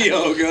lot of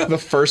yoga. The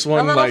first A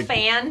one, little like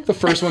fan. the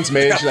first one's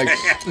made. She's like,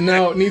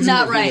 no, it needs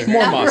Not more, right.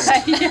 more Not must.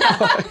 right.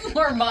 Yeah.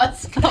 More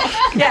musk.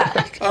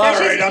 Yeah. All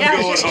right,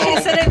 I'm going she's, home.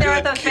 She's sitting there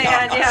with Good a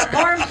fan.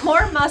 Yeah,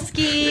 more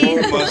musky.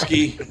 More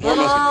musky. More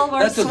musky. More That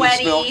doesn't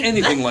sweaty. smell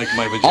anything like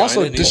my vagina.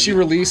 Also, does she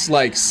release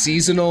like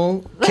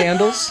seasonal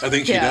candles? I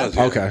think she Yeah. does.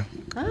 Yeah. Okay.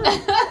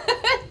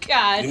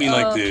 God. You mean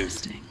like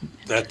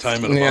that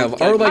time of the Yeah,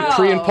 month? or like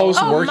pre and post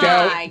Oh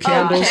workout my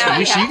candles. God.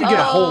 You can get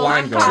a whole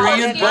line going.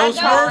 Pre and post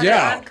workout?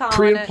 Yeah, I'm calling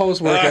pre and it.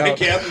 post All right, workout.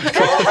 Captain,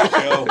 call the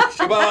show.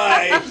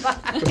 Goodbye.